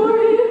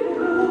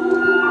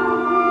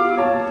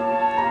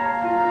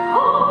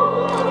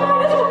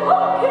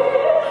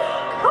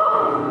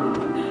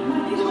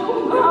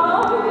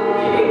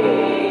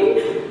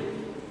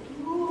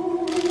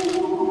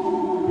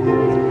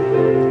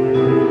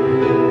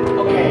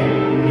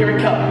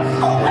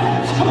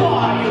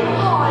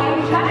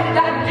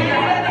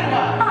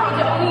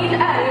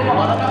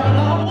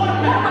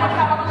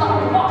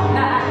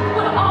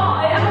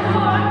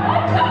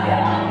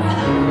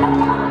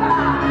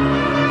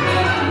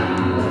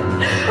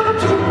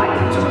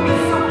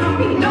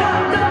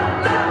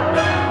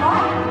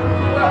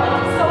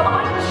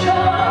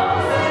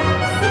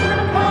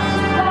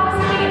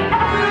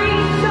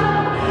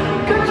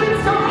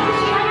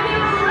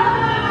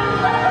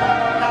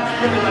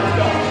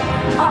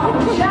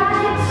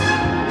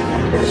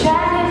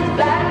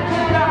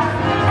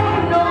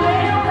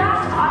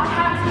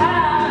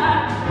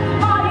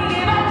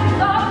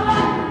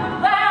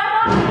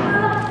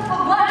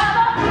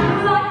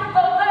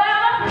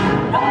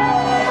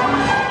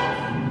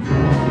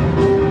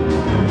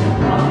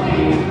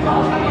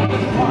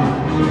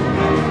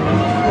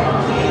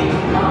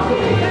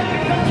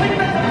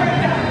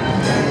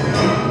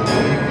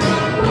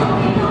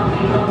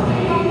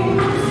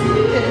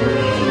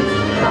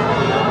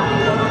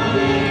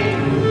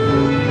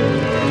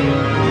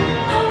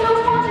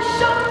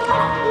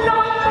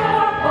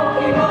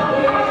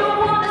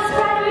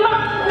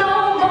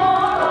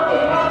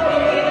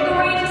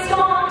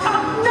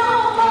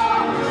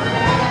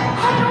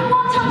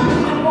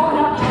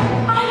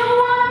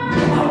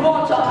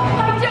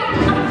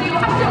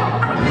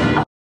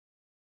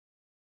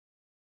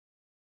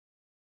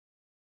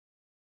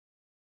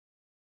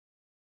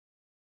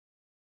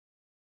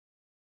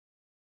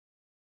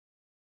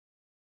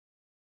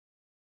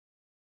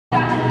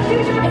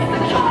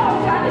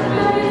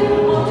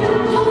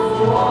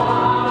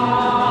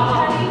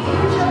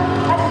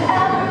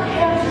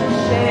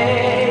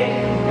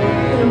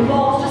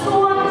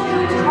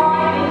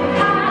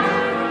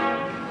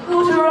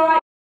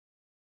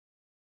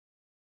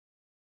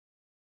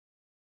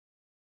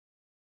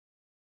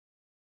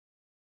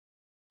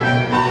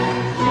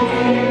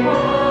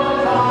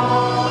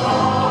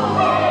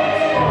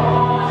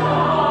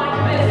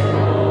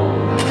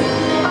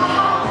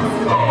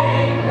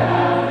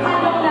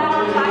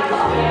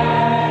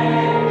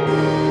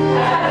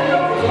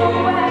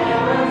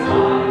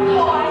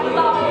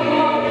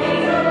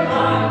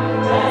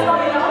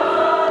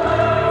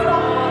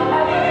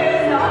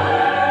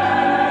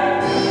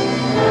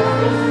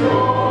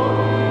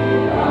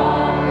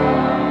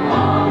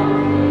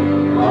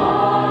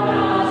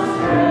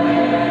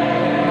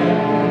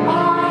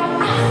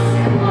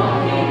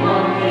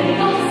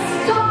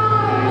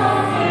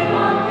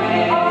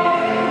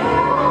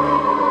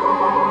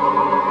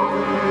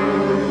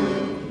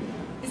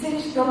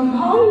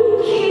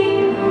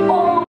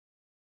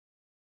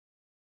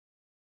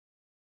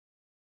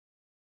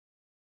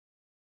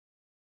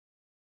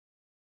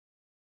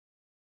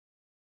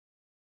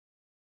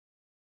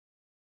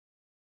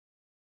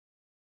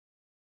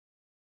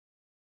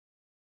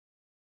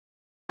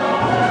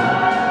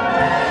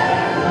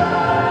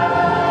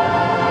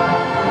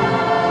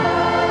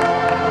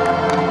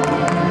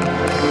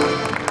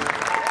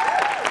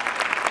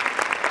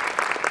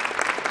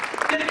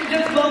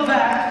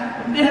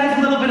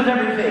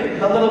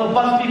 A little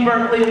Busby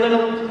Berkeley, a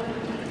little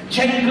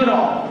Jane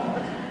Goodall.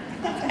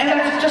 And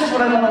that's just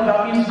what I love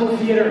about musical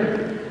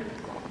theater.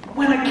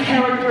 When a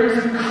character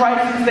is in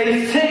crisis,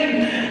 they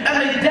sing and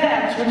they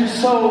dance, which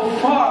is so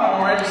far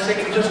more interesting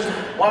than just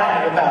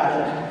whining about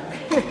it.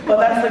 But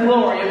that's the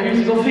glory of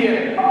musical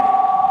theater.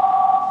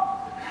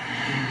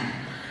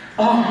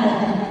 Oh,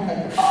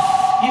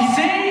 you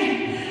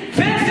see?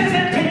 This is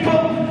it,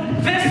 people.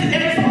 This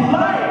is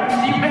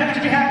life. You manage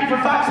to be happy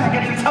for 5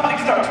 seconds and something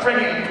starts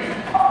ringing.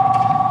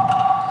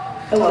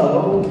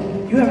 Hello,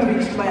 you have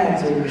reached my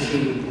answering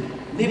machine.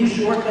 Leave a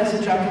short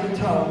message after the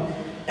tone,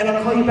 and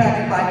I'll call you back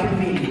at my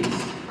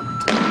convenience.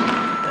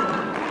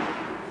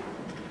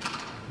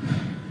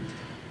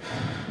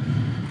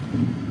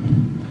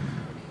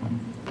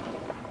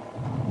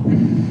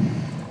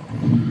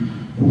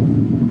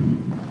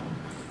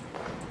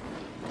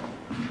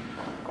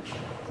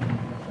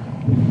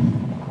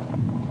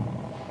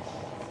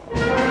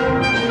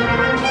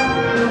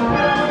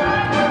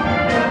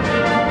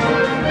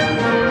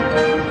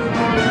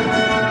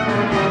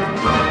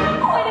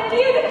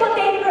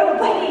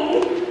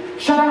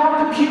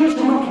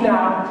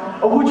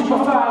 Or would you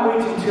prefer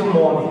waiting till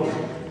morning?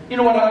 You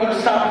know what, I'm going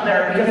to stop it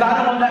there because I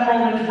don't want that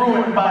romance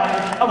ruined by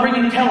a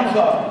ringing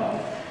telephone.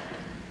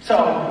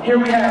 So, here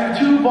we have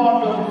 2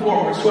 vaudeville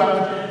performers who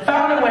have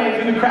found their way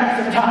through the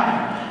cracks of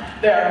time.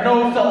 There are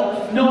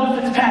no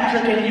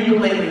Fitzpatrick and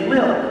Ukulele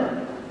Lil.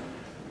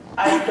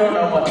 I don't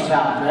know much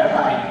about them.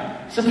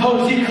 I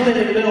suppose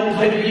Ukulele Lil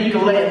played the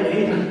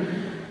ukulele, but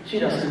she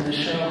doesn't in the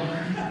show.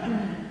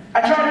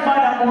 I tried to find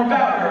out more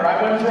about her.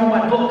 I went through all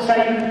my books. I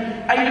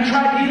even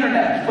tried the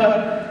internet,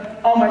 but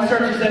all my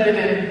searches ended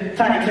in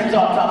Tiny Tim's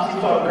autopsy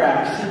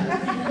photographs.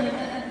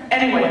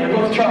 Anyway, they're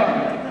both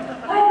charming.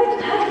 Why would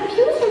you have the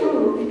fuse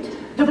removed?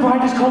 The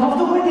bride is called off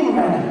the wedding,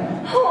 madam.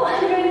 Oh,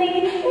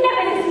 underling,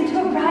 never listen to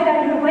a bride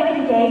on her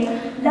wedding day.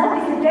 Love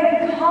is a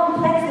very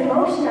complex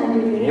emotion,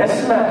 underling.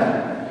 Yes,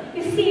 madam.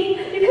 You see,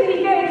 you can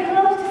be very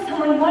close to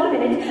someone one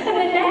minute, and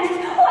the next,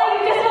 why, you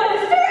just want to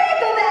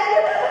strangle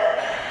them!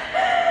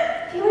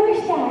 Do you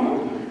understand?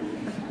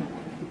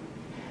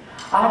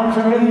 I'm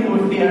familiar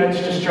with the urge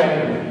to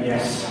strangle,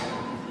 yes.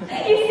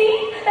 You see,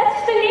 that's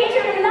just the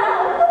nature of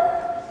love.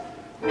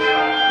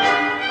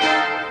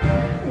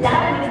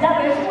 Love makes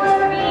lovers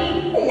worry,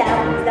 love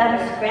makes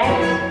lovers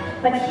fret,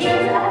 but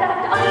here's a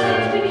fact on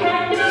which we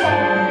can't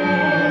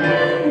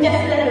depend.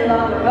 Just let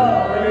along the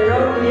road, and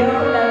Romeo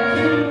loves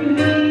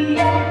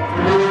Juliet.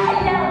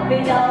 Love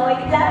is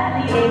always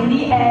lovely in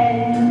the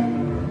end.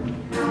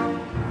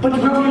 But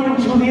Romeo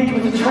and Juliet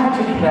was a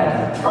tragedy,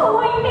 madam. Oh,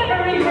 I never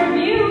read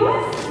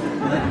reviews.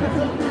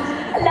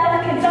 Love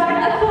can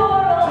start a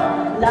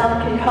quarrel, love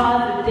can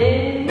cause a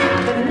din,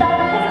 but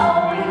love has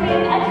always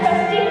been a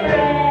trusty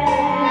friend.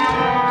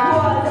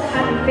 'Twas a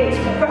happy fate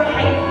for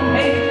Hanky,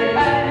 Major,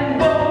 and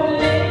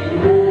Bowling.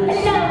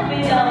 Love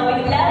is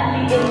always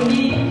lovely in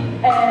the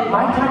end.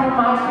 My time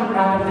reminds me,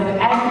 madam, that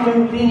Anne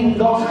Boleyn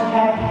lost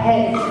her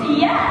head.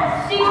 Yes,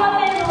 she was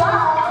in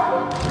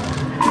love.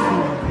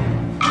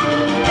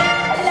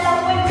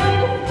 Love was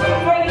good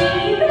for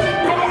Eve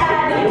and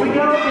Adam. Here we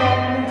go again.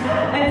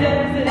 And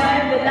Joseph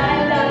and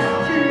Delilah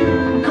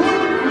too.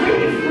 Good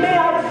grief, may I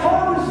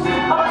pose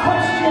a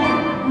question,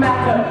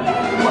 madam?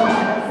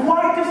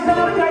 Why does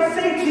nothing I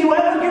say to you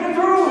ever get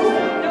through?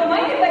 Don't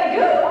mind if I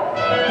do.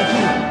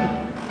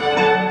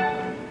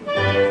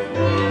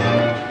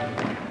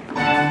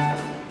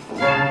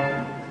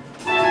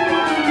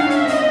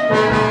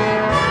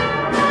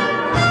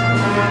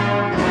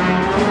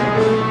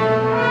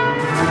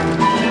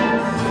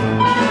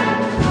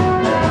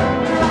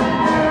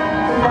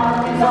 Love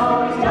is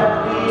always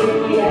lovely in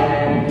the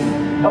end.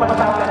 Oh, I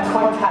found that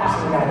quite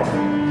taxing, madam.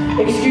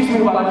 Excuse me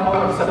while I pour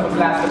myself a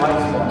glass of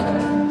ice water.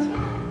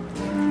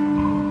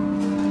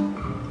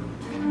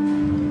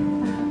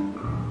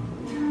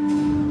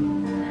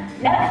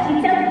 Love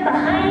sneaks up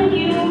behind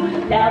you,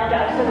 love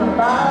drops from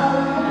above,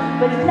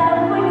 but love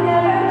would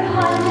never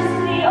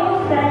consciously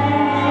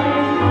offend.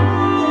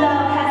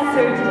 Love has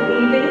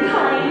certainly been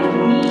kind to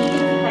me,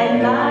 and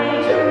my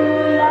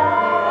true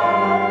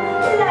love.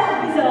 Love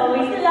is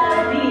always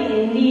lovely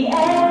in the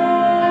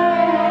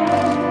end.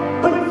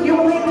 But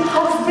your late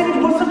husband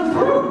was a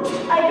brute.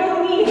 I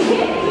don't need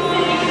him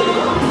to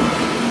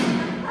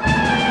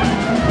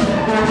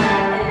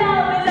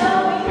Love is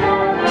always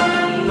lovely.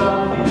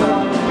 Lovely,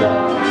 lovely,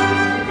 lovely.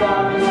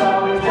 Love is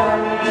always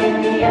lovely in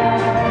the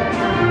end.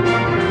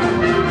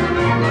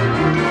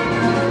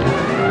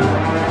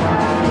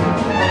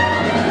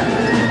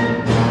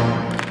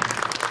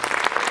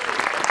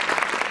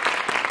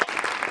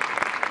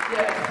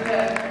 Yes,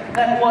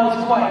 that was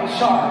quite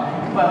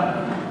sharp, but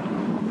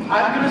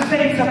I'm going to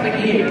say something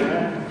here.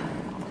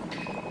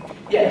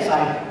 Yes,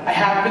 I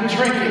have been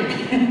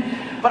drinking,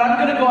 but I'm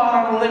going to go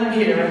out on a limb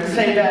here and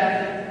say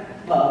that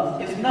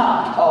love is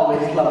not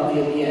always lovely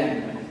in the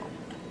end.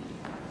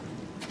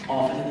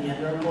 Often in the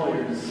end there are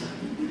lawyers.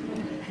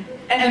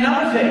 And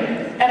another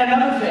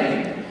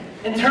thing,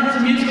 in terms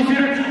of musical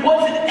theater,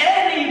 wasn't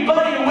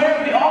anybody aware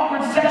of the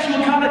awkward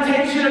sexual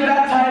connotation of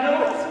that title?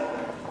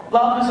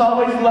 Love is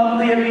always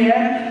lovely in the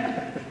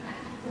end?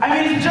 I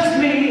mean, it's just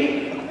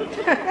me.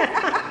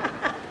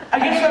 I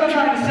guess what I'm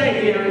trying to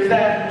say here is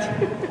that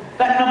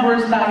that number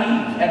is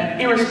naive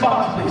and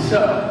irresponsibly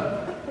so.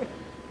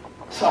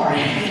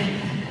 Sorry.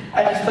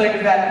 I just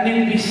think that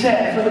needed to be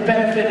said for the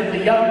benefit of the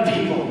young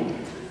people.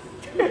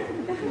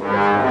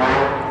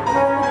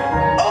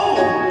 Oh!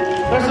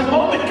 There's a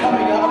moment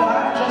coming up that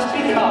I've just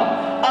become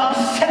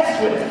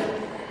obsessed with.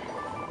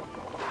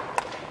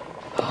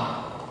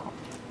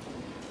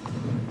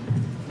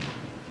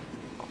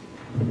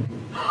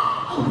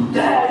 Oh,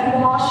 there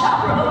you are,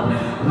 Chaperone.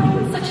 I'm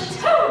in such a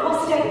terrible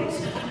state.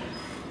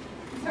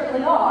 You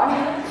certainly are.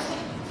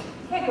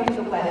 Can't go to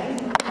the wedding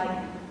like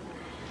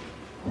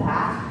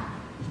that.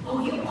 Oh,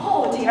 you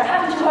poor dear,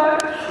 haven't you heard?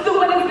 The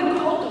wedding's been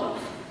called off.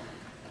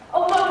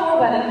 Oh, not your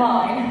wedding,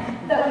 mine.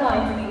 That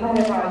reminds me,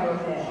 whenever I go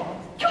there.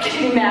 You're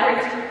getting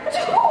married? But to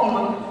whom?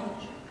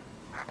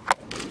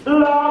 La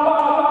la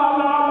la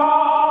la la.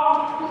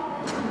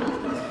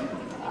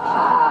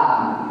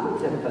 Ah,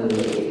 beautiful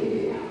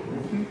lady.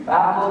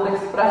 Baffled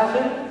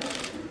expression?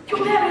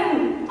 You're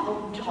marrying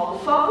old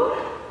Jolfo?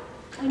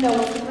 I know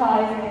it's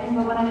surprising,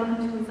 but when I look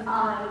into his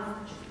eyes,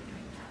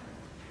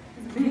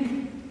 his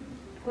big,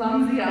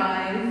 clumsy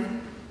eyes,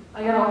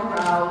 I get all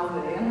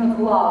drowsy, and that's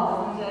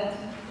love, isn't it?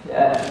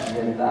 Yes,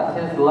 that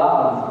is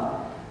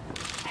love.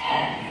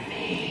 And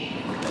me.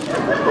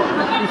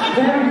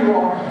 There you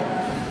are.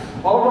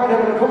 All right,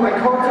 I'm going to put my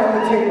cards on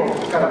the table.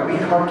 Got a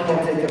weak heart,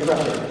 can't take the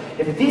pressure.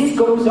 If this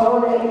goes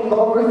on any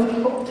longer,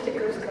 the old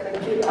ticker's going to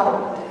get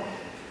out.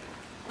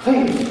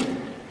 Please,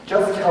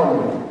 just tell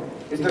me,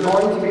 is there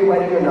going to be a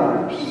wedding or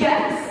not?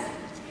 Yes.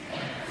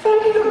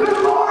 Thank the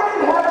good Lord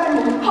in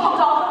heaven. Hold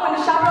on, when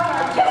the chaperone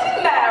are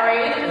getting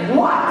married.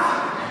 What?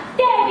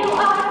 There you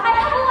are. I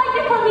have a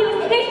wonderful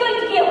news. There's going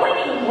to be a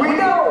wedding. We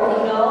know.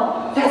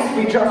 No? Yes,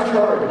 we just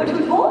heard. But who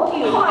told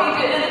you? I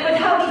did, but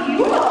how did you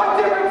know? What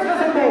difference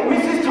does it make?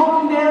 Mrs.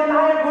 Tottendale and I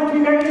are going to be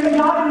married in the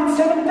garden at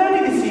 7:30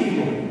 this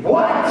evening.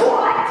 What?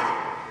 What?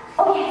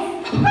 Oh,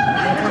 yes.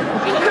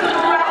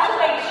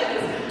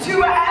 Congratulations to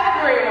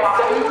everyone.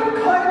 So what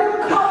kind of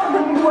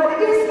common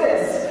wedding is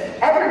this?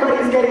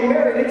 Everybody's getting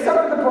married except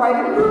for the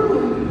bride and groom.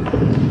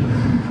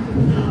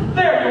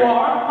 There you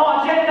are.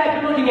 Oh, Janet, I've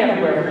been looking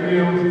everywhere for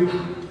you.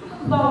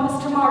 Hello,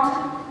 Mr.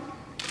 Martin.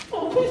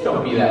 Oh, please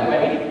don't be that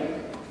way.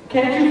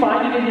 Can't you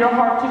find it in your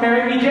heart to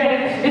marry me,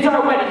 Janet? It's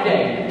our wedding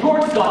day.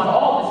 George's gone to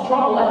all this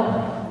trouble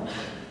and...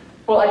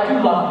 Well, I do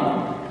love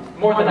you.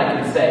 More than I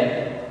can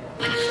say.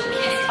 But you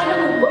kissed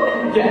another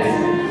woman. Yes,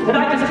 and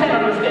I just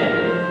can't understand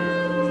it.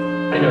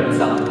 I know this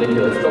sounds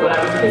ridiculous, but when I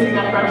was kissing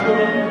that French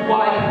woman,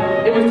 why,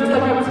 it was just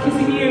like I was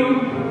kissing you.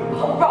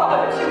 Oh,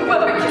 Robert, you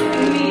were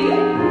kissing me.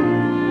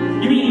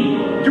 You mean,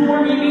 you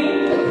were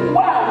me?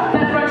 Wow,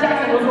 that French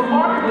accent was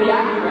remarkably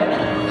accurate.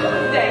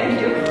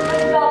 Thank you. I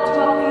felt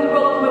welcoming the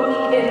role of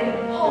Monique in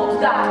Hold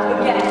That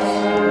Baguette.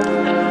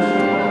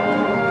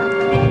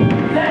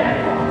 There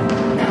you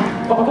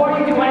are. Before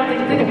you do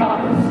anything, think about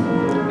this.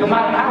 No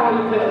matter how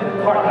you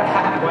live part of a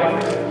happy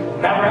wife,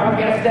 never ever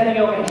get a standing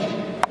ovation.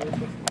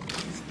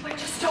 I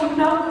just don't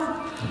know.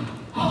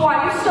 Oh,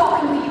 I'm so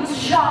confused.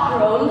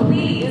 Chaperone,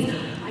 please.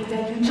 I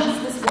beg you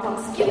just this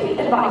once. Give me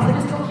advice that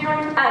is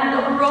coherent and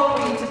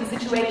appropriate to the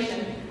situation.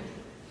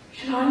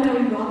 Should I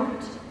marry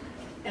Robert?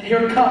 And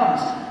here it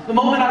comes, the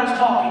moment I was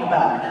talking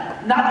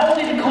about. Not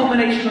only the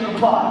culmination of the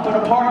plot, but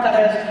a part that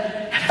has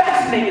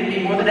fascinated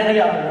me more than any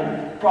other,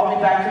 and brought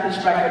me back to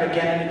this record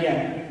again and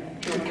again.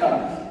 Here it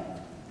comes.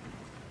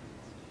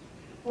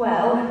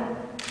 Well,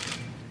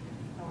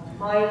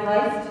 my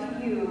advice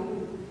to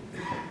you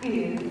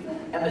is...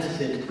 And this is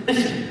it.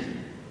 Listen.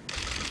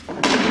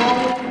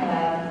 Well,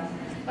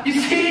 You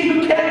see,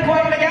 you can't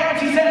quite make out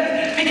what she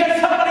says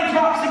because somebody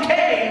drops a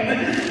cane.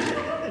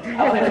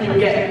 I'll play for you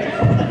again.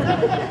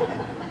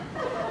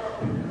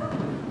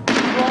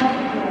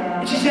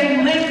 She's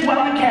saying live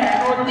while you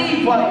can, or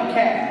leave while you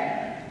can.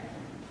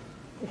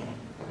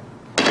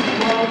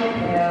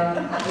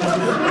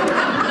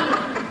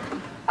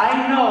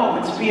 I know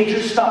it's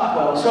Beatrice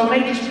Stockwell, so it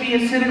may just be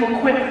a cynical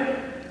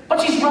quip.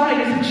 But she's right,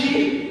 isn't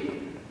she?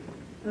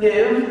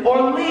 Live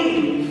or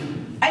leave.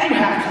 And you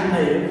have to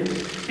live.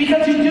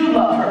 Because you do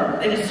love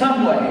her in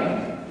some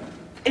way.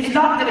 It's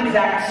not an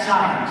exact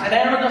science. An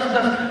arrow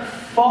doesn't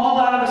fall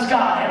out of the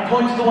sky and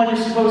point to the one you're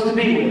supposed to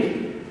be with.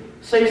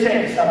 So you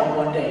say to someone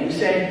one day, you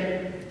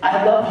say,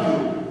 I love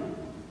you.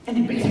 And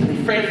you basically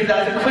phrase it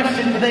as a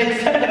question, but they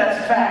accept it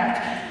as fact.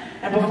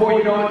 And before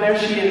you know it, there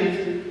she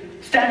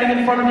is, standing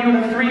in front of you in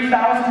a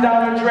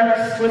 $3,000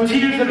 dress, with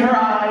tears in her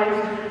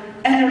eyes,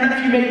 and your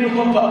nephew made you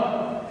hook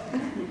up.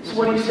 So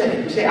what do you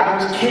say? You say,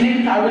 I was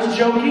kidding, I was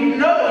joking?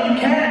 No, you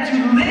can't.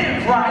 You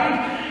live,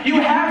 right?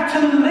 You have to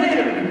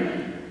live.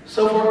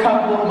 So for a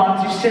couple of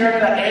months, you stare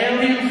at that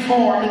alien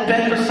form in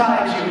bed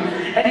beside you,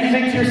 and you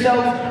think to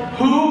yourself,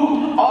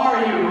 who are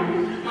you?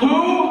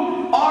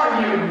 Who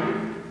are you?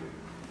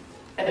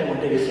 And then one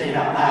day you say it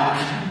out loud.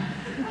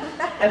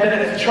 And then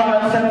it's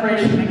trial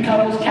separation and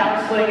couples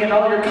counseling, and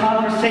all your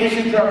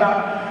conversations are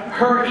about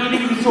her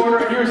eating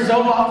disorder and your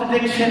Zoloft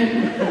addiction,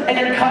 and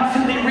you're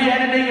constantly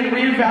re-editing and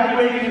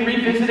re-evaluating and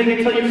revisiting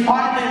until you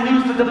finally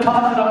lose the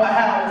deposit on the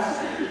house.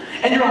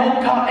 And your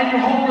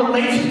whole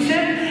relationship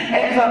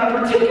ends on a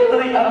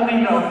particularly ugly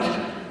note.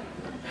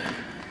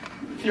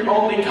 With your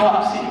only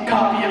copy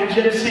of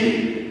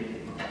Gypsy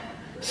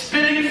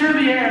spinning through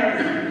the air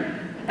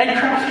and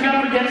crashing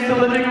up against the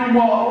living room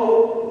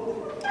wall.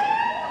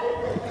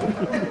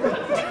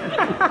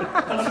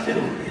 But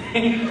still,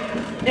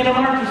 in a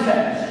larger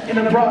sense, in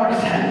a broader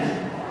sense,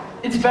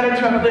 it's better to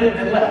have lived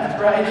than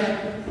left, right?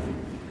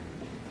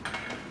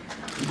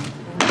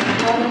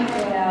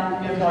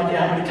 You have no idea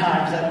how many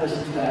times I've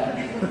listened to that.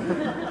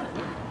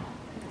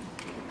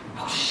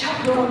 Oh,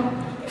 Chaperone,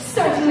 you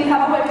certainly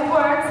have a way with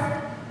words.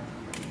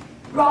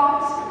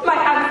 Robert, my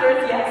answer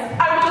is yes.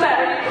 I will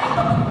marry you.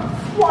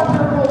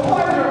 Wonderful,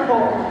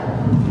 wonderful.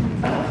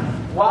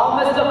 Well,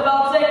 Mr.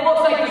 Felton, it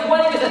looks like this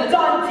wedding is a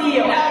done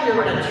deal. Now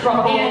you're in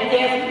trouble. And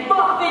there's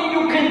nothing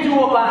you can do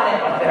about it.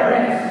 But there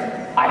is.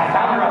 I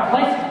found a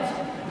replacement.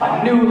 A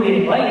new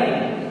leading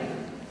lady.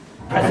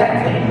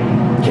 Presenting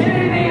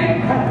Kitty the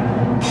Incredible.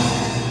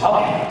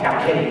 Okay,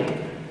 now Kitty,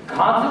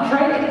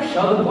 concentrate and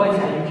show the boys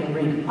how you can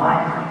read my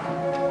mind.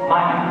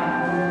 My mind.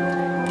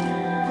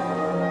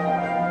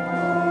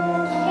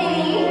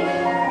 Kitty,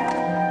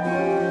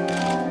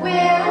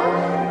 will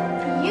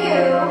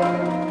you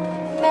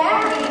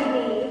marry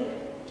me?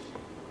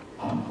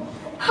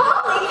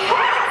 Holy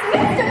cats,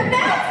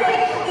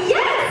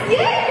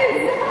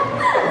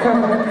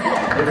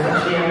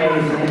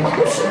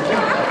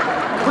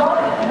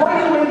 What are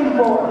you waiting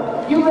for?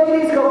 You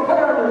ladies go put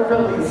on your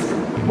fillies.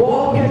 We'll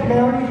all get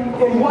married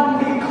in one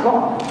big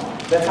clump.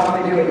 That's how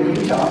they do it in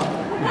Utah.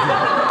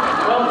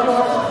 Well,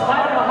 George,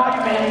 I don't know how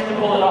you managed to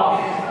pull it off.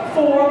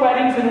 4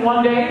 weddings in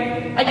one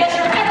day. I guess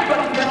you're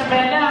everybody's best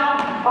man now.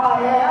 I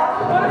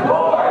am. Of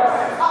course.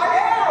 I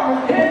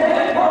am. Hip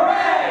hip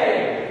hooray!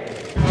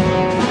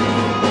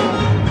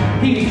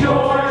 He's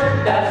George,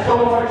 that's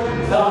George,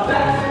 the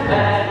best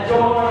man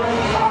George.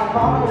 I'm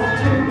honored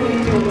to be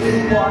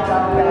doing what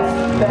our best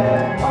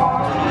men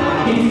are.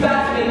 He's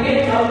basking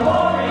in the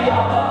glory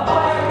of the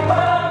fire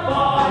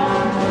fun.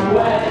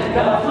 Wedding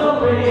bells will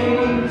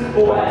ring,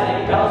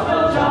 wedding bells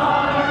will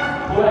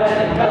chime,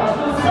 wedding bells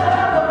will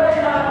celebrate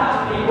a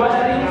happy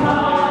wedding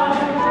time.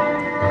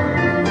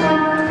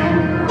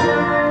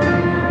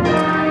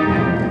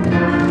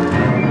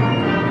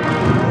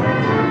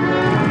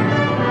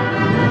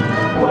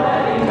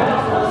 Wedding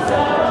bells will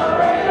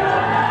celebrate a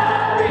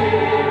happy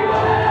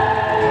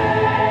wedding.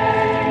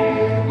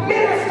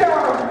 Minister,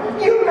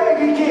 you may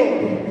begin.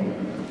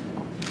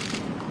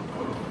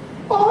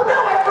 Oh no,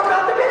 I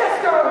forgot the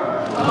minister.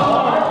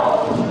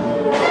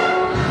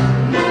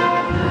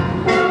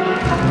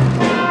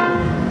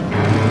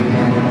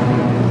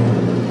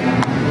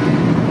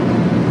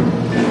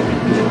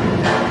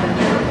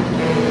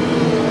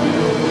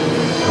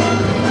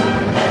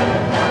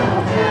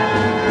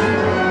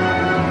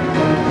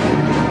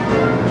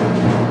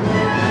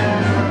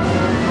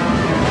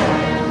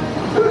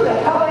 Who the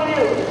hell are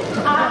you?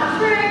 I'm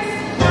Trix.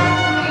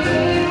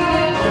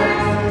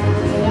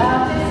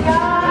 Up the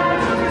sky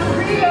to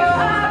Rio.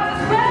 I was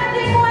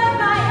spending with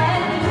my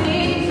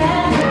enemies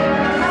and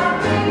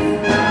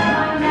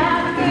I'm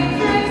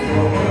navigatrix.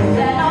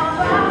 Then I'll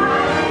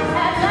fly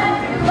and let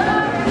you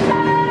love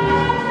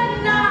the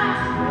night.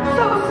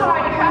 So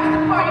sorry to crash the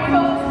party,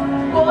 folks.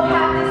 We'll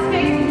have this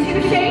fixed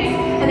in 2 shakes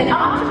and then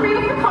off to Rio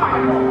for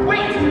carnival.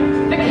 Wait!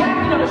 The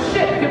captain of a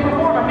ship can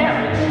perform a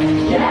marriage.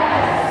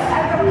 Yes!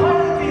 And the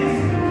pilot is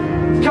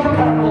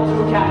comparable to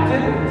a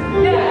captain.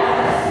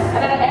 Yes!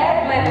 And an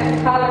airplane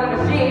is pilot a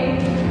machine.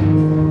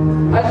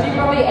 A sheep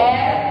from the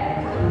air.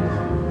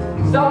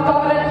 Some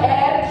call it an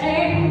air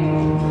machine.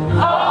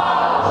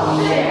 Oh,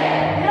 shit!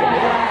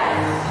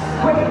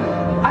 Yes! Wait,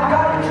 I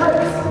got it,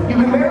 tricks. You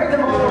can marry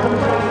them all over the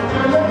place.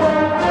 Remember?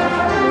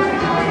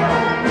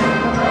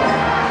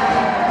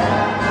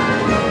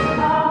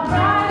 I'm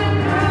riding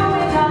through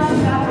in a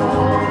chapel,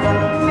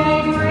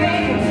 made free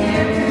from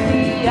tear to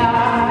the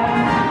eye.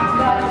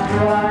 Got to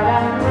ride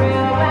and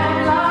thrill and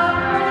love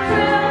and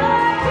thrill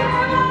like you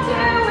will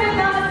do in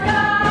the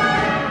sky.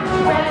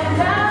 When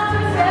down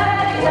the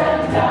setting, when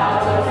down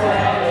the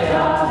setting,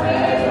 I'll be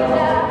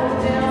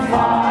daffodils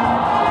far.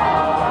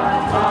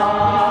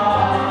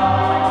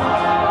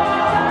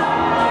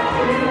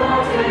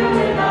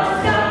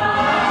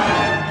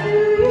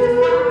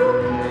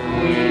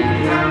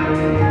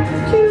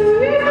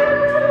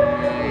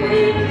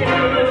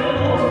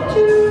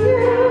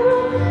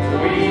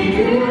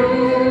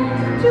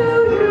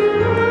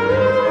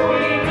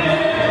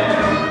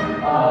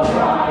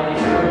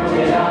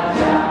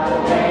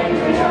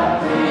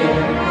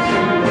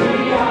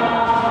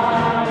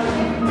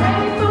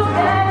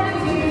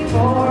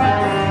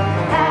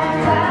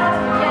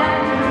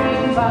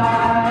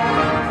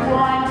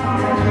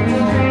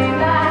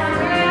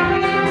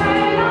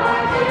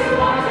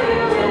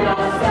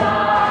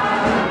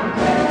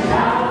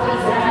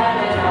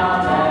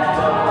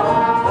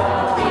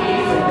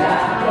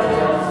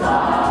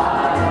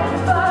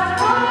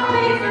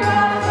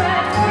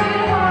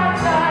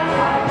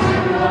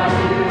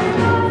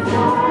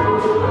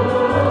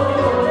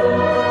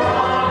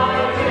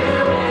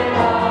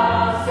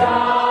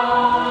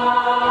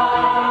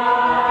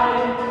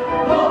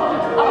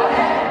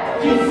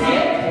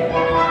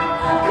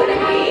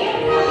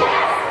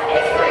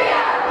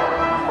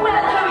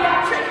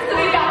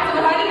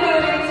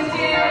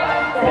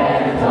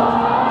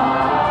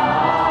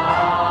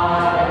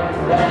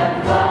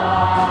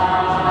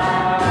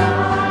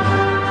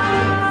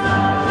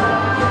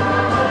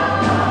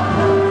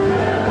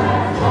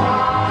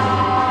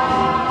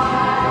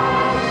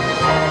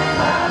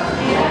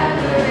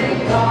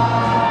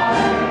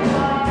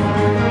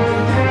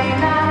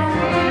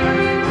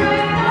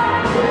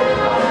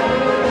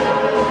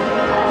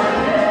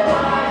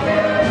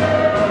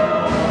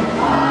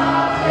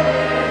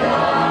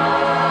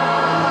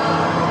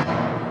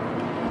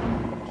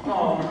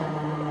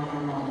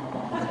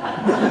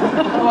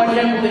 Oh, I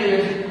can't believe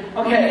it.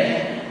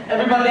 Okay,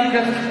 everybody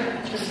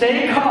just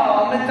stay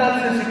calm. It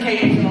does this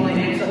occasionally.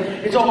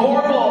 It's a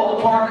horrible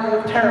apartment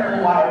with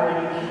terrible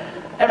wiring.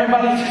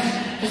 Everybody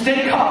just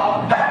stay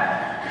calm.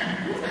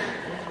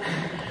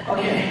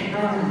 Okay,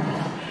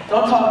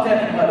 don't talk to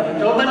anybody.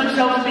 Don't let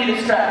yourselves be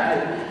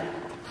distracted.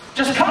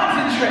 Just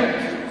concentrate.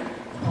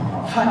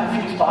 I'll find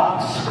a few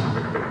spots.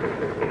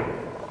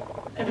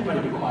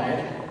 Everybody be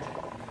quiet.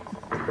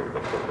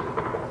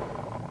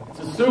 It's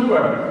a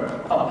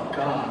super. Oh,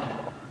 God.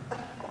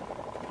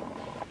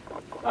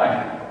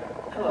 Hi.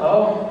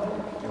 Hello.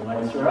 Your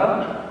lights are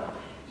up.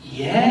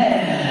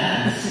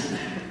 Yes.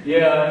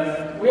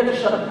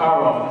 shut the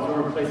power off because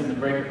we're replacing the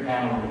breaker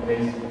panel in the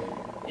basement.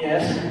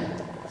 Yes?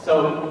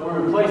 So we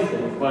replaced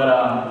it,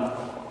 but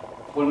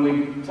when we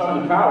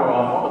turn the power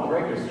off, all the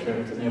breakers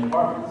tripped in the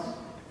apartments.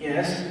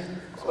 Yes?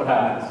 That's what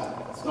happens.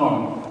 It's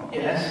normal.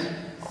 Yes?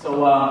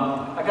 So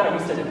I gotta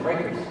reset the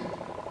breakers.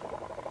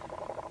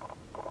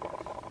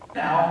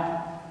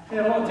 Now?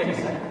 Yeah, it won't take a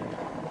second.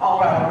 All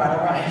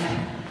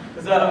right.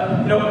 Because,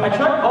 I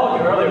tried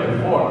calling you earlier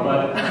before,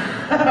 but...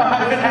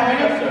 I've been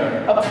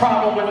having a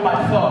problem with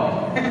my phone.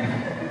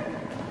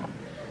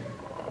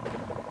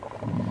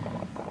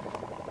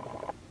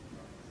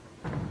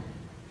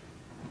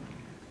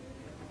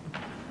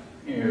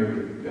 Here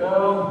we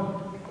go.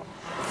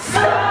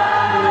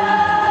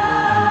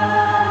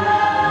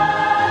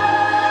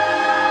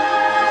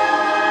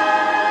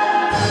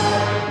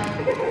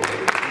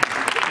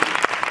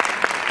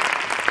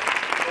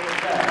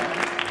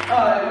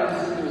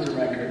 It was a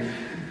record.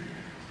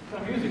 What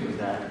kind of music was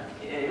that?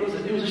 It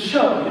was a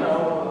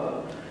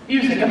show,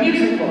 music, a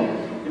musical.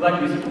 You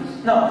like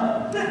musicals? No.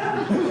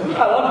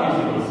 I love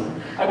musicals.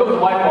 I go with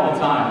my wife all the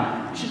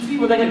time. You should see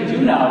what they can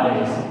do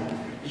nowadays.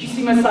 Did you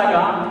see Miss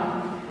Saigon?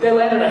 They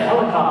landed a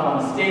helicopter on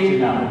the stage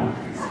now.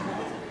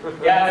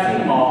 Yeah, I've seen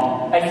them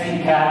all. I've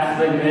seen Cats,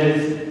 Les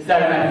Mis,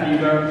 Saturday Night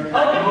Fever.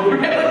 Oh,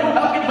 really?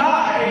 Well,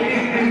 goodbye.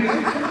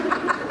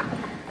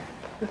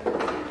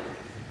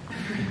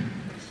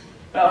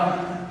 Well,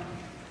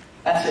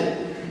 that's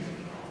it.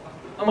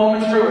 A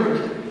moment's ruined.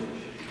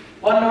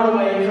 One note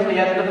away from the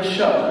end of the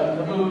show, and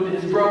the mood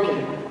is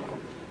broken.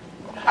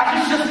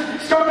 I should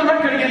just start the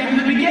record again from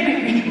the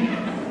beginning.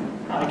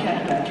 No, I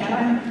can't do that, can I?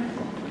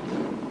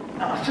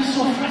 No, it's just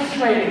so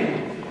frustrating.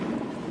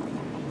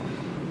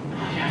 You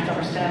have to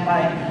understand,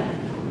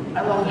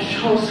 I love the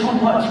show so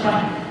much.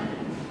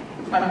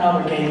 My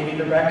mother gave me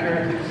the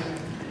record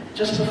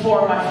just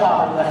before my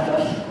father left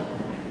us.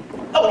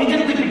 Oh, he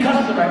didn't think because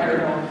of the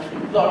record,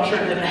 though I'm sure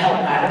it didn't help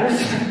matters.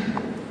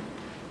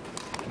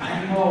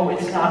 I know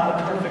it's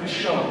not a perfect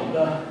show.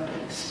 The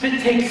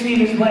spit-take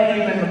scene is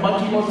lame and the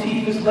monkey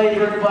motif is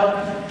labored,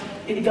 but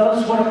it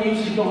does what a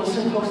musical is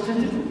supposed to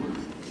do.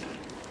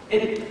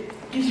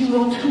 It gives you a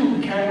little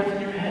tune to carry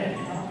within your head,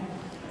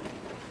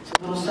 It's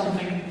a little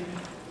something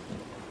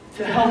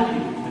to help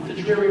you with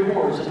the dreary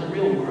horrors of the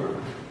real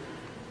world.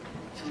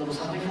 It's a little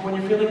something for when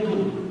you're feeling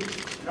blue,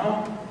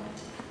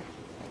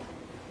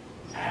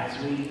 As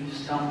we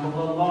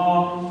stumble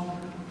along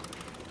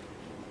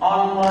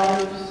on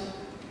life's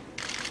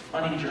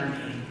funny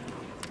journey,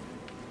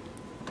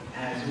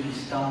 as we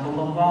stumble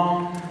along